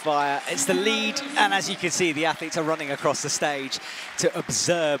qualifier. It's the lead, and as you can see, the athletes are running across the stage to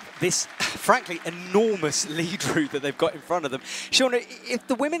observe this, frankly, enormous lead route that they've got in front of them. Shauna, if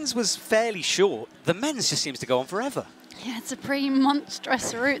the women's was fairly short, the men's just seems to go on forever. Yeah, it's a pretty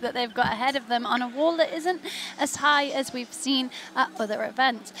monstrous route that they've got ahead of them on a wall that isn't as high as we've seen at other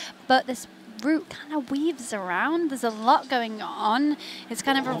events. But this route kind of weaves around. There's a lot going on. It's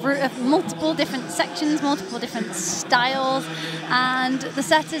kind of a route of multiple different sections, multiple different styles. And the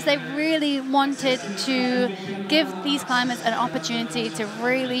setters, they really wanted to give these climbers an opportunity to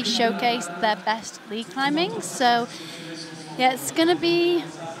really showcase their best lead climbing. So, yeah, it's going to be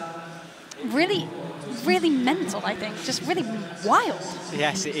really mental, I think, just really wild.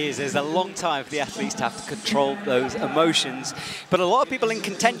 Yes, it is. There's a long time for the athletes to have to control those emotions. But a lot of people in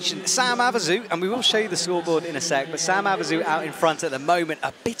contention. Sam Havasu, and we will show you the scoreboard in a sec, but Sam Havasu out in front at the moment.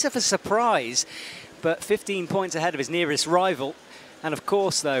 A bit of a surprise, but 15 points ahead of his nearest rival. And of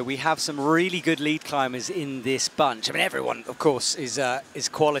course, though, we have some really good lead climbers in this bunch. I mean, everyone, of course, is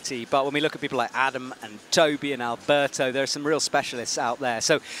quality. But when we look at people like Adam and Toby and Alberto, there are some real specialists out there.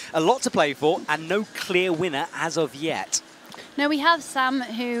 So a lot to play for and no clear winner as of yet. No, we have Sam,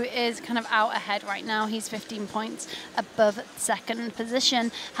 who is kind of out ahead right now. He's 15 points above second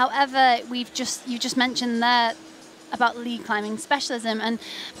position. However, you just mentioned there about lead climbing specialism, and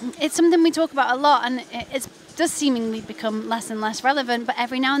it's something we talk about a lot, and it does seemingly become less and less relevant, but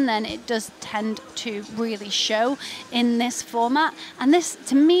every now and then it does tend to really show in this format, and this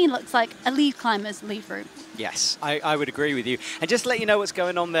to me looks like a lead climber's lead route. Yes, I would agree with you. And just to let you know what's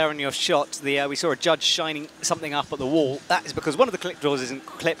going on there on your shot, we saw a judge shining something up at the wall. That is because one of the clip drawers isn't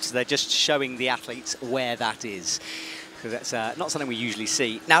clipped, so they're just showing the athletes where that is. Because that's not something we usually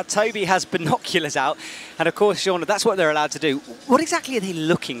see. Now, Toby has binoculars out, and of course, Shauna, that's what they're allowed to do. What exactly are they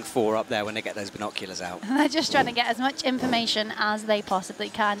looking for up there when they get those binoculars out? They're just trying to get as much information as they possibly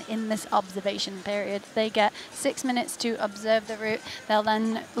can in this observation period. They get 6 minutes to observe the route. They'll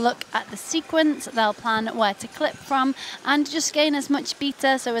then look at the sequence, they'll plan where to clip from, and just gain as much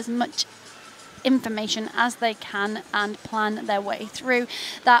beta, so as much information as they can, and plan their way through.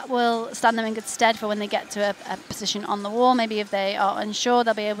 That will stand them in good stead for when they get to a position on the wall. Maybe if they are unsure,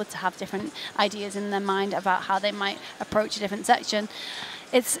 they'll be able to have different ideas in their mind about how they might approach a different section.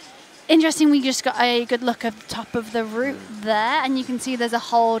 It's interesting, we just got a good look at the top of the route there, and you can see there's a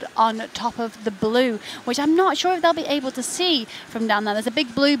hold on top of the blue, which I'm not sure if they'll be able to see from down there. There's a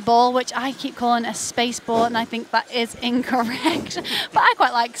big blue ball, which I keep calling a space ball, and I think that is incorrect, but I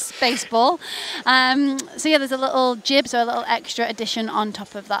quite like space ball. So yeah, there's a little jib, so a little extra addition on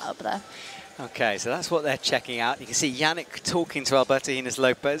top of that up there. Okay, so that's what they're checking out. You can see Yannick talking to Alberto Hines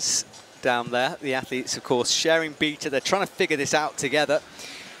Lopez down there. The athletes, of course, sharing beta. They're trying to figure this out together.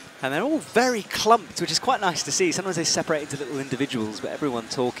 And they're all very clumped, which is quite nice to see. Sometimes they separate into little individuals, but everyone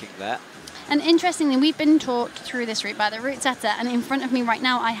talking there. And interestingly, we've been talked through this route by the route setter, and in front of me right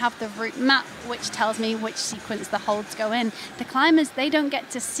now I have the route map, which tells me which sequence the holds go in. The climbers, they don't get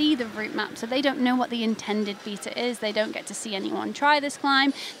to see the route map, so they don't know what the intended beta is. They don't get to see anyone try this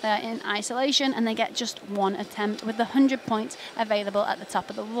climb. They're in isolation, and they get just one attempt with the 100 points available at the top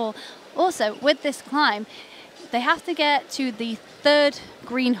of the wall. Also, with this climb, they have to get to the third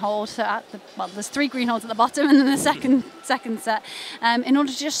green hold, so well, there's 3 green holds at the bottom and then the second set, in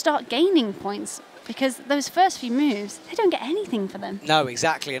order to just start gaining points. Because those first few moves, they don't get anything for them. No,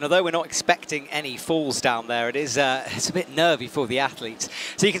 exactly. And although we're not expecting any falls down there, it's a bit nervy for the athletes.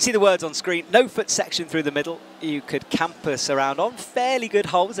 So you can see the words on screen. No foot section through the middle. You could campus around on fairly good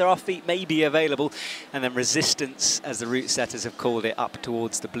holds. There are feet maybe available. And then resistance, as the route setters have called it, up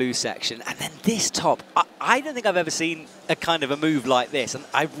towards the blue section. And then this top, I don't think I've ever seen a kind of a move like this. And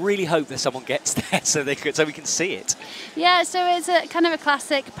I really hope that someone gets there so we can see it. Yeah, so it's a kind of a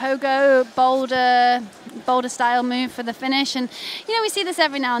classic pogo boulder style move for the finish, and you know, we see this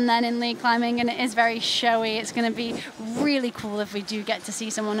every now and then in lead climbing, and it is very showy. It's going to be really cool if we do get to see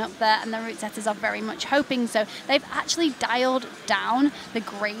someone up there, and the route setters are very much hoping so. They've actually dialed down the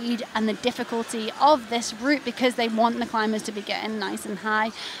grade and the difficulty of this route because they want the climbers to be getting nice and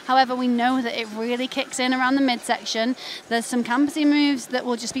high. However, we know that it really kicks in around the midsection. There's some campusy moves that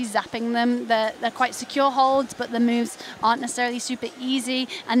will just be zapping them. They're quite secure holds, but the moves aren't necessarily super easy,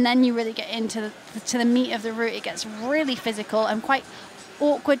 and then you really get into the meat of the route. It gets really physical and quite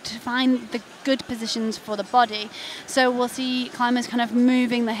awkward to find the good positions for the body. So we'll see climbers kind of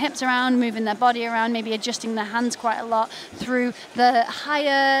moving their hips around, moving their body around, maybe adjusting their hands quite a lot through the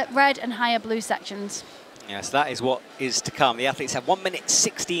higher red and higher blue sections. Yes, that is what is to come. The athletes have 1 minute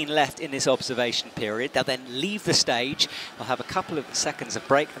 16 left in this observation period. They'll then leave the stage. We'll have a couple of seconds of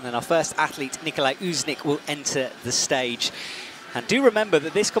break, and then our first athlete, Nikolai Uznik, will enter the stage. And do remember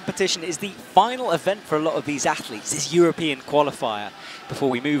that this competition is the final event for a lot of these athletes, this European qualifier, before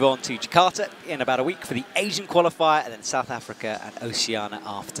we move on to Jakarta in about a week for the Asian qualifier, and then South Africa and Oceania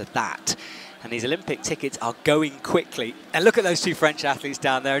after that. And these Olympic tickets are going quickly. And look at those 2 French athletes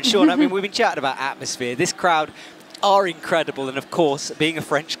down there. And Sean, I mean, we've been chatting about atmosphere. This crowd are incredible. And of course, being a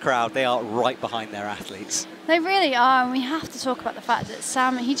French crowd, they are right behind their athletes. They really are, and we have to talk about the fact that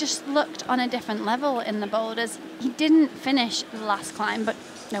Sam, he just looked on a different level in the boulders. He didn't finish the last climb, but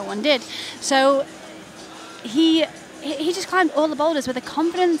no one did. So he just climbed all the boulders with a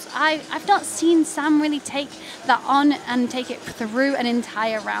confidence. I've not seen Sam really take that on and take it through an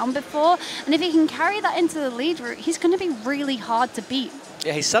entire round before. And if he can carry that into the lead route, he's going to be really hard to beat.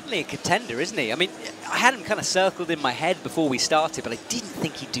 Yeah, he's suddenly a contender, isn't he? I mean, I had him kind of circled in my head before we started, but I didn't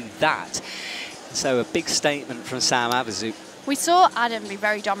think he'd do that. So a big statement from Sam Avezou. We saw Adam be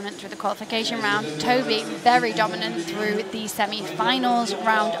very dominant through the qualification round, Toby very dominant through the semi-finals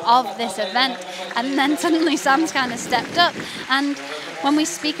round of this event, and then suddenly Sam's kind of stepped up. And when we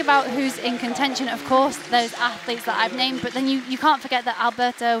speak about who's in contention, of course, those athletes that I've named, but then you can't forget that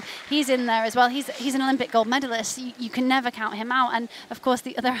Alberto, he's in there as well. He's an Olympic gold medalist. You can never count him out. And of course,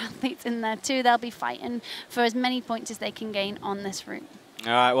 the other athletes in there too, they'll be fighting for as many points as they can gain on this route.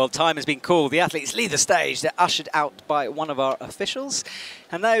 All right, well, time has been called. The athletes leave the stage. They're ushered out by one of our officials.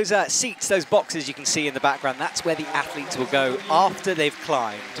 And those seats, those boxes you can see in the background, that's where the athletes will go after they've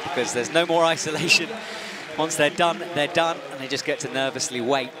climbed, because there's no more isolation. Once they're done, and they just get to nervously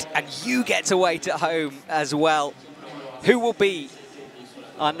wait. And you get to wait at home as well. Who will be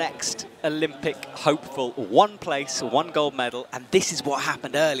our next Olympic hopeful? 1 place, 1 gold medal, and this is what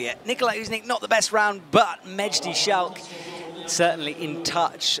happened earlier. Nikolai Uznik, not the best round, but Mejdi Schalk certainly in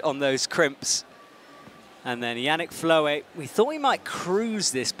touch on those crimps. And then Yannick Floé, we thought he might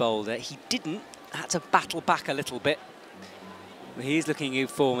cruise this boulder. He didn't, had to battle back a little bit. But he's looking in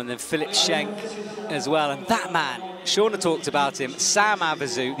form, and then Philip Schenk as well. And that man, Shauna talked about him, Sam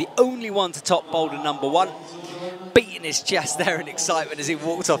Avezou, the only one to top boulder #1, beating his chest there in excitement as he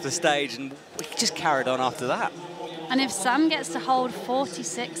walked off the stage, and we just carried on after that. And if Sam gets to hold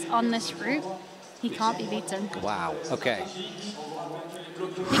 46 on this route, he can't be beaten. Wow, okay.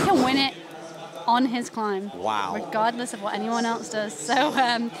 He can win it. on his climb. Wow. Regardless of what anyone else does. So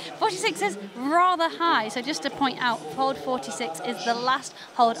 46 is rather high. So just to point out, hold 46 is the last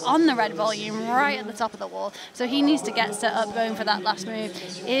hold on the red volume right at the top of the wall. So he needs to get set up going for that last move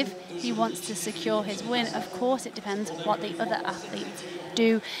if he wants to secure his win. Of course, it depends what the other athletes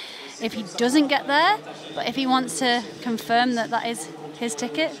do if he doesn't get there. But if he wants to confirm that that is his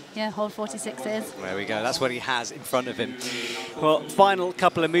ticket, yeah, hold 46 is. There we go. That's what he has in front of him. Well, final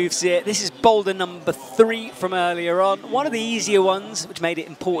couple of moves here. This is boulder number 3 from earlier on. One of the easier ones, which made it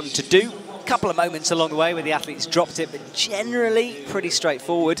important to do. A couple of moments along the way where the athletes dropped it, but generally pretty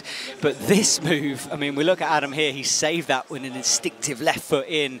straightforward. But this move, I mean, we look at Adam here. He saved that with an instinctive left foot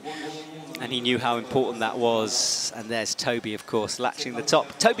in. And he knew how important that was. And there's Toby, of course, latching the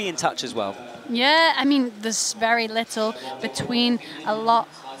top. Toby in touch as well. Yeah, I mean, there's very little between a lot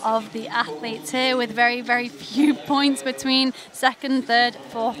of the athletes here, with very, very few points between 2nd, 3rd,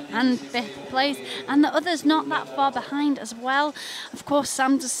 4th and 5th place. And the others not that far behind as well. Of course,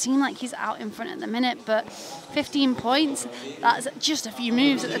 Sam does seem like he's out in front at the minute, but 15 points, that's just a few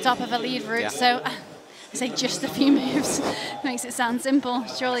moves at the top of a lead route. Yeah. So I say just a few moves. Makes it sound simple.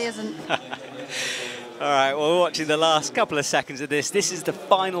 Surely isn't. All right, well, we're watching the last couple of seconds of this. This is the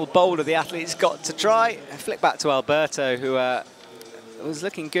final boulder the athletes got to try. Flick back to Alberto, who was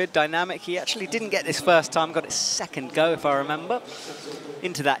looking good, dynamic. He actually didn't get this first time, got his second go, if I remember.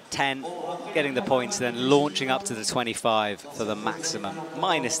 Into that 10, getting the points, then launching up to the 25 for the maximum.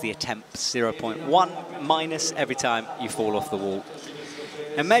 Minus the attempts, 0.1 minus every time you fall off the wall.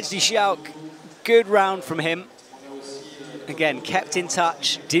 And Mejdi Schauk, good round from him. Again, kept in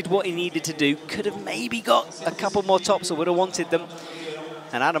touch, did what he needed to do, could have maybe got a couple more tops or would have wanted them.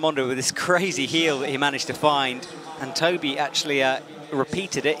 And Adam Ondra with this crazy heel that he managed to find. And Toby actually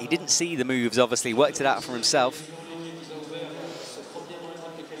repeated it. He didn't see the moves, obviously, worked it out for himself.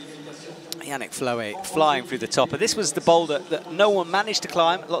 Yannick Floé flying through the top. And this was the boulder that no one managed to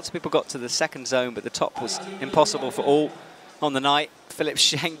climb. Lots of people got to the second zone, but the top was impossible for all on the night. Philip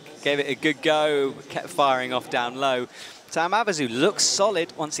Schenk gave it a good go, kept firing off down low. Sam Avezou looks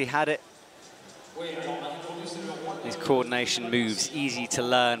solid once he had it. His coordination moves, easy to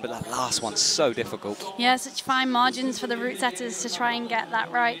learn, but that last one's so difficult. Yeah, such fine margins for the route setters to try and get that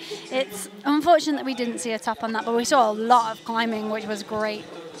right. It's unfortunate that we didn't see a top on that, but we saw a lot of climbing, which was great.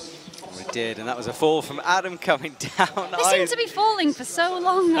 We did, and that was a fall from Adam coming down. He seemed to be falling for so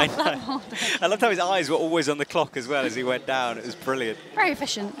long off that boulder. I loved how his eyes were always on the clock as well as he went down. It was brilliant. Very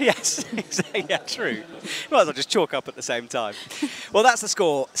efficient. Yes, yeah, true. Might as well just chalk up at the same time. Well, that's the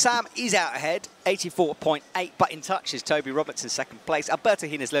score. Sam is out ahead, 84.8, but in touch is Toby Roberts in 2nd place, Alberto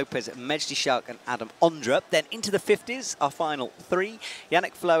Hines Lopez, Mejdi Schauk and Adam Ondra. Then into the 50s, our final 3.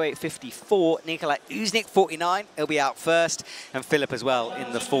 Yannick Floé, 54. Nikolai Uznik, 49. He'll be out first. And Philip as well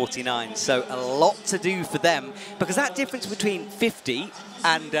in the 49. So a lot to do for them, because that difference between 50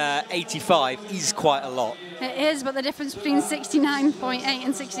 and 85 is quite a lot. It is, but the difference between 69.8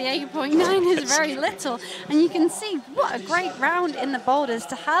 and 68.9 is very little. And you can see what a great round in the boulders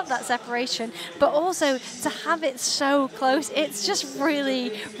to have that separation, but also to have it so close. It's just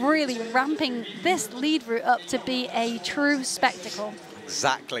really, really ramping this lead route up to be a true spectacle.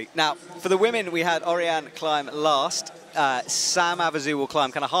 Exactly. Now, for the women, we had Oriane climb last. Sam Avezou will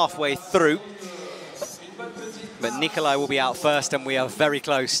climb kind of halfway through. But Nikolai will be out first, and we are very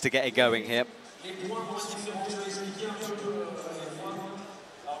close to getting going here.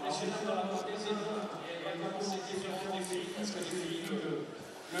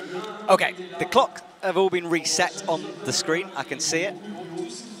 Okay, the clock have all been reset on the screen. I can see it.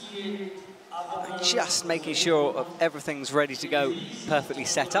 Just making sure everything's ready to go, perfectly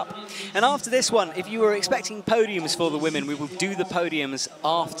set up. And after this one, if you were expecting podiums for the women, we will do the podiums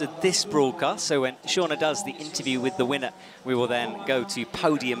after this broadcast. So when Shauna does the interview with the winner, we will then go to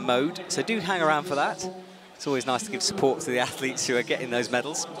podium mode. So do hang around for that. It's always nice to give support to the athletes who are getting those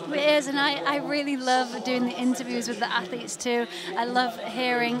medals. It is, and I really love doing the interviews with the athletes too. I love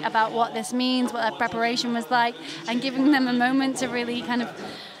hearing about what this means, what their preparation was like, and giving them a moment to really kind of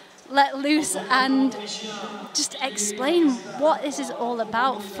let loose and just explain what this is all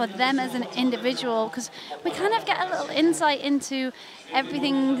about for them as an individual, because we kind of get a little insight into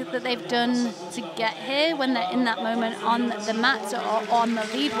everything that they've done to get here when they're in that moment on the mats or on the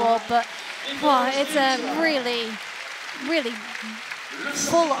lead wall. But wow, it's a really, really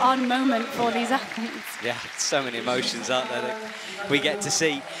full-on moment for these athletes. Yeah, so many emotions, aren't there, that we get to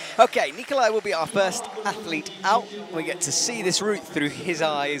see. Okay, Nikolai will be our first athlete out. We get to see this route through his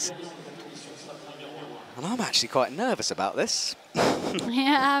eyes. And I'm actually quite nervous about this.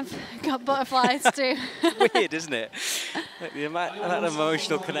 Yeah, I've got butterflies too. Weird, isn't it? That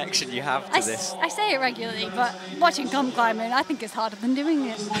emotional connection you have to this. I say it regularly, but watching comp climbing, I think it's harder than doing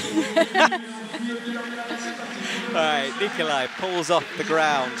it. All right, Nikolai pulls off the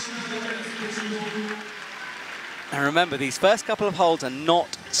ground. And remember, these first couple of holds are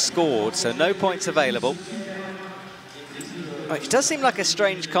not scored, so no points available. Which does seem like a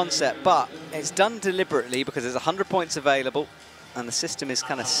strange concept, but it's done deliberately because there's 100 points available and the system is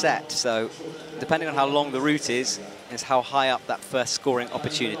kind of set. So depending on how long the route is how high up that first scoring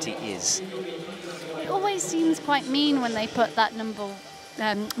opportunity is. It always seems quite mean when they put that number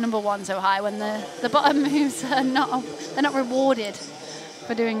one so high, when the bottom moves are they're not rewarded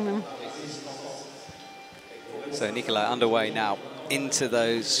for doing them. So Nikolai underway now into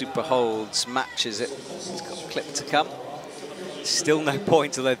those super holds matches. It's got a clip to come. Still no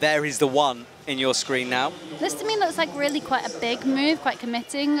points, although there is the one in your screen now. This to me looks like really quite a big move, quite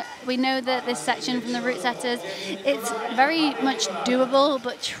committing. We know that this section from the route setters, it's very much doable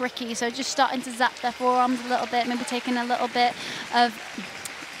but tricky. So just starting to zap their forearms a little bit, maybe taking a little bit of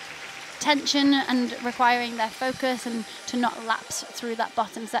tension and requiring their focus and to not lapse through that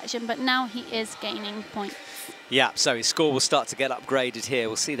bottom section. But now he is gaining points. Yeah, so his score will start to get upgraded here.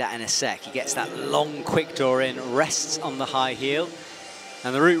 We'll see that in a sec. He gets that long quick draw in, rests on the high heel,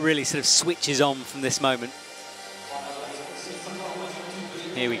 and the route really sort of switches on from this moment.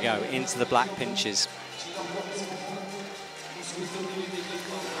 Here we go, into the black pinches.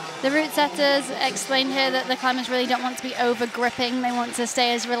 The route setters explained here that the climbers really don't want to be over gripping. They want to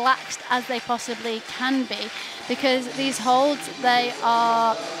stay as relaxed as they possibly can be, because these holds, they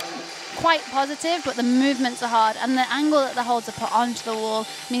are quite positive, but the movements are hard, and the angle that the holds are put onto the wall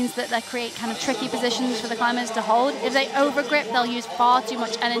means that they create kind of tricky positions for the climbers to hold. If they over grip, they'll use far too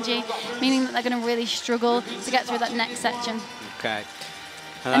much energy, meaning that they're going to really struggle to get through that next section. Okay.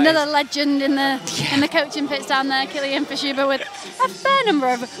 Another legend in the coaching pits down there, Kilian Fischuber, with a fair number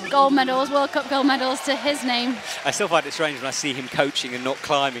of gold medals, World Cup gold medals to his name. I still find it strange when I see him coaching and not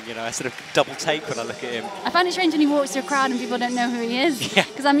climbing, you know, I sort of double take when I look at him. I find it strange when he walks through a crowd and people don't know who he is.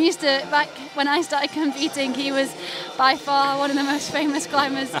 Because I'm used to, back when I started competing, he was by far one of the most famous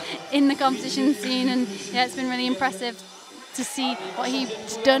climbers in the competition scene, and yeah, it's been really impressive to see what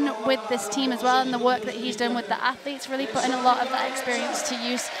he's done with this team as well, and the work that he's done with the athletes, really putting a lot of that experience to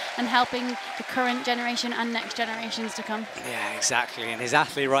use and helping the current generation and next generations to come. Yeah, exactly, and his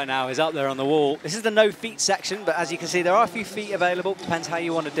athlete right now is up there on the wall. This is the no feet section, but as you can see, there are a few feet available, depends how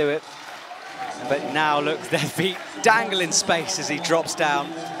you want to do it. But now look, their feet dangle in space as he drops down.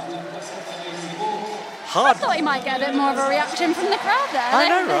 Hard. I thought he might get a bit more of a reaction from the crowd there. I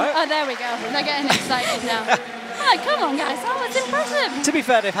know, right? Oh, there we go. They're getting excited now. Oh, come on, guys. Oh, it's impressive. To be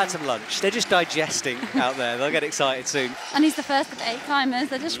fair, they've had some lunch. They're just digesting out there. They'll get excited soon. And he's the first of 8 climbers.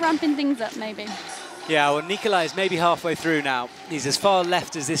 They're just ramping things up, maybe. Yeah, well, Nikolai is maybe halfway through now. He's as far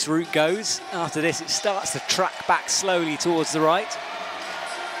left as this route goes. After this, it starts to track back slowly towards the right.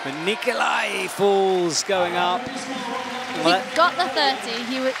 And Nikolai falls going up. He got the 30.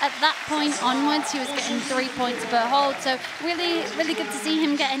 He was, at that point onwards, he was getting 3 points per hold. So really, really good to see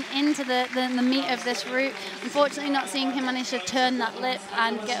him getting into the meat of this route. Unfortunately, not seeing him manage to turn that lip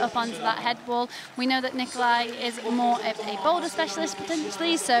and get up onto that head wall. We know that Nikolai is more of a boulder specialist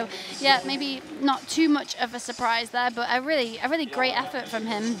potentially. So yeah, maybe not too much of a surprise there, but a really great effort from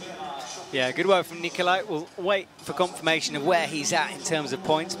him. Yeah, good work from Nikolai. We'll wait for confirmation of where he's at in terms of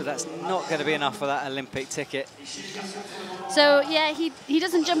points, but that's not going to be enough for that Olympic ticket. So yeah, he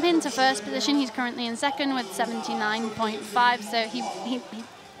doesn't jump into first position. He's currently in second with 79.5, so he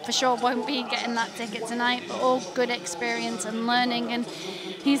for sure won't be getting that ticket tonight, but all good experience and learning, and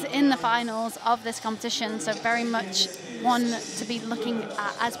he's in the finals of this competition, so very much one to be looking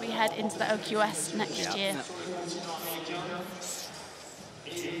at as we head into the OQS next year.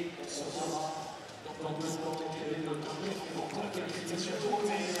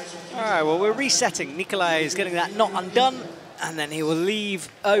 All right, well, we're resetting. Nikolai is getting that knot undone, and then he will leave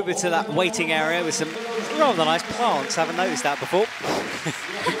over to that waiting area with some rather nice plants. Haven't noticed that before.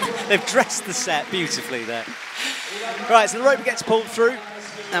 They've dressed the set beautifully there. Right, so the rope gets pulled through,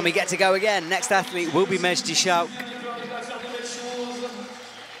 and we get to go again. Next athlete will be Mejdi Shauk.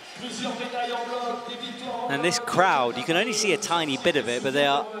 And this crowd, you can only see a tiny bit of it, but they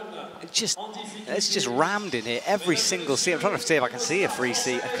are just, it's just rammed in here. Every single seat. I'm trying to see if I can see a free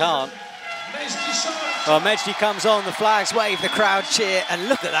seat. I can't. Well, Mejdi comes on, the flags wave, the crowd cheer, and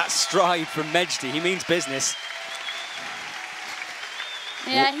look at that stride from Mejdi. He means business.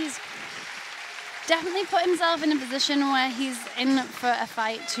 Yeah, he's definitely put himself in a position where he's in for a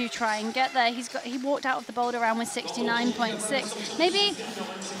fight to try and get there. He walked out of the Boulder round with 69.6. Maybe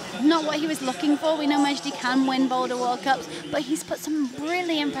not what he was looking for. We know Mejdi can win Boulder World Cups, but he's put some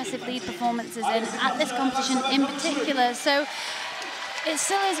really impressive lead performances in at this competition in particular. So it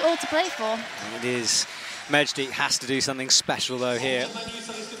still is all to play for. It is. Mejdi has to do something special though here.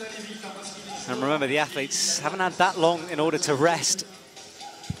 And remember, the athletes haven't had that long in order to rest.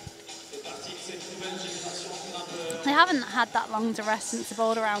 They haven't had that long to rest since the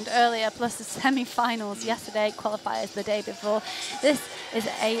Boulder round earlier, plus the semi-finals yesterday, qualifiers the day before. This is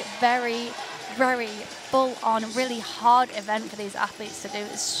a very, very full-on, really hard event for these athletes to do.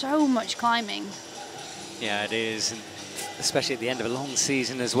 It's so much climbing. Yeah, it is. And especially at the end of a long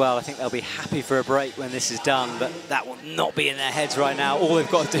season as well. I think they'll be happy for a break when this is done, but that will not be in their heads right now. All they've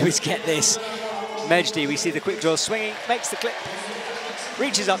got to do is get this. Mejdi, we see the quick draw swinging, makes the clip,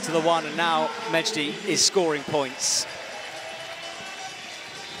 reaches up to the one, and now Mejdi is scoring points.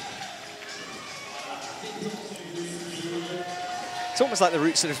 It's almost like the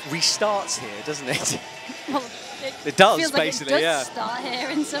route sort of restarts here, doesn't it? Well, it does, feels basically, like it yeah. does start here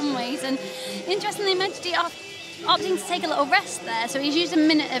in some ways. And interestingly, Mejdi opting to take a little rest there. So he's used a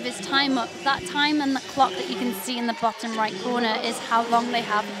minute of his time up. That time and the clock that you can see in the bottom right corner is how long they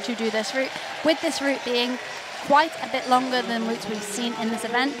have to do this route. With this route being quite a bit longer than routes we've seen in this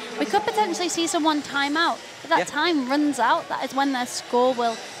event, we could potentially see someone time out. If that time runs out, that is when their score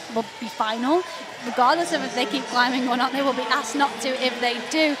will be final. Regardless of if they keep climbing or not, they will be asked not to if they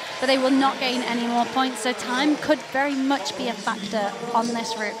do, but they will not gain any more points. So time could very much be a factor on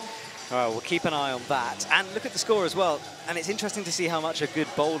this route. All right, we'll keep an eye on that. And look at the score as well. And it's interesting to see how much a good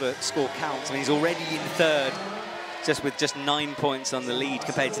Boulder score counts. I mean, he's already in third, with just 9 points on the lead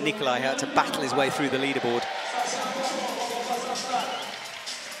compared to Nikolai, who had to battle his way through the leaderboard.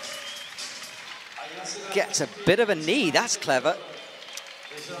 Gets a bit of a knee, that's clever.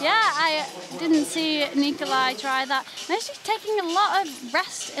 Yeah, I didn't see Nikolai try that. He's taking a lot of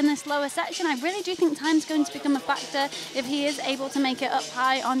rest in this lower section. I really do think time's going to become a factor if he is able to make it up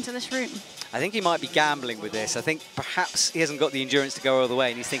high onto this route. I think he might be gambling with this. I think perhaps he hasn't got the endurance to go all the way,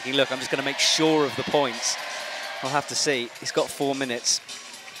 and he's thinking, look, I'm just going to make sure of the points. We'll have to see. He's got 4 minutes.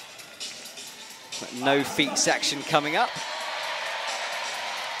 No feet section coming up.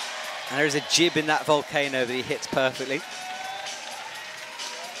 And there is a jib in that volcano that he hits perfectly.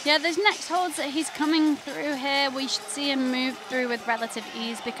 Yeah, those next holds that he's coming through here, we should see him move through with relative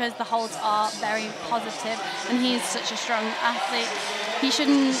ease because the holds are very positive and he's such a strong athlete. He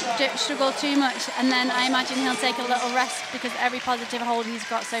shouldn't struggle too much, and then I imagine he'll take a little rest because every positive hold he's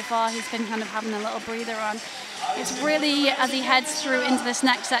got so far, he's been kind of having a little breather on. It's really, as he heads through into this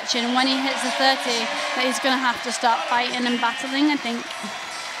next section, when he hits the 30, that he's going to have to start fighting and battling, I think.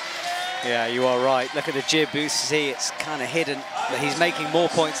 Yeah, you are right. Look at the jib boost. See, it's kind of hidden, but he's making more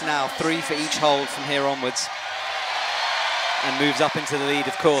points now, 3 for each hold from here onwards. And moves up into the lead,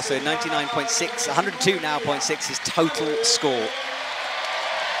 of course. So 99.6, 102 now, 0.6 his total score.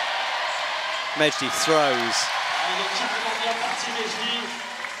 Mejdi throws.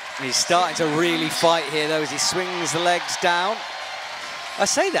 He's starting to really fight here, though, as he swings the legs down. I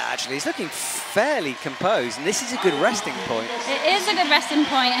say that, actually. He's looking fairly composed, and this is a good resting point. It is a good resting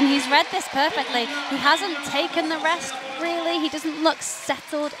point, and he's read this perfectly. He hasn't taken the rest, really. He doesn't look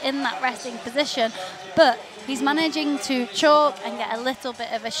settled in that resting position, but he's managing to chalk and get a little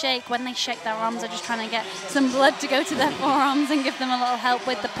bit of a shake. When they shake their arms, they're just trying to get some blood to go to their forearms and give them a little help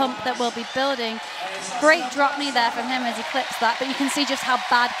with the pump that will be building. Great drop knee there from him as he clips that, but you can see just how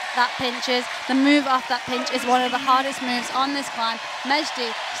bad that pinch is. The move off that pinch is one of the hardest moves on this climb. Mejdi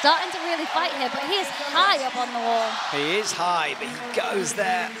starting to really fight here, but he is high up on the wall. He is high, but he goes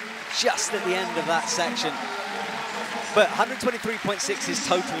there just at the end of that section. But 123.6 is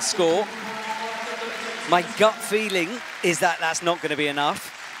total score. My gut feeling is that that's not going to be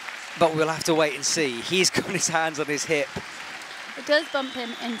enough, but we'll have to wait and see. He's got his hands on his hip. It does bump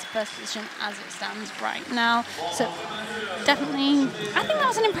him into first position as it stands right now. So definitely, I think that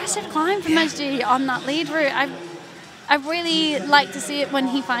was an impressive climb from Mejdi on that lead route. I really like to see it when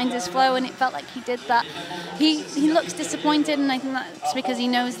he finds his flow, and it felt like he did that. He looks disappointed, and I think that's because he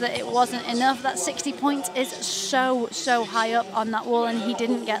knows that it wasn't enough. That 60 points is so high up on that wall, and he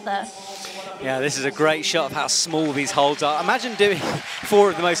didn't get there. Yeah, this is a great shot of how small these holds are. Imagine doing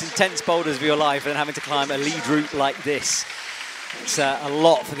 4 of the most intense boulders of your life and having to climb a lead route like this. It's a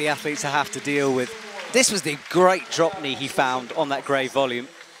lot for the athletes to have to deal with. This was the great drop knee he found on that grey volume.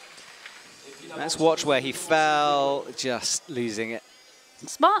 Let's watch where he fell, just losing it.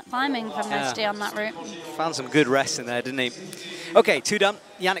 Smart climbing from Mejdi on that route. Found some good rest in there, didn't he? Okay, 2 done.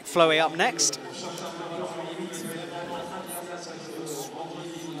 Yannick Floé up next.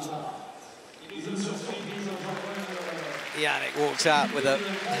 Yannick walks out with a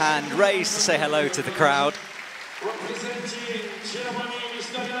hand raised to say hello to the crowd.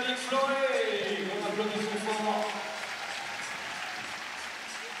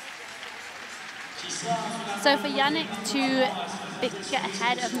 So for Yannick to get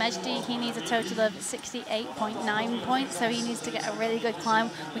ahead of Mejdi, he needs a total of 68.9 points, so he needs to get a really good climb.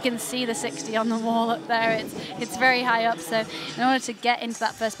 We can see the 60 on the wall up there. It's very high up, so in order to get into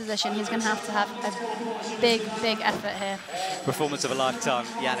that first position, he's going to have a big effort here. Performance of a lifetime,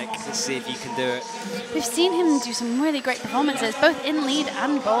 Yannick. Let's see if you can do it. We've seen him do some really great performances, both in lead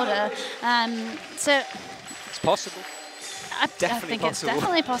and Boulder. So it's possible. I think it's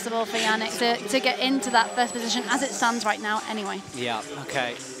definitely possible for Yannick to get into that first position as it stands right now anyway. Yeah,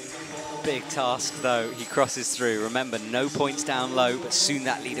 okay. Big task though, he crosses through. Remember, no points down low, but soon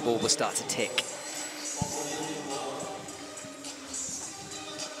that leaderboard will start to tick.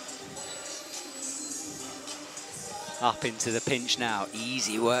 Up into the pinch now.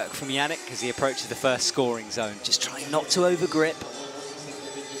 Easy work from Yannick as he approaches the first scoring zone. Just trying not to overgrip.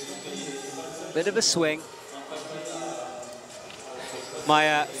 Bit of a swing.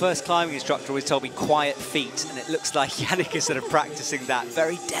 My first climbing instructor always told me quiet feet, and it looks like Yannick is sort of practicing that.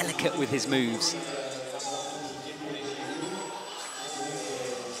 Very delicate with his moves.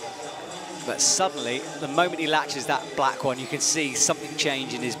 But suddenly, the moment he latches that black one, you can see something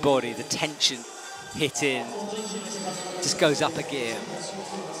change in his body. The tension hit in, just goes up a gear.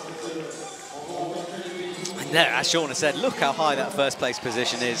 And there, as Shauna said, look how high that first place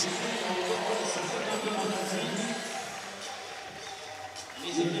position is.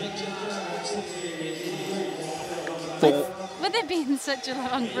 With it being such a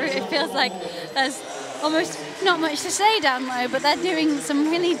long route, it feels like there's almost not much to say down low, but they're doing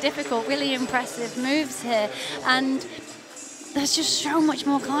some really difficult, really impressive moves here. And there's just so much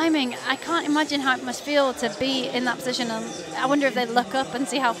more climbing. I can't imagine how it must feel to be in that position. And I wonder if they look up and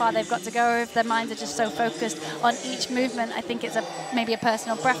see how far they've got to go, or if their minds are just so focused on each movement. I think it's maybe a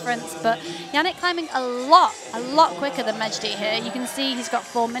personal preference, but Yannick climbing a lot quicker than Mejdi here. You can see he's got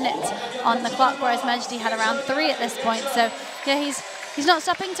 4 minutes on the clock, whereas Mejdi had around 3 at this point. So yeah, he's not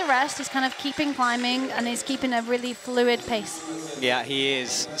stopping to rest. He's kind of keeping climbing, and he's keeping a really fluid pace. Yeah, he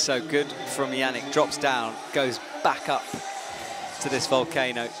is. So good from Yannick. Drops down, goes back up to this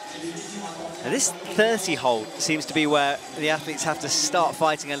volcano. Now this 30 hold seems to be where the athletes have to start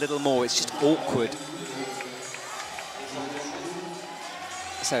fighting a little more. It's just awkward.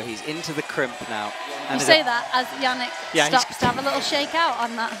 So he's into the crimp now. And you say that as Yannick stops to have a little shake out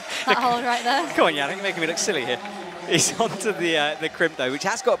on that hold right there. Come on, Yannick, you're making me look silly here. He's onto the crimp though, which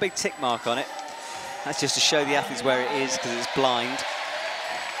has got a big tick mark on it. That's just to show the athletes where it is, because it's blind.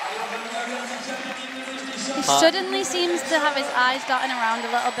 He suddenly seems to have his eyes darting around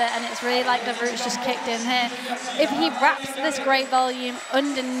a little bit, and it's really like the route's just kicked in here. If he wraps this great volume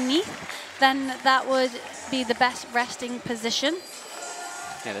underneath, then that would be the best resting position.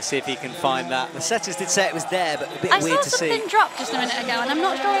 Yeah, let's see if he can find that. The setters did say it was there, but a bit weird to see. I saw something drop just a minute ago, and I'm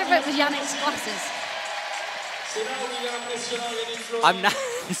not sure if it was Yannick's glasses.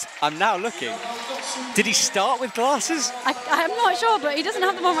 I'm now looking. Did he start with glasses? I'm not sure, but he doesn't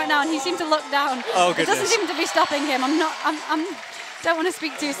have them on right now, and he seemed to look down. Oh goodness! It doesn't seem to be stopping him. Don't want to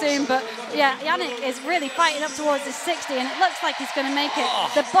speak too soon, but yeah, Yannick is really fighting up towards this 60, and it looks like he's going to make it.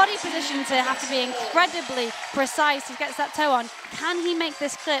 The body position to have to be incredibly precise to get that toe on. Can he make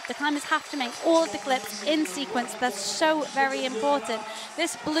this clip? The climbers have to make all of the clips in sequence. That's so very important.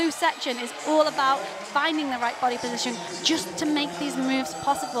 This blue section is all about finding the right body position just to make these moves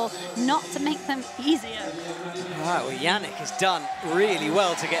possible, not to make them easier. All right, well, Yannick has done really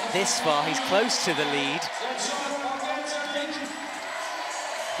well to get this far. He's close to the lead.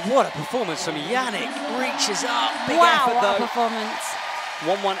 What a performance from Yannick. Reaches up. Big effort, though. What a performance.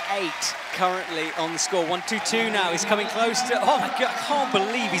 118 currently on the score. 122 now. He's coming close to... Oh, my God. I can't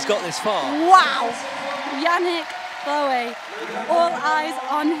believe he's got this far. Wow. Yannick Chloe. All eyes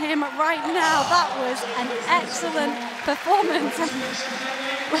on him right now. That was an excellent performance.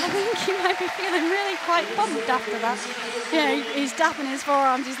 I think he might be feeling really quite pumped after that. Yeah, he's tapping his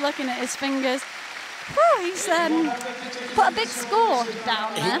forearms. He's looking at his fingers. Whew, he's put a big score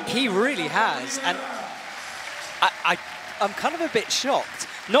down there. He really has, and I'm kind of a bit shocked.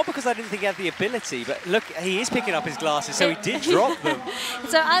 Not because I didn't think he had the ability, but look, he is picking up his glasses, so he did drop them.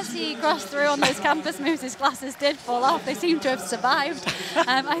 So as he crossed through on those campus moves, his glasses did fall off. They seem to have survived.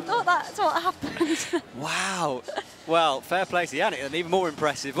 I thought that's what happened. Wow. Well, fair play to Yannick, and even more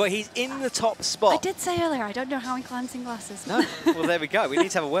impressive. Well, he's in the top spot. I did say earlier, I don't know how he climbs in glasses. No. Well, there we go. We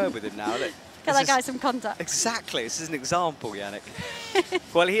need to have a word with him now. Look. Get that guy some contact. Exactly. This is an example, Yannick.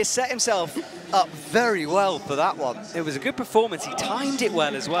 Well, he has set himself up very well for that one. It was a good performance. He timed it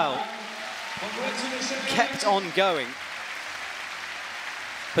well as well. Kept on going.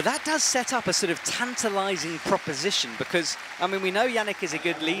 But that does set up a sort of tantalising proposition because, I mean, we know Yannick is a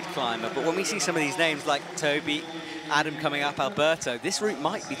good lead climber, but when we see some of these names like Toby, Adam coming up, Alberto, this route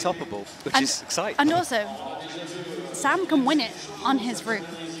might be toppable, which is exciting. And also, Sam can win it on his route.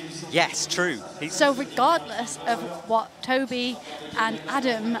 Yes, true. So regardless of what Toby and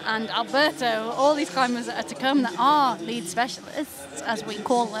Adam and Alberto, all these climbers that are to come that are lead specialists, as we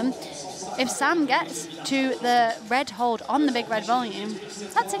call them, if Sam gets to the red hold on the big red volume,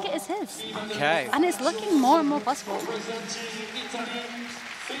 that ticket is his. Okay. And it's looking more and more possible.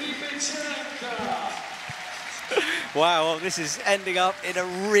 Wow, well, this is ending up in a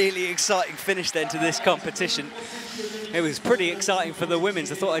really exciting finish then to this competition. It was pretty exciting for the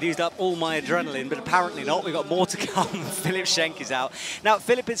women's. I thought I'd used up all my adrenaline, but apparently not. We've got more to come. Philip Schenk is out. Now,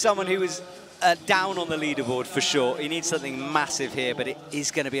 Philip is someone who is down on the leaderboard for sure. He needs something massive here, but it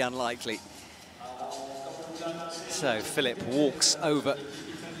is going to be unlikely. So Philip walks over.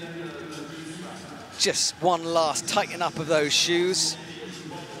 Just one last tighten up of those shoes.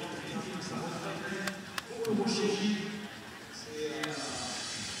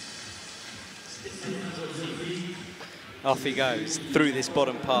 Off he goes through this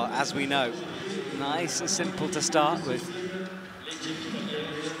bottom part, as we know. Nice and simple to start with.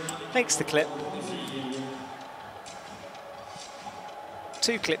 Makes the clip.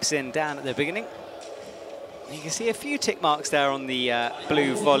 2 clips in down at the beginning. You can see a few tick marks there on the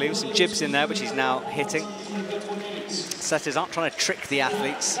blue volume, some jibs in there, which he's now hitting. Setters aren't trying to trick the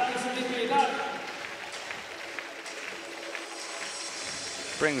athletes.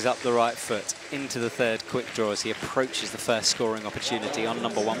 Brings up the right foot into the third quick draw as he approaches the first scoring opportunity on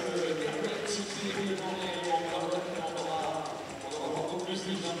number 1.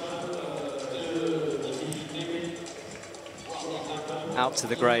 Out to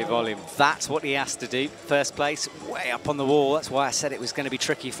the grey volume. That's what he has to do. First place, way up on the wall. That's why I said it was going to be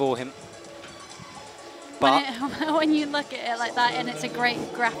tricky for him. But when you look at it like that, and it's a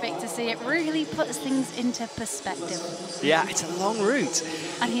great graphic to see, it really puts things into perspective. Yeah, it's a long route.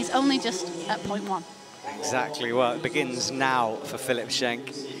 And he's only just at point 1. Exactly. Well, it begins now for Philip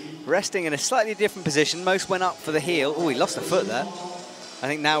Schenk. Resting in a slightly different position. Most went up for the heel. Oh, he lost a foot there. I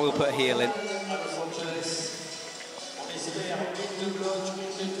think now we'll put a heel in.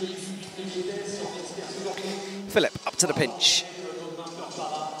 Philip, up to the pinch.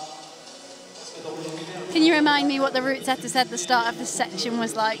 Can you remind me what the route setter said at the start of this section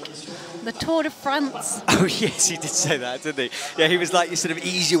was like? The Tour de France? Oh, yes, he did say that, didn't he? Yeah, he was like, you sort of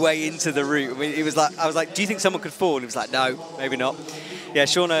ease your way into the route. I mean, he was like, I was like, do you think someone could fall? And he was like, no, maybe not. Yeah,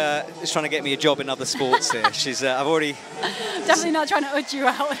 Shauna is trying to get me a job in other sports here. She's, I've already... Definitely not trying to udge you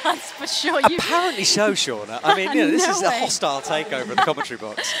out, that's for sure. Apparently so, Shauna. I mean, you know, this is a hostile takeover in the commentary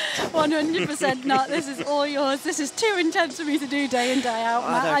box. 100% not. This is all yours. This is too intense for me to do day in, day out,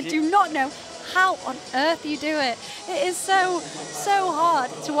 Matt. I do not know how on earth you do it. It is so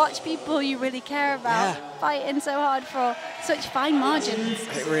hard to watch people you really care about fighting so hard for such fine margins.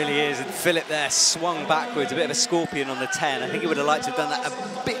 It really is. And Philip there swung backwards, a bit of a scorpion on the 10. I think he would have liked to have done that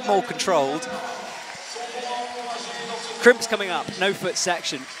a bit more controlled. Crimps coming up, no foot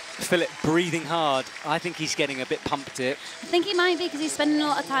section. Philip breathing hard. I think he's getting a bit pumped here. I think he might be because he's spending a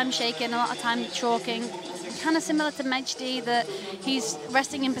lot of time shaking, a lot of time chalking. Kind of similar to Mejdi, that he's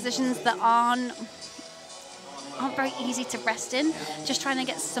resting in positions that aren't very easy to rest in, just trying to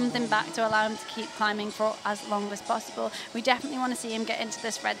get something back to allow him to keep climbing for as long as possible. We definitely want to see him get into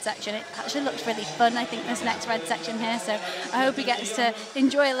this red section. It actually looks really fun, I think, this next red section here, so I hope he gets to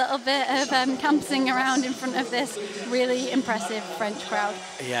enjoy a little bit of camping around in front of this really impressive French crowd.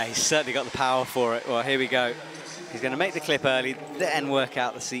 Yeah, he's certainly got the power for it. Well, here we go. He's going to make the clip early, then work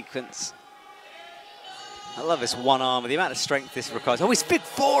out the sequence. I love this one arm, the amount of strength this requires. Oh, he's big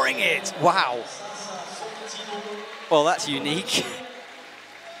foring it! Wow. Well, that's unique.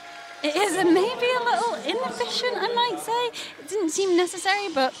 It is maybe a little inefficient, I might say. It didn't seem necessary,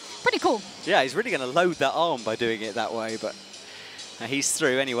 but pretty cool. Yeah, he's really going to load that arm by doing it that way, but he's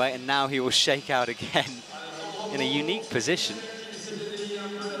through anyway, and now he will shake out again in a unique position.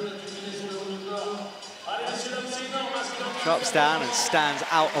 Drops down and stands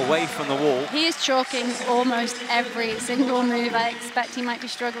out away from the wall. He is chalking almost every single move. I expect he might be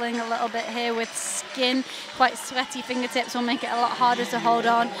struggling a little bit here with skin. Quite sweaty fingertips will make it a lot harder to hold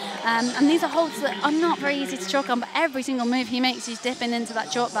on. And these are holds that are not very easy to chalk on, but every single move he makes, he's dipping into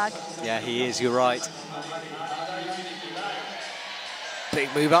that chalk bag. Yeah, he is, you're right. Big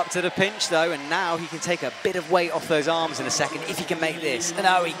move up to the pinch, though, and now he can take a bit of weight off those arms in a second if he can make this.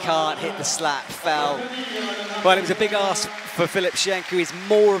 No, he can't. Hit the slap, fell. Well, it was a big ask for Philipp Schenk, who is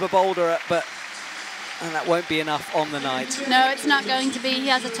more of a boulderer, but and that won't be enough on the night. No, it's not going to be. He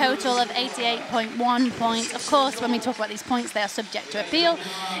has a total of 88.1 points. Of course, when we talk about these points, they are subject to appeal.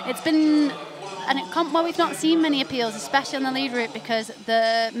 It's been... well, we've not seen many appeals, especially on the lead route, because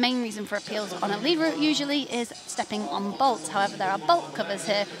the main reason for appeals on a lead route usually is stepping on bolts. However, there are bolt covers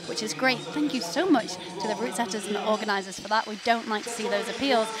here, which is great. Thank you so much to the route setters and the organisers for that. We don't like to see those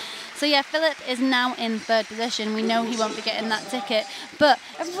appeals. So yeah, Philipp is now in third position. We know he won't be getting that ticket, but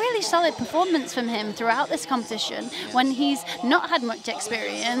a really solid performance from him throughout this competition when he's not had much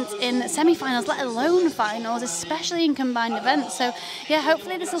experience in semi-finals, let alone finals, especially in combined events. So yeah,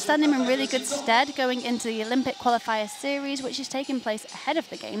 hopefully this will stand him in really good stead going into the Olympic Qualifier Series, which is taking place ahead of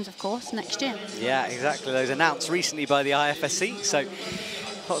the Games, of course, next year. Yeah, exactly. Those announced recently by the IFSC. So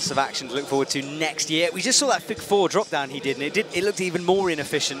lots of action to look forward to next year. We just saw that Fig 4 drop down he did, and it looked even more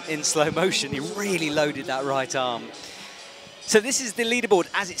inefficient in slow motion. He really loaded that right arm. So this is the leaderboard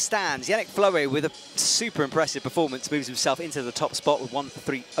as it stands. Yannick Floe with a super impressive performance moves himself into the top spot with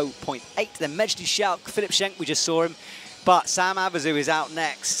 1:30.8. Then Mejdi Schalk, Philipp Schenk, we just saw him. But Sam Avezou is out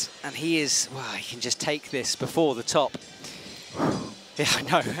next, and he is, well, he can just take this before the top. Yeah, I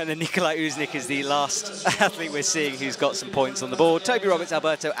know. And then Nikolai Uznik is the last athlete we're seeing who's got some points on the board. Toby Roberts,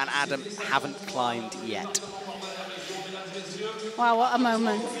 Alberto, and Adam haven't climbed yet. Wow, what a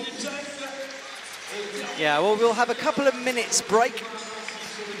moment. Yeah, well, we'll have a couple of minutes break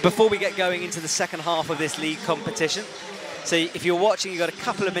before we get going into the second half of this league competition. So if you're watching, you've got a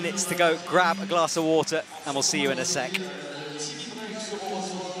couple of minutes to go grab a glass of water, and we'll see you in a sec.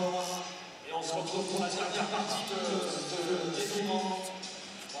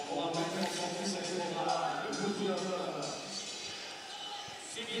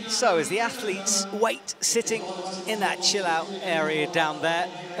 So as the athletes wait, sitting in that chill out area down there,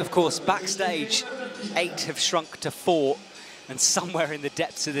 of course, backstage, 8 have shrunk to 4. And somewhere in the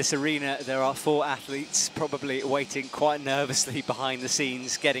depths of this arena, there are 4 athletes probably waiting quite nervously behind the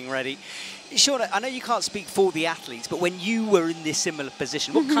scenes, getting ready. Shauna, I know you can't speak for the athletes, but when you were in this similar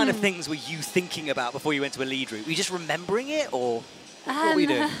position, what kind of things were you thinking about before you went to a lead route? Were you just remembering it, or what were you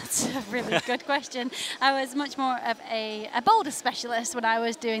doing? That's a really good question. I was much more of a boulder specialist when I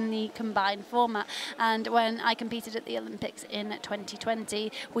was doing the combined format, and when I competed at the Olympics in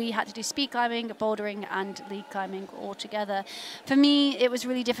 2020, we had to do speed climbing, bouldering, and lead climbing all together. For me, it was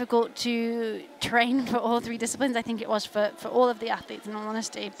really difficult to train for all 3 disciplines. I think it was for all of the athletes, in all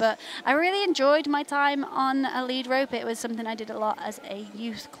honesty, but I really enjoyed my time on a lead rope. It was something I did a lot as a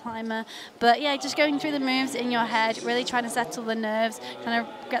youth climber, but yeah, just going through the moves in your head, really trying to settle the nerves, kind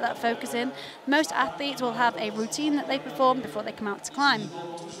of get that focus in. Most athletes will have a routine that they perform before they come out to climb.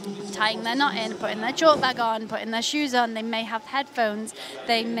 Tying their knot in, putting their chalk bag on, putting their shoes on. They may have headphones.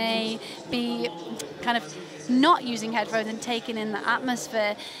 They may be kind of not using headphones and taking in the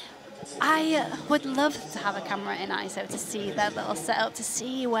atmosphere. I would love to have a camera in ISO to see their little setup, to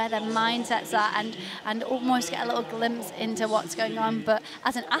see where their mindsets are, and almost get a little glimpse into what's going on. But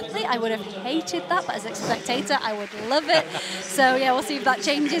as an athlete, I would have hated that, but as a spectator, I would love it. So yeah, we'll see if that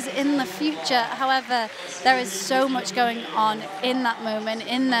changes in the future. However, there is so much going on in that moment,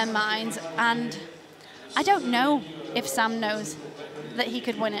 in their minds, and I don't know if Sam knows that he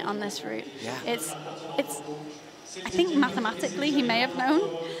could win it on this route. Yeah. It's I think mathematically he may have known.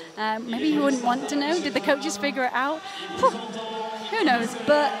 Maybe he wouldn't want to know. Did the coaches figure it out? Who knows?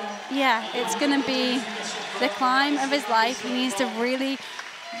 But yeah, it's going to be the climb of his life. He needs to really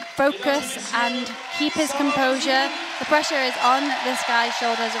focus and keep his composure. The pressure is on this guy's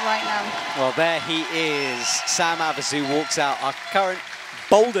shoulders right now. Well, there he is. Sam Avezou walks out, our current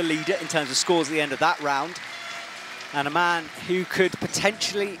boulder leader in terms of scores at the end of that round, and a man who could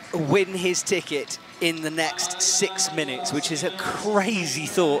potentially win his ticket in the next 6 minutes, which is a crazy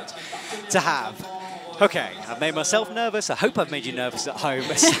thought to have. Okay, I've made myself nervous. I hope I've made you nervous at home.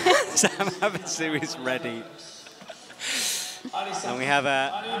 Sam Avezou is ready. And we have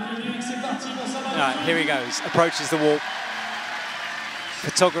a... All right, here he goes, approaches the wall.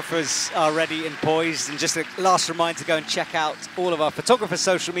 Photographers are ready and poised, and just a last reminder to go and check out all of our photographers'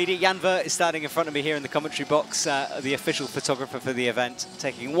 social media. Jan Vert is standing in front of me here in the commentary box, the official photographer for the event,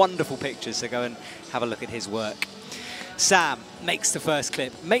 taking wonderful pictures, so go and have a look at his work. Sam makes the first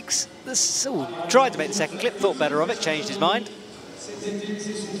clip, tried to make the second clip, thought better of it, changed his mind.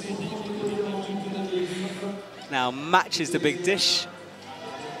 Now matches the big dish.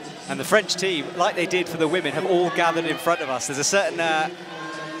 And the French team, like they did for the women, have all gathered in front of us. There's a certain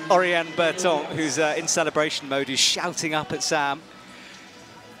Oriane Berton, who's in celebration mode, who's shouting up at Sam.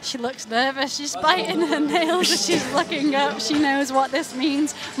 She looks nervous. She's biting her nails as she's looking up. She knows what this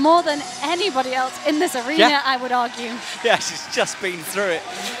means more than anybody else in this arena, I would argue. Yeah, she's just been through it.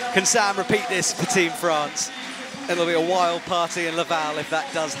 Can Sam repeat this for Team France? It'll be a wild party in Laval if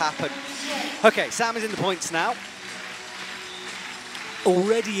that does happen. Okay, Sam is in the points now.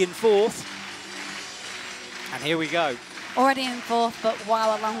 Already in 4th. And here we go. Already in 4th, but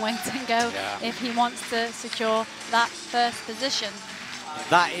wow, a long way to go if he wants to secure that first position.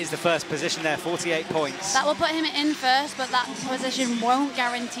 That is the first position there, 48 points. That will put him in first, but that position won't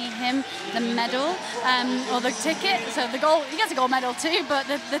guarantee him the medal or the ticket. So the gold, he gets a gold medal too, but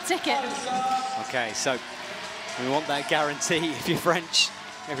the ticket. Okay, so we want that guarantee if you're French,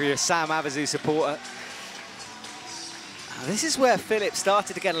 if you're a Sam Avezou supporter. Now, this is where Philip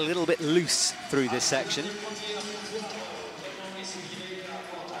started to get a little bit loose through this section.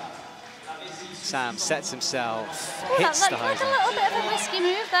 Sam sets himself, hits the high like a little bit of a risky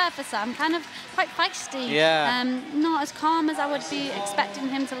move there for Sam, kind of quite feisty. Yeah. Not as calm as I would be expecting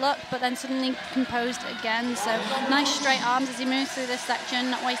him to look, but then suddenly composed again. So nice straight arms as he moves through this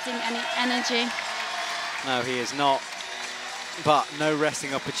section, not wasting any energy. No, he is not, but no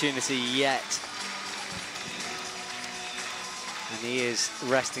resting opportunity yet. And he is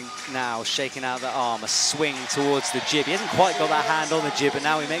resting now, shaking out that arm, a swing towards the jib. He hasn't quite got that hand on the jib, but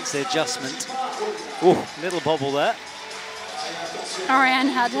now he makes the adjustment. Ooh, little bobble there.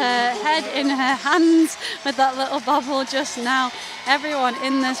 Oriane had her head in her hands with that little bobble just now. Everyone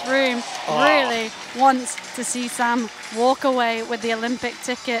in this room really wants to see Sam walk away with the Olympic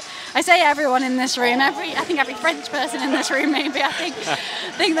ticket. I say everyone in this room, I think every French person in this room maybe. I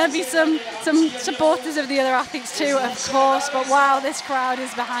think there'd be some supporters of the other athletes too, of course, but wow, this crowd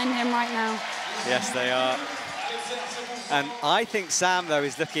is behind him right now. Yes, they are. And I think Sam, though,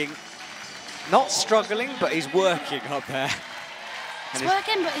 is looking not struggling, but he's working up there. He's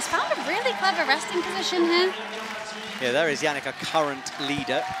working, but he's found a really clever resting position here. Yeah, there is Yannick, a current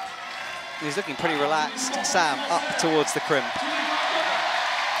leader. He's looking pretty relaxed. Sam up towards the crimp.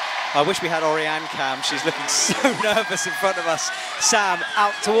 I wish we had Oriane cam. She's looking so nervous in front of us. Sam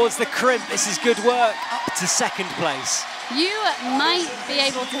out towards the crimp. This is good work. Up to 2nd place. You might be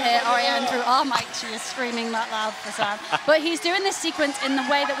able to hear Oriane through our mic. She is screaming that loud for Sam. But he's doing this sequence in the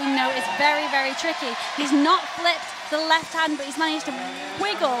way that we know is very, very tricky. He's not flipped the left hand, but he's managed to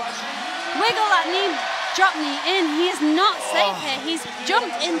wiggle that knee, drop knee in. He is not safe here. He's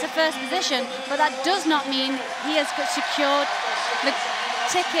jumped into 1st position, but that does not mean he has secured the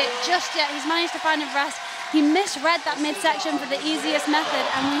ticket just yet. He's managed to find a rest. He misread that midsection for the easiest method,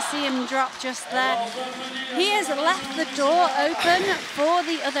 and we see him drop just there. He has left the door open for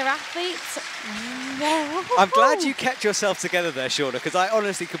the other athletes. I'm glad you kept yourself together there, Shauna, because I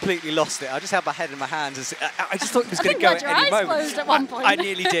honestly completely lost it. I just had my head in my hands. I just thought it was going to go at any moment. Closed at one point. I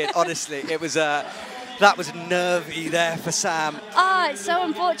nearly did, honestly. It was that was nervy there for Sam. It's so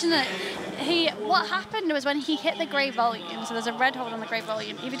unfortunate. What happened was when he hit the grey volume, so there's a red hold on the grey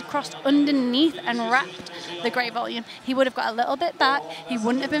volume, if he'd crossed underneath and wrapped the grey volume, he would have got a little bit back. He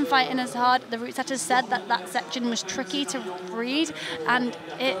wouldn't have been fighting as hard. The route setters said that section was tricky to read, and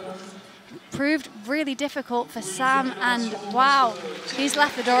it proved really difficult for Sam, and wow, he's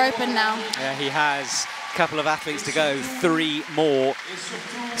left the door open now. Yeah, he has. Couple of athletes to go, 3 more.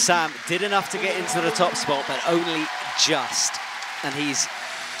 Sam did enough to get into the top spot, but only just. And he's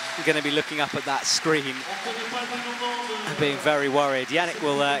going to be looking up at that screen and being very worried. Yannick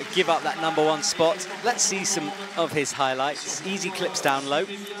will give up that #1 spot. Let's see some of his highlights. Easy clips down low.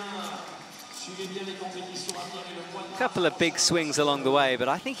 Couple of big swings along the way, but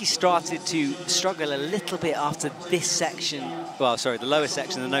I think he started to struggle a little bit after this section. Well, sorry, the lower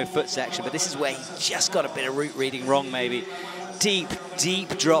section, the no-foot section, but this is where he just got a bit of route reading wrong, maybe. Deep,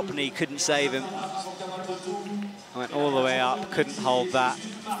 deep drop knee, couldn't save him. Went all the way up, couldn't hold that.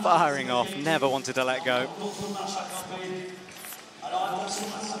 Firing off, never wanted to let go.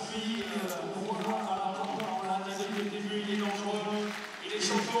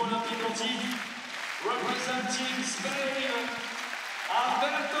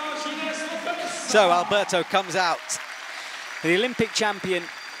 So Alberto comes out, the Olympic champion,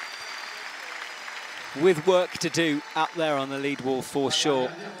 with work to do out there on the lead wall for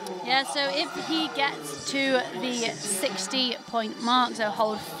sure. Yeah, so if he gets to the 60-point mark, so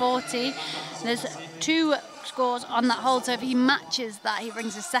hold 40, there's 2 scores on that hold, so if he matches that, he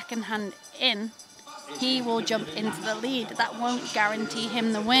brings his 2nd hand in, he will jump into the lead. That won't guarantee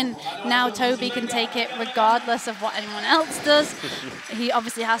him the win. Now Toby can take it regardless of what anyone else does. He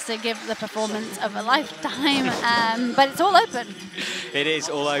obviously has to give the performance of a lifetime, but it's all open. It is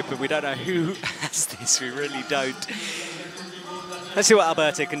all open. We don't know who has this. We really don't. Let's see what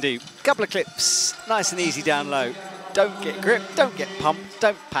Alberto can do. Couple of clips, nice and easy down low. Don't get grip, don't get pumped,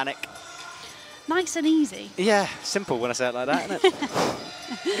 don't panic. Nice and easy. Yeah, simple when I say it like that, isn't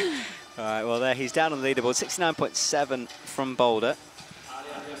it? All right, well there he's down on the leaderboard, 69.7 from Boulder.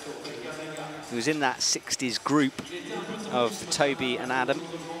 He was in that 60s group of Toby and Adam.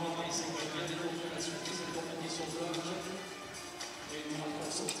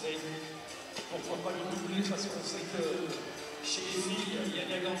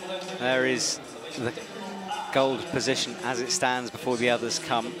 There is the gold position as it stands before the others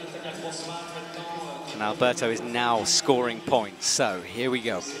come. And Alberto is now scoring points, so here we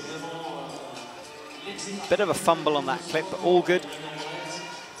go. Bit of a fumble on that clip, but all good.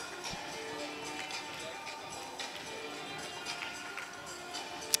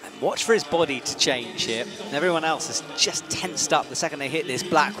 And watch for his body to change here. Everyone else is just tensed up the second they hit this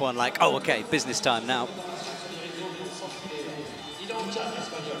black one, like, oh, okay, business time now.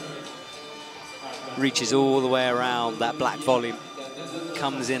 Reaches all the way around that black volume,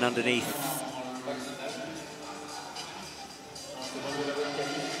 comes in underneath.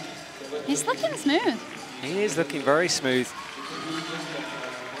 He's looking smooth. He is looking very smooth.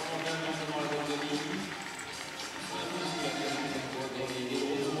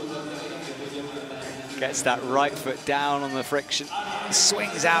 Gets that right foot down on the friction.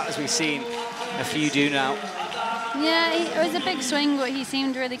 Swings out as we've seen a few do now. Yeah, it was a big swing, but he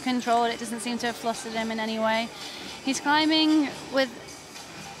seemed really controlled. It doesn't seem to have flustered him in any way. He's climbing with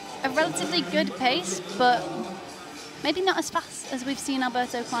a relatively good pace, but maybe not as fast as we've seen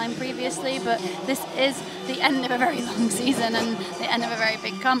Alberto climb previously, but this is the end of a very long season and the end of a very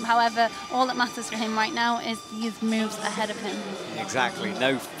big comp. However, all that matters for him right now is these moves ahead of him. Exactly,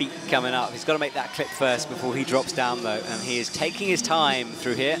 no feet coming up. He's got to make that clip first before he drops down though, and he is taking his time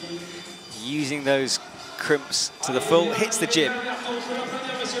through here, using those crimps to the full, hits the jib.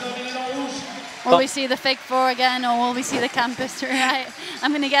 Will we see the Fig 4 again, or will we see the campus through right?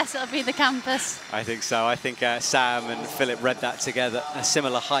 I'm going to guess it'll be the campus. I think so. I think Sam and Philip read that together,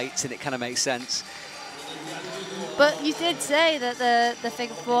 similar heights, and it kind of makes sense. But you did say that the Fig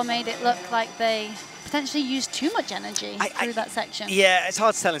 4 made it look like they potentially used too much energy through that section. Yeah, it's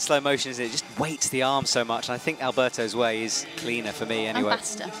hard to tell in slow motion, isn't it? It just weights the arm so much. And I think Alberto's way is cleaner for me anyway. And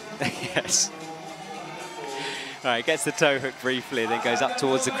faster. Yes. All right, gets the toe hook briefly, then goes up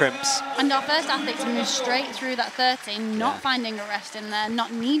towards the crimps. And our first athlete to move straight through that 30, not finding a rest in there,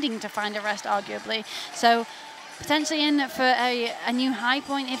 not needing to find a rest, arguably. So potentially in for a new high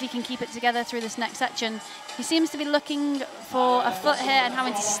point if he can keep it together through this next section. He seems to be looking for a foot here and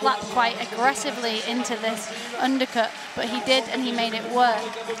having to slap quite aggressively into this undercut, but he did, and he made it work.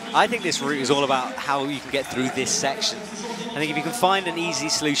 I think this route is all about how you can get through this section. I think if you can find an easy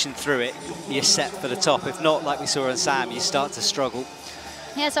solution through it, you're set for the top. If not, like we saw on Sam, you start to struggle.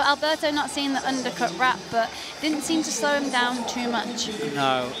 Yeah, so Alberto not seeing the undercut wrap, but didn't seem to slow him down too much.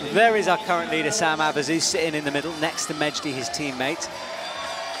 No. There is our current leader, Sam Abazu, sitting in the middle next to Mejdi, his teammate.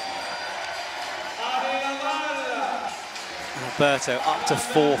 Alberto up to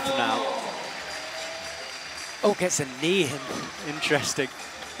 4th now. Oh, gets a knee in. Interesting.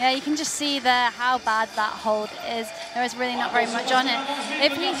 Yeah, you can just see there how bad that hold is. There is really not very much on it.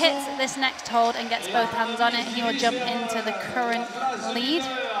 If he hits this next hold and gets both hands on it, he will jump into the current lead.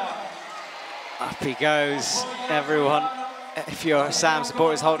 Up he goes, everyone. If your Sam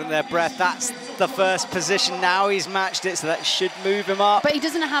supporters holding their breath, that's the first position now. He's matched it, so that should move him up. But he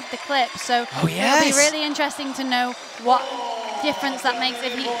doesn't have the clip, so it'll be really interesting to know what difference that makes.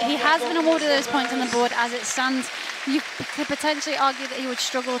 If he has been awarded those points on the board as it stands, you could potentially argue that he would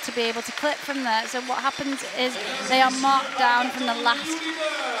struggle to be able to clip from there. So what happens is they are marked down from the last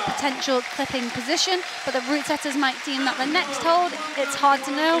potential clipping position, but the route setters might deem that the next hold, it's hard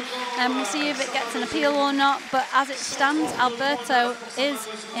to know. We'll see if it gets an appeal or not, but as it stands, Alberto is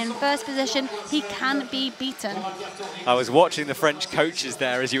in first position. He can be beaten. I was watching the French coaches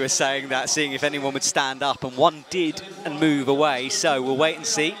there as you were saying that, seeing if anyone would stand up, and one did and move away, so we'll wait and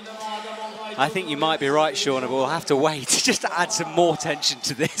see. I think you might be right, Sean, but we'll have to wait just to add some more tension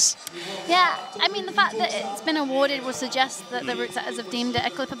to this. Yeah, I mean, the fact that it's been awarded would suggest that the route setters have deemed it a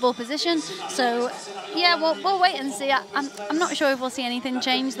clippable position. So, yeah, we'll wait and see. I'm not sure if we'll see anything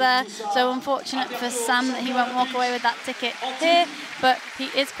change there. So unfortunate for Sam that he won't walk away with that ticket here, but he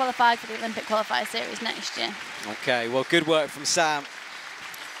is qualified for the Olympic Qualifier Series next year. Okay, well, good work from Sam.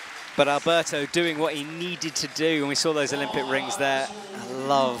 But Alberto doing what he needed to do, and we saw those Olympic rings there. I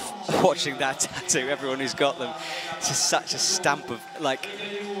love watching that tattoo, everyone who's got them. It's just such a stamp of, like,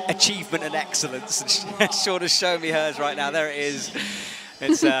 achievement and excellence. And Sean has shown me hers right now. There it is.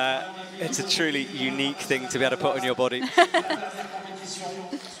 It's a truly unique thing to be able to put on your body.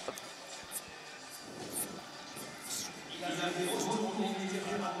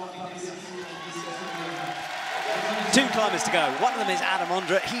 2 climbers to go. One of them is Adam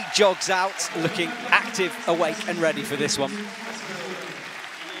Ondra. He jogs out, looking active, awake, and ready for this one.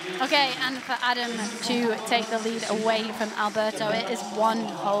 Okay, and for Adam to take the lead away from Alberto, it is 1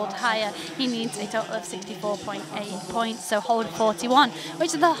 hold higher. He needs a total of 64.8 points, so hold 41,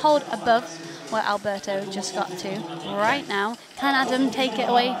 which is the hold above where Alberto just got to right now. Can Adam take it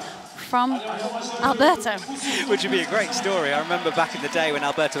away from Alberto? Which would be a great story. I remember back in the day when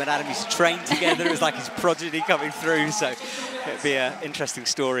Alberto and Adam used to train together. It was like his progeny coming through, so it'd be an interesting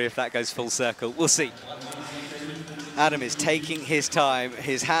story if that goes full circle. We'll see. Adam is taking his time.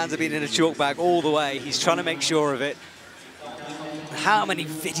 His hands have been in a chalk bag all the way. He's trying to make sure of it. How many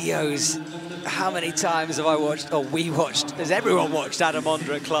videos, how many times have I watched, or we watched, has everyone watched Adam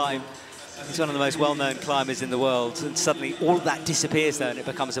Ondra climb? He's one of the most well-known climbers in the world, and suddenly all of that disappears there, and it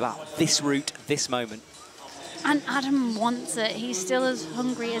becomes about this route, this moment. And Adam wants it. He's still as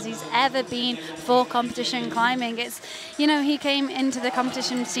hungry as he's ever been for competition climbing. It's, you know, he came into the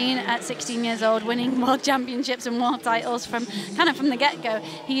competition scene at 16 years old, winning world championships and world titles from the get-go.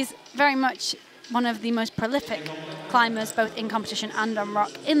 He's very much one of the most prolific climbers, both in competition and on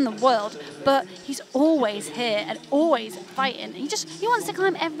rock, in the world. But he's always here and always fighting. He wants to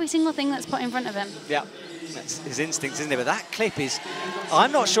climb every single thing that's put in front of him. Yeah. That's his instincts, isn't it? But that clip is,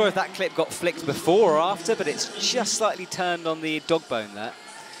 I'm not sure if that clip got flicked before or after, but it's just slightly turned on the dog bone there.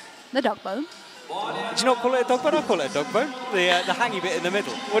 The dog bone? Did you not call it a dog bone? I call it a dog bone. The hangy bit in the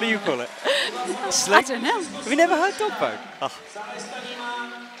middle. What do you call it? I don't know. Have you never heard dog bone? Oh.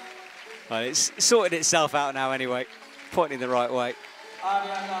 Well, it's sorted itself out now anyway. Pointing the right way.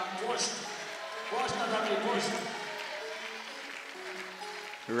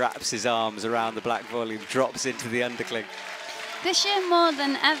 Wraps his arms around the black volume, drops into the undercling. This year, more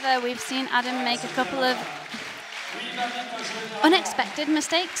than ever, we've seen Adam make a couple of unexpected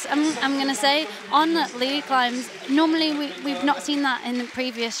mistakes, I'm going to say, on lead climbs. Normally, we've not seen that in the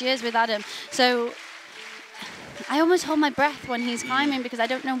previous years with Adam. So I almost hold my breath when he's climbing because I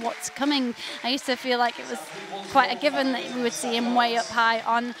don't know what's coming. I used to feel like it was quite a given that we would see him way up high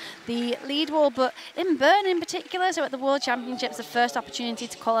on the lead wall, but in Bern in particular, so at the World Championships, the first opportunity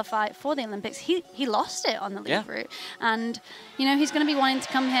to qualify for the Olympics, he lost it on the lead route. And, you know, he's going to be wanting to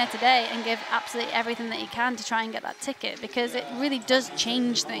come here today and give absolutely everything that he can to try and get that ticket, because it really does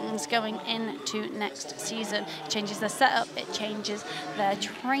change things going into next season. It changes their setup, it changes their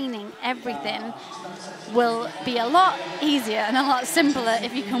training, everything will be a lot easier and a lot simpler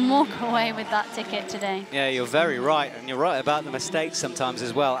if you can walk away with that ticket today. Yeah, you're very right, and you're right about the mistakes sometimes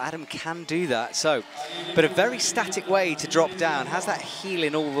as well. Adam can do that, so, but a very static way to drop down, has that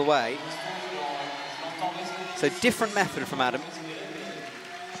heeling all the way. So different method from Adam.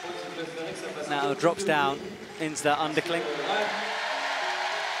 Now drops down into that undercling.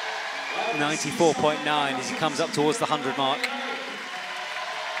 94.9 as he comes up towards the 100 mark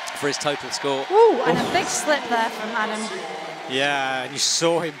for his total score. Ooh, and a big slip there from Adam. Yeah, and you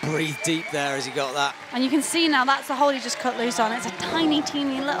saw him breathe deep there as he got that. And you can see now that's the hold he just cut loose on. It's a tiny,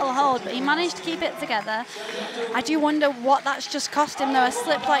 teeny little hold, but he managed to keep it together. I do wonder what that's just cost him, though. A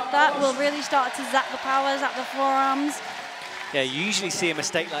slip like that will really start to zap the power, zap the forearms. Yeah, you usually see a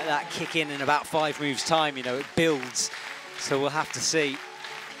mistake like that kick in about 5 moves' time. You know, it builds. So we'll have to see.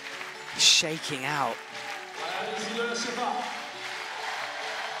 Shaking out.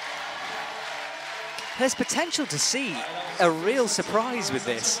 There's potential to see a real surprise with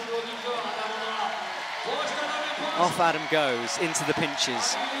this. Off Adam goes, into the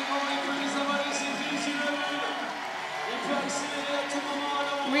pinches.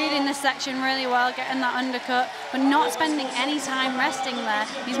 Reading this section really well, getting that undercut, but not spending any time resting there.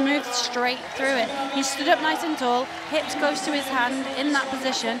 He's moved straight through it. He's stood up nice and tall, hips close to his hand in that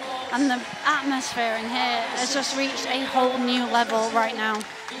position, and the atmosphere in here has just reached a whole new level right now.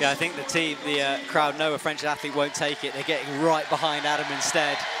 Yeah, I think the team, the crowd know a French athlete won't take it. They're getting right behind Adam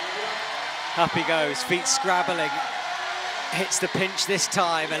instead. Up he goes, feet scrabbling. Hits the pinch this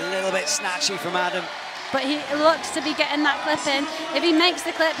time, a little bit snatchy from Adam. But he looks to be getting that clip in. If he makes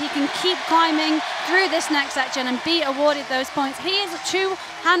the clip, he can keep climbing through this next section and be awarded those points. He is 2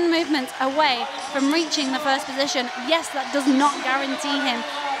 hand movements away from reaching the first position. Yes, that does not guarantee him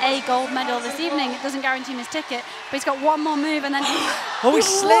a gold medal this evening. It doesn't guarantee him his ticket, but he's got one more move and then he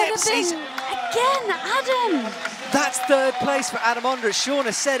slips. Again, Adam. That's 3rd place for Adam Ondra.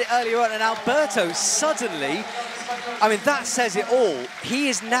 Shauna said it earlier on, and Alberto suddenly, I mean, that says it all. He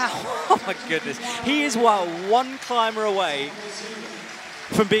is now, oh my goodness, he is 1 climber away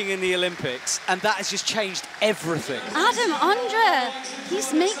from being in the Olympics, and that has just changed everything. Adam Ondra,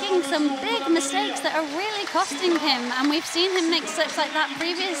 he's making some big mistakes that are really costing him, and we've seen him make slips like that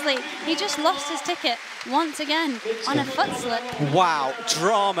previously. He just lost his ticket once again on a foot slip. Wow,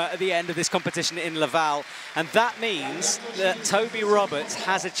 drama at the end of this competition in Laval, and that means that Toby Roberts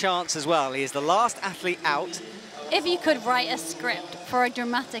has a chance as well. He is the last athlete out. If you could write a script for a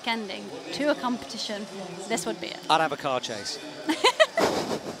dramatic ending to a competition, this would be it. I'd have a car chase.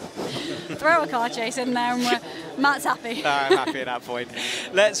 Throw a car chase in there and Matt's happy. I'm happy at that point.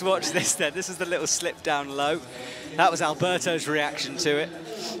 Let's watch this then. This is the little slip down low. That was Alberto's reaction to it.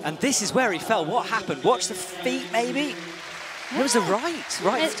 And this is where he fell. What happened? Watch the feet, maybe. It was the right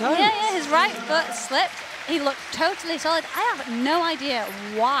toe. Yeah, his right foot slipped. He looked totally solid. I have no idea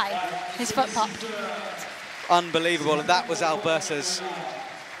why his foot popped. Unbelievable. And that was Alberto's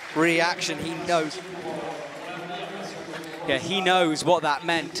reaction. He knows. Yeah, he knows what that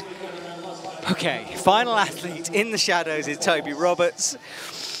meant. Okay, final athlete in the shadows is Toby Roberts.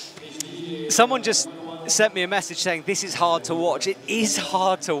 Someone just sent me a message saying this is hard to watch. It is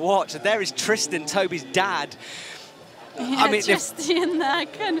hard to watch. There is Tristan, Toby's dad. Yeah, I mean, Tristan, I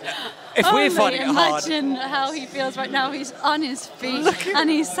can if we're finding it hard, imagine how he feels right now. He's on his feet and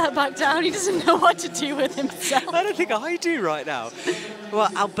he's sat back down. He doesn't know what to do with himself. I don't think I do right now. Well,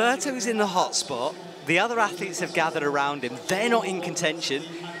 Alberto's in the hot spot. The other athletes have gathered around him. They're not in contention.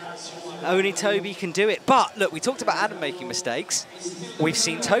 Only Toby can do it. But look, we talked about Adam making mistakes. We've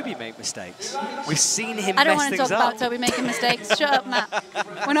seen Toby make mistakes. We've seen him mess things up. I don't want to talk about Toby making mistakes. Shut up, Matt.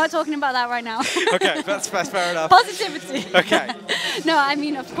 We're not talking about that right now. Okay, that's fair enough. Positivity. Okay. No, I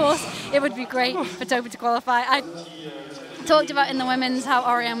mean, of course, it would be great for Toby to qualify. I talked about in the women's how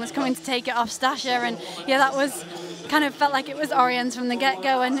Oriane was coming to take it off Stasha, and yeah, that was kind of felt like it was Oriane's from the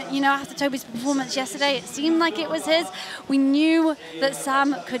get-go. And you know, after Toby's performance yesterday, it seemed like it was his. We knew that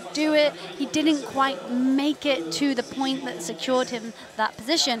Sam could do it. He didn't quite make it to the point that secured him that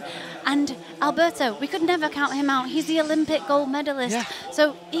position. And Alberto, we could never count him out. He's the Olympic gold medalist. Yeah.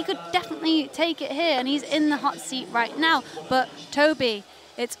 So he could definitely take it here, and he's in the hot seat right now. But Toby,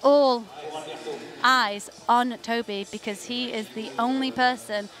 it's all eyes on Toby because he is the only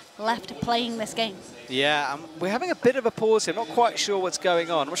person left playing this game. Yeah, we're having a bit of a pause here. I'm not quite sure what's going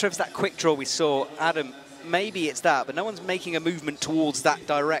on. I'm not sure if it's that quick draw we saw. Adam, maybe it's that, but no one's making a movement towards that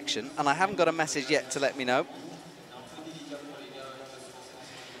direction, and I haven't got a message yet to let me know.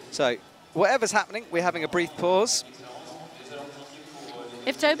 So, whatever's happening, we're having a brief pause.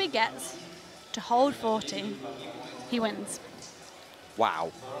 If Toby gets to hold 40, he wins.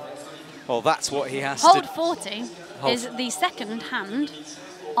 Wow. Well, that's what he has hold to... 40 is the second hand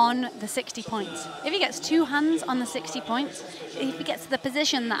on the 60 points. If he gets two hands on the 60 points, if he gets to the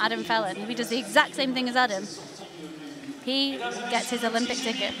position that Adam fell in, if he does the exact same thing as Adam, he gets his Olympic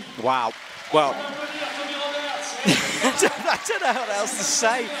ticket. Wow. Well, I don't know what else to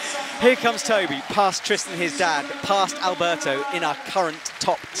say. Here comes Toby, past Tristan, his dad, past Alberto in our current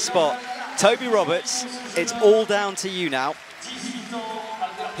top spot. Toby Roberts, it's all down to you now.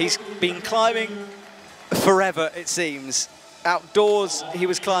 He's been climbing forever, it seems. Outdoors, he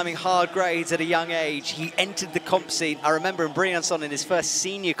was climbing hard grades at a young age. He entered the comp scene. I remember in Briançon in his first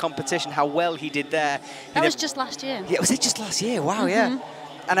senior competition, how well he did there. That was just last year. Yeah, was it just last year? Wow, yeah.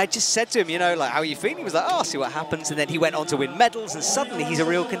 And I just said to him, you know, like, how are you feeling? He was like, oh, I'll see what happens. And then he went on to win medals, and suddenly he's a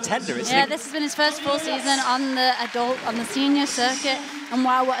real contender. Yeah, this has been his first full season on the senior circuit. And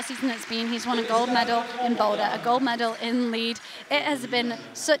wow, what a season it's been. He's won a gold medal in Boulder, a gold medal in lead. It has been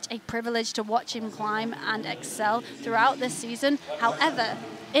such a privilege to watch him climb and excel throughout this season. However,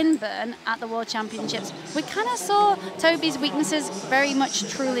 in Bern at the World Championships, we kind of saw Toby's weaknesses very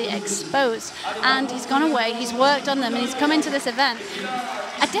much truly exposed. And he's gone away, he's worked on them, and he's come into this event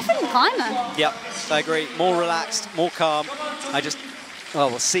a different climber. Yep, I agree. More relaxed, more calm. Well,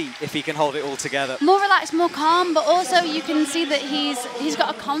 we'll see if he can hold it all together. More relaxed, more calm, but also you can see that he's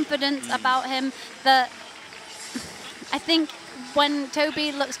got a confidence about him that I think when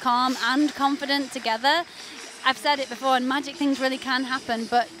Toby looks calm and confident together, I've said it before, and magic things really can happen,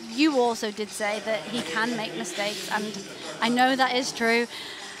 but you also did say that he can make mistakes, and I know that is true.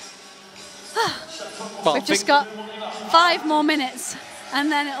 Well, we've just got 5 more minutes. And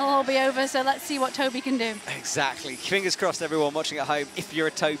then it'll all be over, so let's see what Toby can do. Exactly. Fingers crossed, everyone watching at home, if you're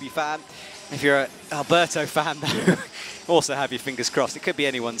a Toby fan. If you're an Alberto fan, though, also have your fingers crossed. It could be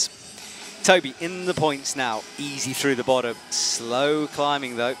anyone's. Toby in the points now, easy through the bottom. Slow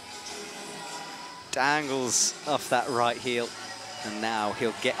climbing, though. Dangles off that right heel. And now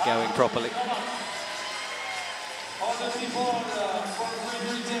he'll get going properly.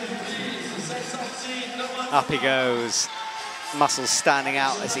 Up he goes. muscles standing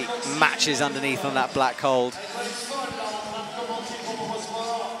out as he matches underneath on that black hold.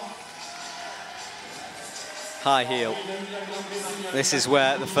 High heel. This is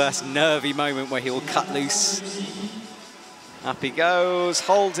where the first nervy moment where he will cut loose. Up he goes,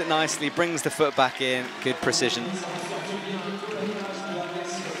 holds it nicely, brings the foot back in, good precision.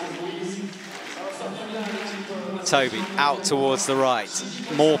 Toby out towards the right.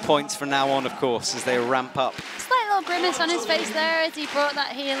 More points from now on, of course, as they ramp up. Slight little grimace on his face there as he brought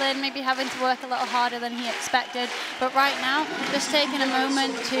that heel in, maybe having to work a little harder than he expected. But right now, just taking a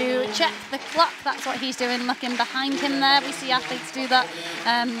moment to check the clock. That's what he's doing, looking behind him there. We see athletes do that.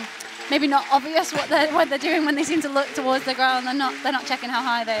 Maybe not obvious what they're doing when they seem to look towards the ground. They're not checking how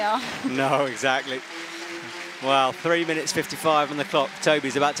high they are. No, exactly. Well, 3 minutes 55 on the clock.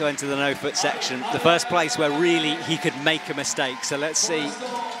 Toby's about to enter the no-foot section. The first place where really he could make a mistake. So let's see.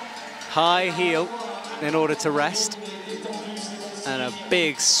 High heel in order to rest. And a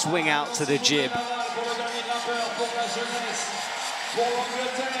big swing out to the jib.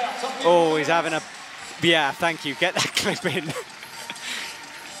 Oh, he's having a... Yeah, thank you. Get that clip in.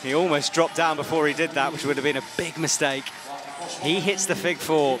 He almost dropped down before he did that, which would have been a big mistake. He hits the fig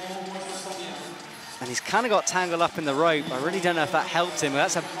four. And he's kind of got tangled up in the rope. I really don't know if that helped him.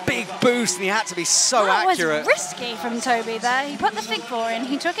 That's a big boost, and he had to be so accurate. That was risky from Toby there. He put the fig four in,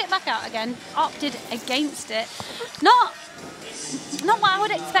 he took it back out again, opted against it. Not what I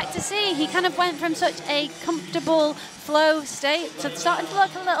would expect to see. He kind of went from such a comfortable flow state to starting to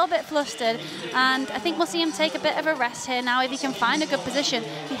look a little bit flustered. And I think we'll see him take a bit of a rest here now if he can find a good position.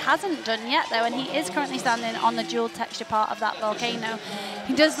 He hasn't done yet, though, and he is currently standing on the dual texture part of that volcano.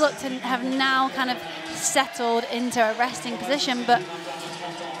 He does look to have now kind of settled into a resting position, but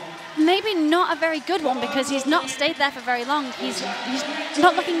maybe not a very good one because he's not stayed there for very long. He's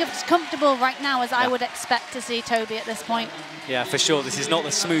not looking as comfortable right now as I would expect to see Toby at this point. Yeah, for sure. This is not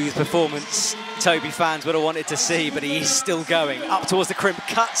the smooth performance Toby fans would have wanted to see, but he is still going. Up towards the crimp,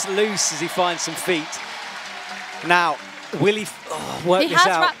 cuts loose as he finds some feet. Now, will he work this out? He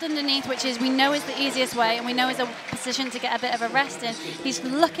has wrapped underneath, which is we know is the easiest way, and we know is a position to get a bit of a rest in. He's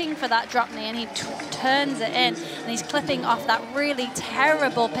looking for that drop knee, and he turns it in, and he's clipping off that really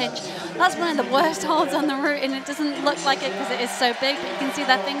terrible pinch. That's one of the worst holds on the route, and it doesn't look like it because it is so big, but you can see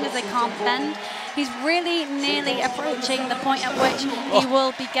their fingers, they can't bend. He's really nearly approaching the point at which he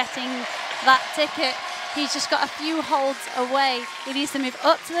will be getting that ticket. He's just got a few holds away. He needs to move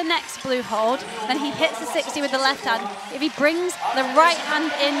up to the next blue hold. Then he hits the 60 with the left hand. If he brings the right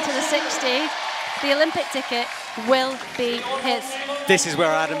hand into the 60, the Olympic ticket will be his. This is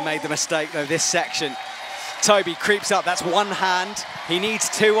where Adam made the mistake, though, this section. Toby creeps up. That's one hand. He needs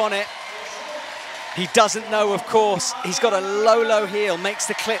two on it. He doesn't know, of course. He's got a low, low heel. Makes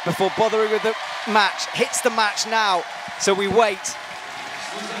the clip before bothering with the match. Hits the match now. So we wait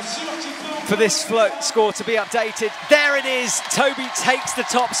for this float score to be updated. There it is. Toby takes the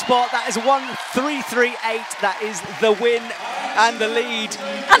top spot. That is 1-3-3-8. That is the win and the lead.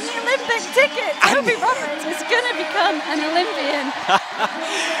 And the Olympic ticket. Toby Roberts is going to become an Olympian.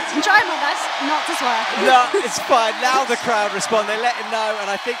 I'm trying my best not to swear. No, it's fine. Now the crowd respond. They let him know.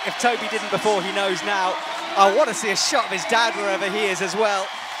 And I think if Toby didn't before, he knows now. I want to see a shot of his dad wherever he is as well.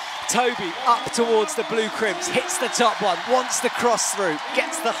 Toby up towards the blue crimps, hits the top one, wants the cross through,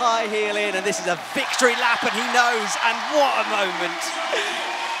 gets the high heel in, and this is a victory lap, and he knows, and what a moment.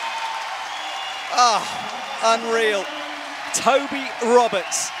 Unreal. Toby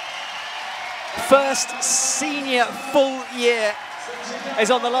Roberts, first senior full year, is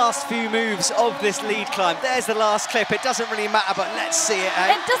on the last few moves of this lead climb. There's the last clip. It doesn't really matter, but let's see it.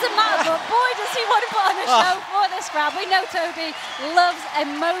 Eh? It doesn't matter, but boy, does he want to put on a show for this crowd. We know Toby loves a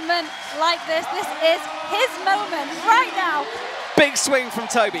moment like this. This is his moment right now. Big swing from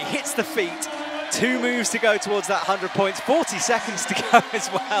Toby, hits the feet. 2 moves to go towards that 100 points, 40 seconds to go as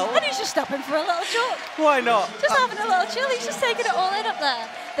well. And he's just stopping for a little joke. Why not? Just having a little chill. He's just taking it all in up there.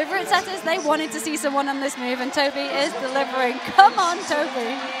 The route setters, they wanted to see someone on this move, and Toby is delivering. Come on,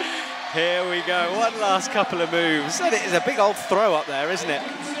 Toby. Here we go. One last couple of moves. And it is a big old throw up there, isn't it?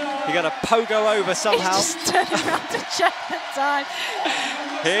 You got to pogo over somehow. He's just turning around to check the time.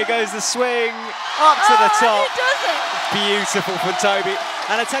 Here goes the swing. Up to the top. He does it. Beautiful from Toby.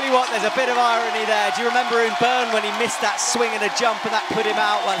 And I tell you what, there's a bit of irony there. Do you remember in Bern when he missed that swing and a jump and that put him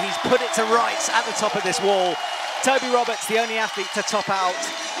out? Well, he's put it to rights at the top of this wall. Toby Roberts, the only athlete to top out.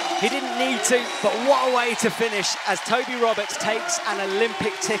 He didn't need to, but what a way to finish as Toby Roberts takes an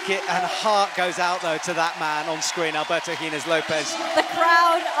Olympic ticket, and heart goes out, though, to that man on screen, Alberto Hines Lopez. The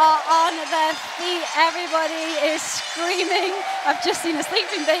crowd are on their feet. Everybody is screaming. I've just seen a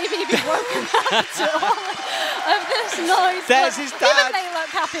sleeping baby be woken up to of this noise. There's his dad. Even they look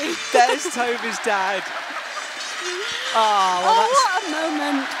happy. There's Toby's dad. Oh, well, what a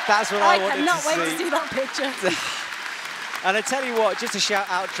moment. That's what I wanted to see. I cannot wait to see that picture. And I tell you what, just to shout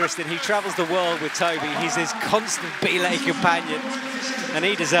out Tristan, he travels the world with Toby. He's his constant belay companion. And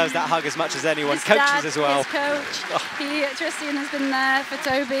he deserves that hug as much as anyone. His Coaches dad, as well. His coach. Tristan has been there for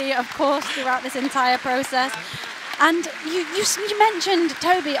Toby, of course, throughout this entire process. And you mentioned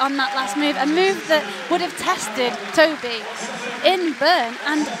Toby on that last move, a move that would have tested Toby in Bern.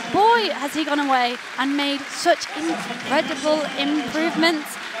 And boy, has he gone away and made such incredible improvements.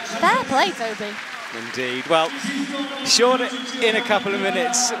 Fair play, Toby. Indeed. Well, Sean, in a couple of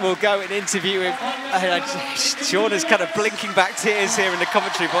minutes, will go and interview him. Sean is kind of blinking back tears here in the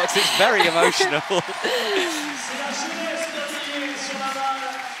commentary box. It's very emotional.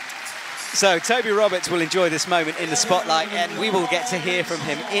 So Toby Roberts will enjoy this moment in the spotlight, and we will get to hear from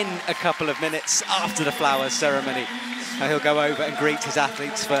him in a couple of minutes after the flowers ceremony. He'll go over and greet his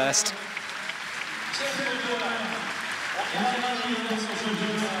athletes first.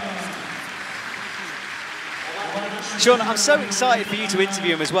 Sean, I'm so excited for you to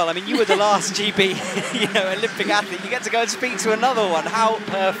interview him as well. I mean, you were the last GB, Olympic athlete. You get to go and speak to another one. How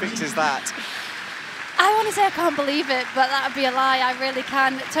perfect is that? I want to say I can't believe it, but that would be a lie. I really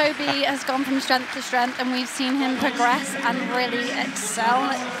can. Toby has gone from strength to strength, and we've seen him progress and really excel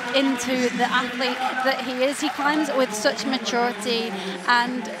into the athlete that he is. He climbs with such maturity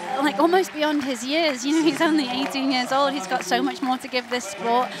and like almost beyond his years. You know, he's only 18 years old. He's got so much more to give this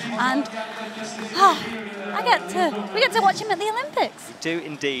sport, and we get to watch him at the Olympics. We do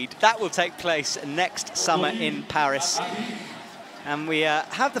indeed. That will take place next summer in Paris. And we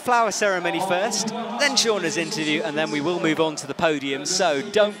have the flower ceremony first, then Shauna's interview, and then we will move on to the podium. So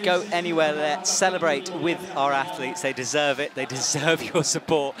don't go anywhere. Let's celebrate with our athletes. They deserve it. They deserve your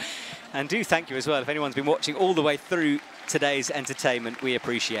support. And do thank you as well. If anyone's been watching all the way through today's entertainment, we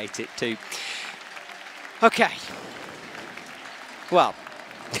appreciate it too. Okay. Well,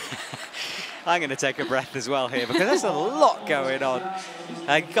 I'm going to take a breath as well here because there's a lot going on.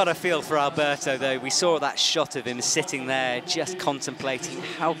 I got a feel for Alberto, though. We saw that shot of him sitting there just contemplating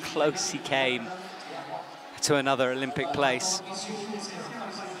how close he came to another Olympic place.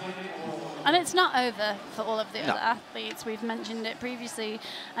 And it's not over for all of the other athletes. We've mentioned it previously.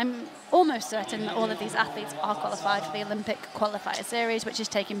 I'm almost certain that all of these athletes are qualified for the Olympic Qualifier Series, which is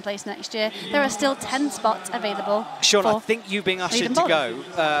taking place next year. There are still 10 spots available. Sean, I think you're being ushered to go.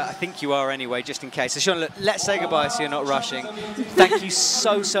 I think you are anyway, just in case. So, Sean, look, let's say goodbye so you're not rushing. Thank you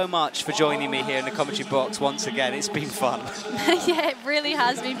so much for joining me here in the commentary box once again. It's been fun. Yeah, it really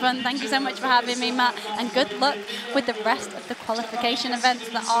has been fun. Thank you so much for having me, Matt, and good luck with the rest of the qualification events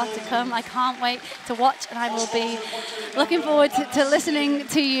that are to come. I can't wait to watch, and I will be looking forward to listening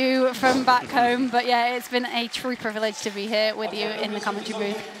to you from back home. But yeah, it's been a true privilege to be here with you in the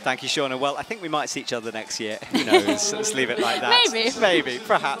commentary booth. Thank you, Shauna. Well, I think we might see each other next year. Who knows? Let's leave it like that. Maybe,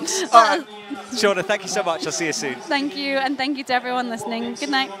 perhaps. All right, Shauna, thank you so much. I'll see you soon. Thank you, and thank you to everyone listening.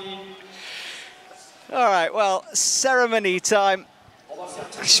 Good night. All right, well, ceremony time.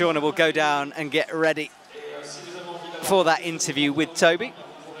 Shauna will go down and get ready for that interview with Toby.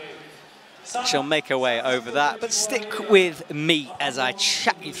 She'll make her way over that, but stick with me as I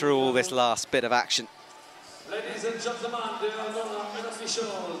chat you through all this last bit of action. Ladies and gentlemen, there are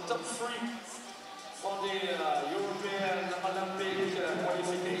unofficial top 3 for the European Olympic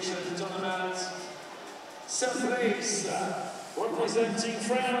qualification tournament. Third place, representing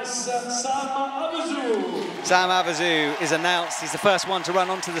France, Sam Abazou. Sam Abazou is announced. He's the first one to run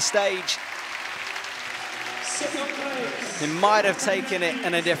onto the stage. Second place. He might have taken it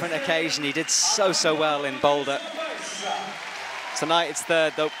on a different occasion. He did so well in Boulder. Tonight it's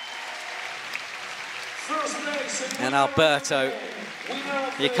third, though. And Alberto,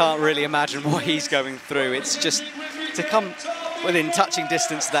 you can't really imagine what he's going through. It's just to come within touching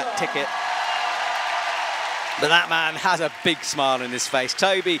distance of that ticket. But that man has a big smile on his face.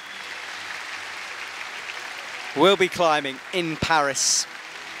 Toby will be climbing in Paris.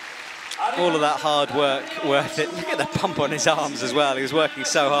 All of that hard work worth it. Look at the pump on his arms as well. He was working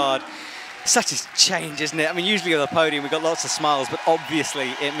so hard. Such a change, isn't it? I mean, usually on the podium we've got lots of smiles, but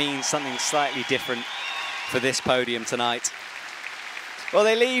obviously it means something slightly different for this podium tonight. Well,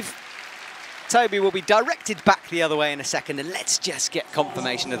 they leave. Toby will be directed back the other way in a second, and let's just get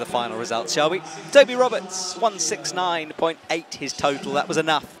confirmation of the final results, shall we? Toby Roberts, 169.8 his total. That was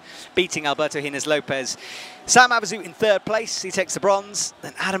enough, beating Alberto Hines Lopez. Sam Abazou in third place, he takes the bronze.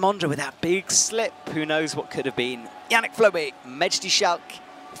 Then Adam Ondra with that big slip. Who knows what could have been? Yannick Flobé, Mejdi Schalk,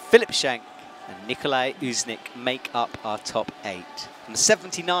 Philip Schenk, and Nikolai Uznik make up our top 8. from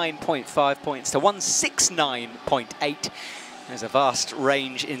 79.5 points to 169.8. There's a vast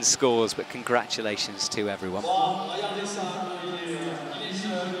range in scores, but congratulations to everyone. Well,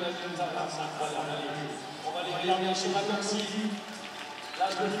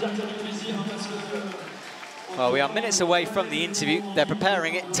 we are minutes away from the interview. They're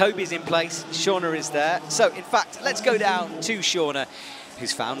preparing it. Toby's in place. Shauna is there. So, in fact, let's go down to Shauna,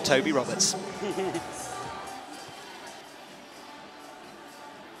 who's found Toby Roberts.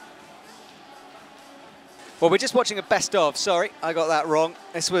 Well, we're just watching a best of. Sorry, I got that wrong.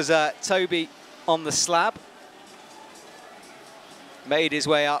 This was Toby on the slab. Made his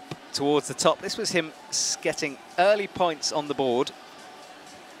way up towards the top. This was him getting early points on the board.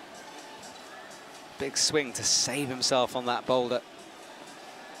 Big swing to save himself on that boulder.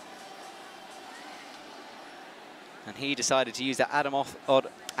 And he decided to use that Adam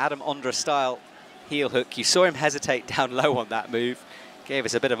Ondra style heel hook. You saw him hesitate down low on that move. Gave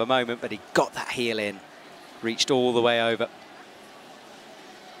us a bit of a moment, but he got that heel in. Reached all the way over.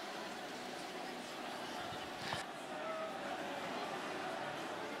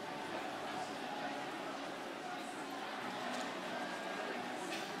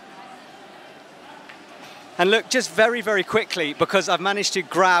 And look, just very, very quickly, because I've managed to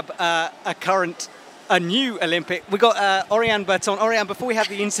grab a new Olympic. We got Oriane Berton. Oriane, before we have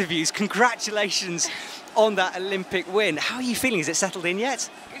the interviews, congratulations on that Olympic win. How are you feeling? Is it settled in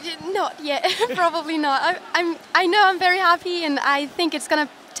yet? Not yet, probably not. I know I'm very happy, and I think it's gonna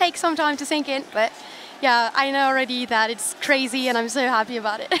take some time to sink in, but yeah, I know already that it's crazy, and I'm so happy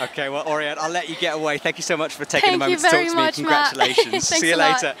about it. Okay, well, Oriane, I'll let you get away. Thank you so much for taking a moment to talk to me. Much, congratulations. See you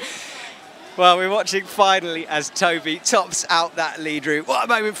later. Well, we're watching finally as Toby tops out that lead route. What a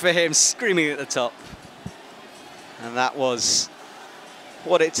moment for him, screaming at the top. And that was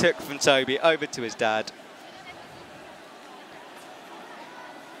what it took from Toby over to his dad.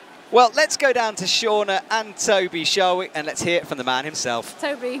 Well, let's go down to Shauna and Toby, shall we? And let's hear it from the man himself.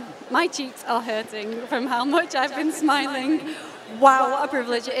 Toby, my cheeks are hurting from how much I've been smiling. Wow, what a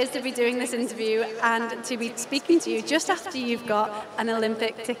privilege it is to be doing this interview and to be speaking to you just after you've got an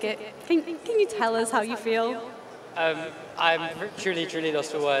Olympic ticket. Can you tell us how you feel? I'm truly, truly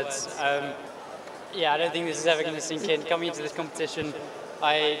lost for words. Yeah, I don't think this is ever going to sink in. Coming into this competition,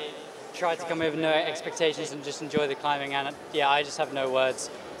 I tried to come with no expectations and just enjoy the climbing, and yeah, I just have no words.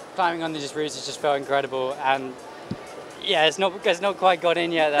 Climbing on these routes has just felt incredible, and yeah, it's not quite got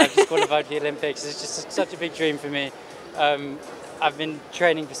in yet that I've just qualified for the Olympics. It's just such a big dream for me. I've been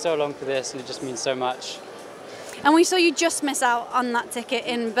training for so long for this, and it just means so much. And we saw you just miss out on that ticket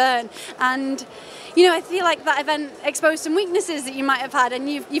in Bern, and you know, I feel like that event exposed some weaknesses that you might have had, and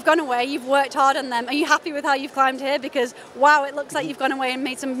you've gone away, you've worked hard on them. Are you happy with how you've climbed here? Because wow, it looks like you've gone away and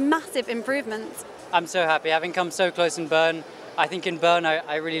made some massive improvements. I'm so happy, having come so close in Bern. I think in Bern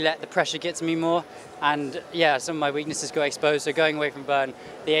I really let the pressure get to me more, and yeah, some of my weaknesses got exposed. So going away from Bern,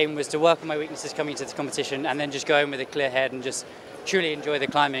 the aim was to work on my weaknesses coming into the competition, and then just go in with a clear head and just truly enjoy the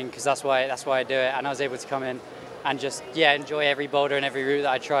climbing, because that's why I do it. And I was able to come in and just enjoy every boulder and every route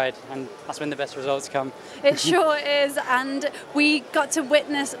that I tried, and that's when the best results come. It sure is, and we got to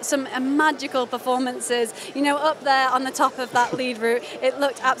witness some magical performances. You know, up there on the top of that lead route, it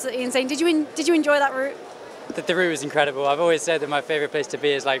looked absolutely insane. Did you enjoy that route? The route was incredible. I've always said that my favourite place to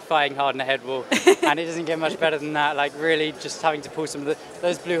be is like fighting hard in a head wall, and it doesn't get much better than that. Like really, just having to pull some of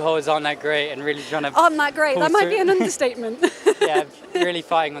those blue holes aren't that great, and really trying to. Aren't that great? That might be an understatement. Yeah, really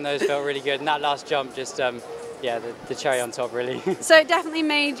fighting on those felt really good, and that last jump just. Yeah, the cherry on top, really. So it definitely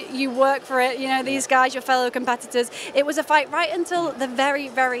made you work for it. You know, these guys, your fellow competitors, it was a fight right until the very,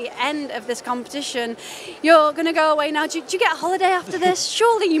 very end of this competition. You're going to go away now. Do you get a holiday after this?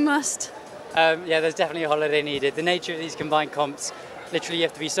 Surely you must. Yeah, there's definitely a holiday needed. The nature of these combined comps, literally you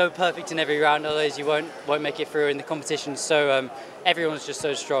have to be so perfect in every round, otherwise you won't make it through in the competition. So everyone's just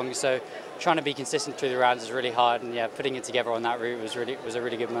so strong. So trying to be consistent through the rounds is really hard, and yeah, putting it together on that route was a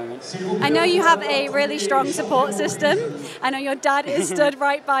really good moment. I know you have a really strong support system. I know your dad is stood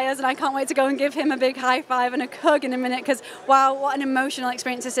right by us, and I can't wait to go and give him a big high five and a hug in a minute, because wow, what an emotional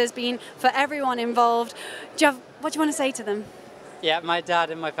experience this has been for everyone involved. What do you want to say to them? Yeah, my dad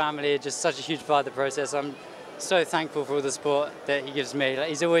and my family are just such a huge part of the process. I'm so thankful for all the support that he gives me. Like,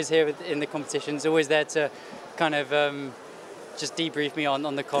 he's always here in the competitions, always there to kind of just debrief me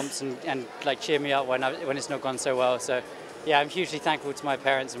on the comps and like cheer me up when it's not gone so well. So yeah, I'm hugely thankful to my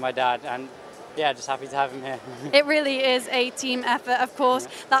parents and my dad, and yeah, just happy to have him here. It really is a team effort. Of course,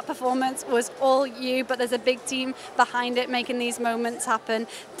 that performance was all you, but there's a big team behind it making these moments happen.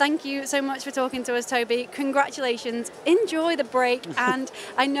 Thank you so much for talking to us, Toby. Congratulations. Enjoy the break. And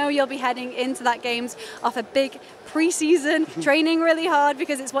I know you'll be heading into that games off a big pre-season, training really hard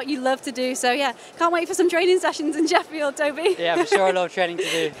because it's what you love to do. So yeah, can't wait for some training sessions in Sheffield, Toby. Yeah, for sure, a lot of training to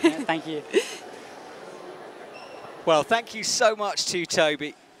do. Yeah, thank you. Well, thank you so much to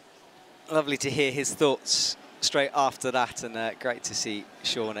Toby. Lovely to hear his thoughts straight after that, and great to see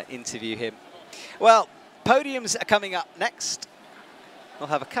Shauna interview him. Well, podiums are coming up next. We'll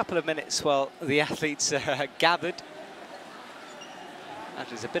have a couple of minutes while the athletes are gathered.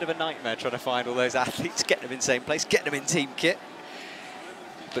 Actually, it's a bit of a nightmare trying to find all those athletes, getting them in the same place, getting them in team kit.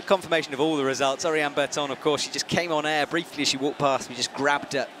 But confirmation of all the results. Oriane Berton, of course, she just came on air briefly as she walked past. We just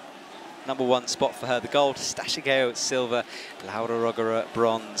grabbed her. #1 spot for her, the gold. Stashigeo at silver, Laura Rogera at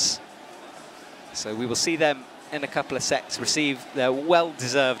bronze. So we will see them in a couple of sets receive their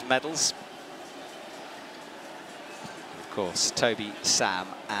well-deserved medals. Of course, Toby, Sam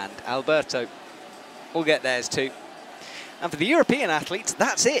and Alberto will get theirs too. And for the European athletes,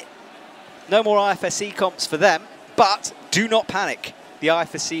 that's it. No more IFSC comps for them, but do not panic. The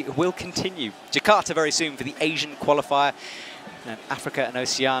IFSC will continue. Jakarta very soon for the Asian qualifier, and Africa and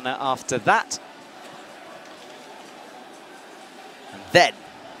Oceania after that. And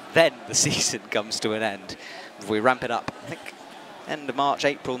then the season comes to an end. If we ramp it up, I think end of March,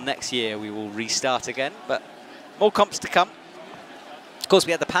 April next year, we will restart again, but more comps to come. Of course,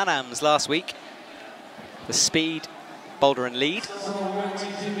 we had the Pan Ams last week, the speed, Boulder and Lead.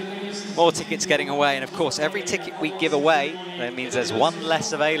 More tickets getting away, and of course, every ticket we give away, that means there's one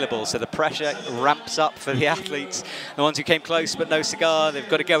less available, so the pressure ramps up for the athletes. The ones who came close but no cigar, they've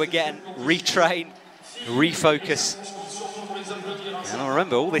got to go again, retrain, refocus. And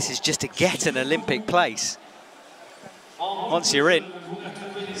remember, all this is just to get an Olympic place. Once you're in,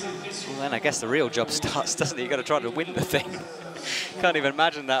 well, then I guess the real job starts, doesn't it? You've got to try to win the thing. Can't even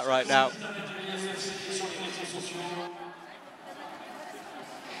imagine that right now.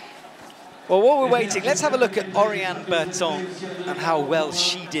 Well, while we're waiting, let's have a look at Oriane Berton and how well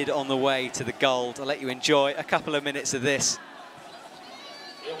she did on the way to the gold. I'll let you enjoy a couple of minutes of this.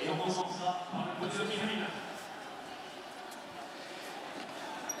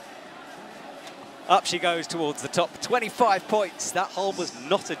 Up she goes towards the top, 25 points. That hole was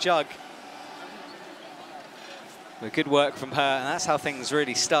not a jug. But good work from her, and that's how things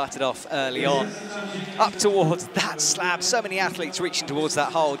really started off early on. Up towards that slab, so many athletes reaching towards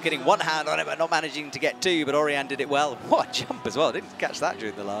that hole, getting one hand on it, but not managing to get two, but Oriane did it well. What a jump as well, didn't catch that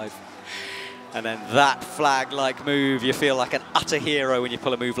during the live. And then that flag-like move, you feel like an utter hero when you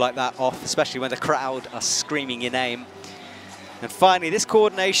pull a move like that off, especially when the crowd are screaming your name. And finally, this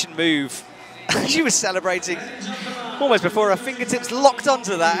coordination move, she was celebrating almost before her fingertips locked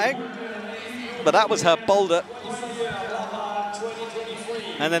onto that, eh? But that was her boulder.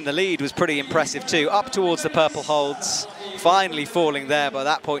 And then the lead was pretty impressive too, up towards the purple holds, finally falling there. By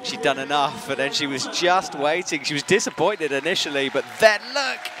that point she'd done enough, and then she was just waiting. She was disappointed initially, but then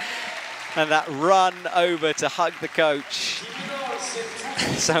look! And that run over to hug the coach.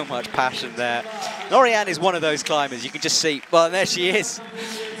 So much passion there. Oriane is one of those climbers, you can just see, well, there she is.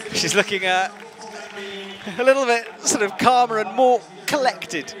 She's looking a little bit sort of calmer and more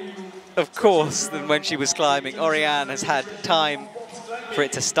collected, of course, than when she was climbing. Oriane has had time for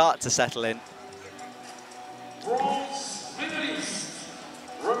it to start to settle in. Bronze medalist,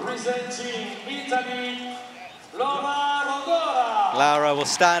 representing Italy, Laura Rogera. Laura will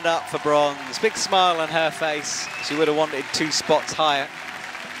stand up for bronze. Big smile on her face. She would have wanted 2 spots higher,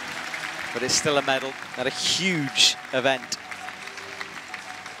 but it's still a medal at a huge event.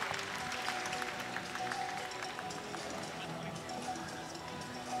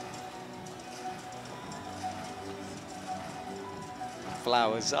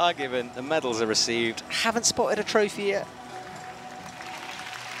 Flowers are given, the medals are received. Haven't spotted a trophy yet.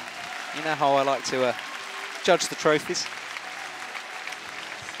 You know how I like to judge the trophies.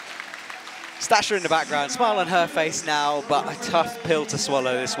 Stasher in the background, smile on her face now, but a tough pill to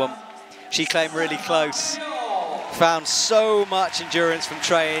swallow, this one. She came really close. Found so much endurance from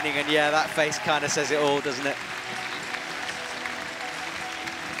training, and yeah, that face kind of says it all, doesn't it?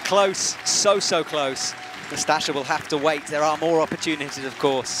 Close, so close. The Stasher will have to wait. There are more opportunities, of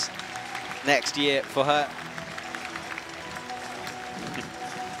course, next year for her.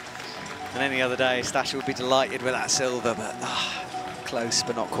 And any other day, Stasher would be delighted with that silver, but close,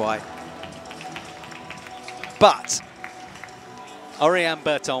 but not quite. But Oriane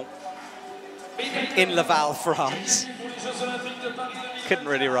Berton in Laval, France. Couldn't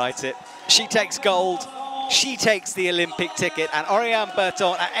really write it. She takes gold. She takes the Olympic ticket, and Oriane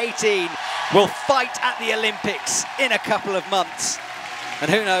Berton at 18 will fight at the Olympics in a couple of months. And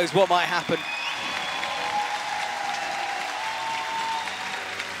who knows what might happen.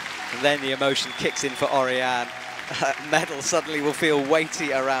 And then the emotion kicks in for Oriane. That medal suddenly will feel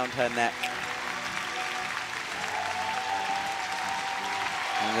weighty around her neck.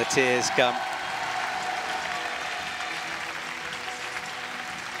 And the tears come.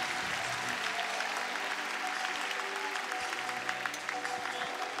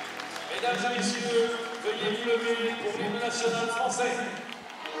 Mesdames et messieurs, veuillez vous lever pour l'hymne national français.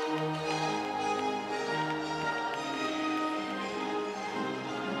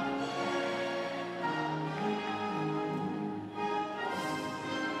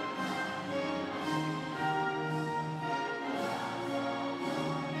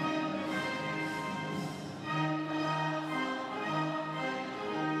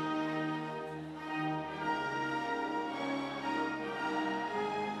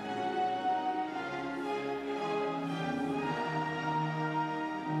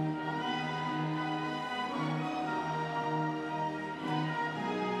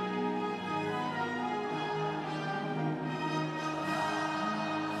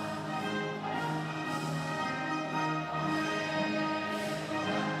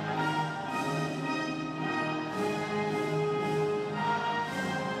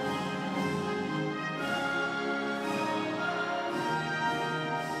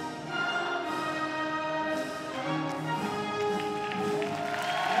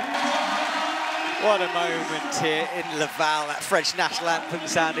 What a moment here in Laval. That French national anthem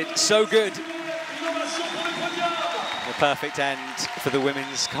sounded so good. The perfect end for the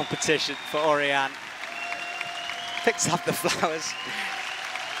women's competition for Oriane. Picks up the flowers.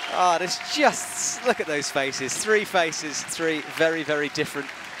 Oh, there's just, look at those faces. Three faces, three very, very different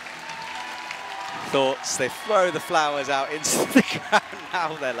thoughts. They throw the flowers out into the ground.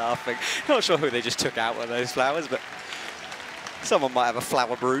 Now they're laughing. Not sure who they just took out with those flowers, but someone might have a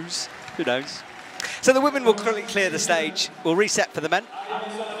flower bruise. Who knows? So the women will clear the stage. We'll reset for the men.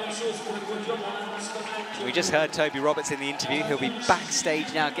 We just heard Toby Roberts in the interview. He'll be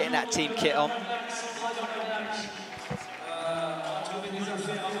backstage now getting that team kit on.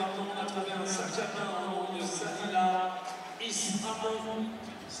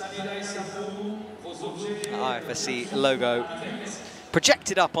 IFSC logo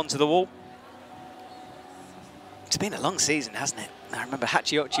projected up onto the wall. It's been a long season, hasn't it? I remember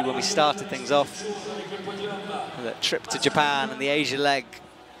Hachiochi when we started things off. That trip to Japan and the Asia leg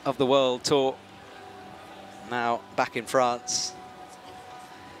of the World Tour. Now back in France.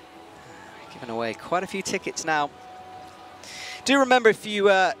 Giving away quite a few tickets now. Do remember, if you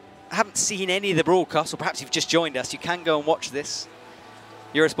haven't seen any of the broadcasts, or perhaps you've just joined us, you can go and watch this.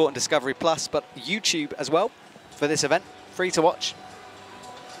 Eurosport and Discovery Plus, but YouTube as well for this event. Free to watch.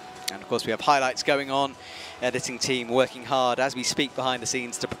 And of course we have highlights going on. Editing team working hard as we speak behind the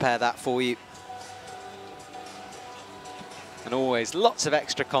scenes to prepare that for you. And always lots of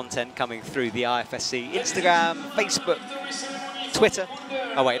extra content coming through the IFSC Instagram, Facebook, Twitter.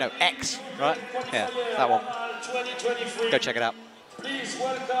 Oh wait, no, X, right? Yeah, that one. Go check it out. Please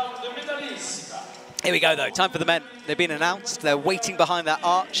welcome the medalists. Here we go though, time for the men. They've been announced, they're waiting behind that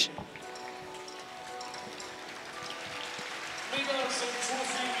arch.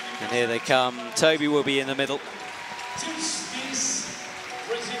 And here they come. Toby will be in the middle.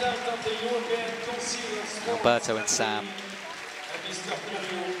 Alberto and Sam.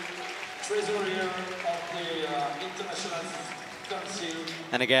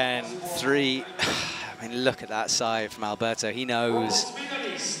 And again, three. I mean, look at that side from Alberto. He knows.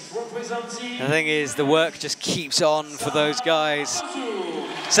 The thing is, the work just keeps on for those guys.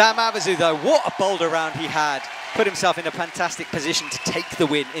 Sam Avezou, though, what a boulder round he had. Put himself in a fantastic position to take the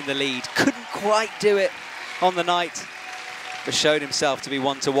win in the lead. Couldn't quite do it on the night, but showed himself to be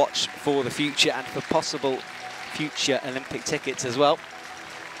one to watch for the future and for possible future Olympic tickets as well.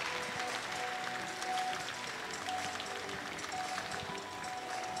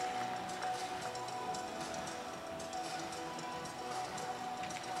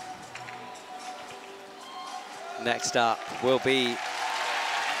 Next up will be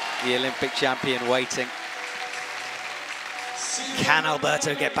the Olympic champion waiting. Can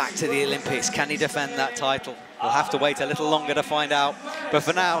Alberto get back to the Olympics? Can he defend that title? We'll have to wait a little longer to find out. But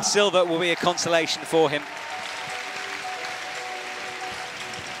for now, silver will be a consolation for him.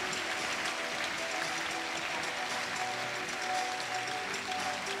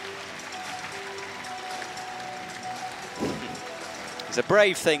 It's a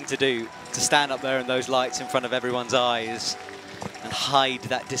brave thing to do, to stand up there in those lights in front of everyone's eyes and and hide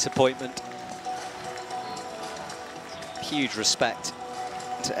that disappointment. Huge respect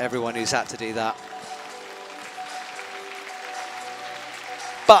to everyone who's had to do that.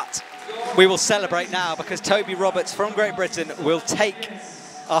 But we will celebrate now because Toby Roberts from Great Britain will take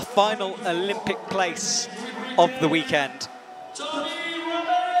our final Olympic place of the weekend.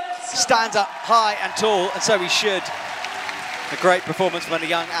 Stands up high and tall, and so he should. A great performance from a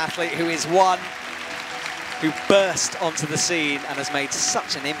young athlete who is one who burst onto the scene and has made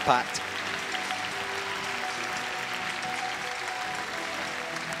such an impact.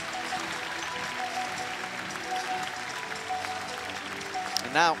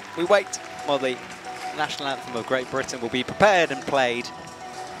 And now we wait while the national anthem of Great Britain will be prepared and played.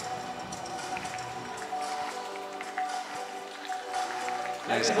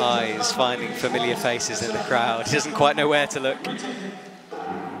 Those eyes finding familiar faces in the crowd. He doesn't quite know where to look.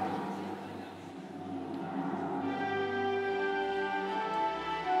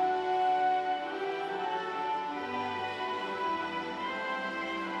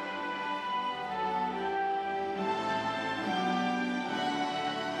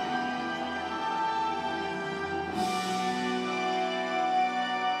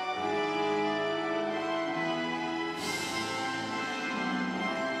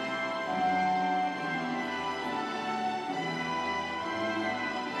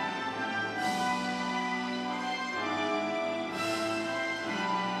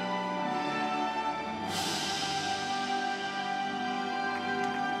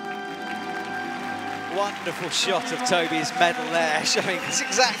 Wonderful shot of Toby's medal there, showing us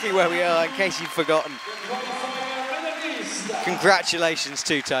exactly where we are, in case you've forgotten. Congratulations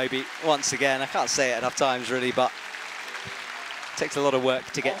to Toby, once again. I can't say it enough times, really, but it takes a lot of work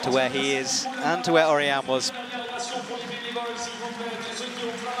to get to where he is and to where Oriane was.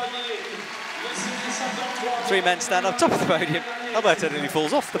 3 men stand up top of the podium. Alberto nearly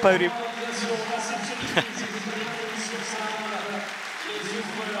falls off the podium.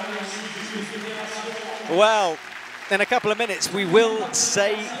 Well, in a couple of minutes, we will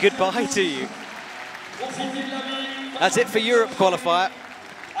say goodbye to you. That's it for Europe qualifier.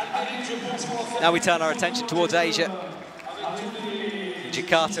 Now we turn our attention towards Asia.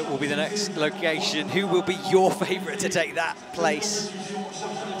 Jakarta will be the next location. Who will be your favourite to take that place?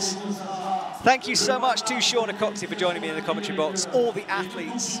 Thank you so much to Shauna Coxey for joining me in the commentary box, all the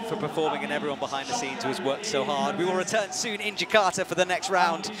athletes for performing, and everyone behind the scenes who has worked so hard. We will return soon in Jakarta for the next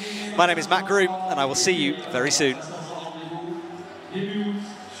round. My name is Matt Groom, and I will see you very soon.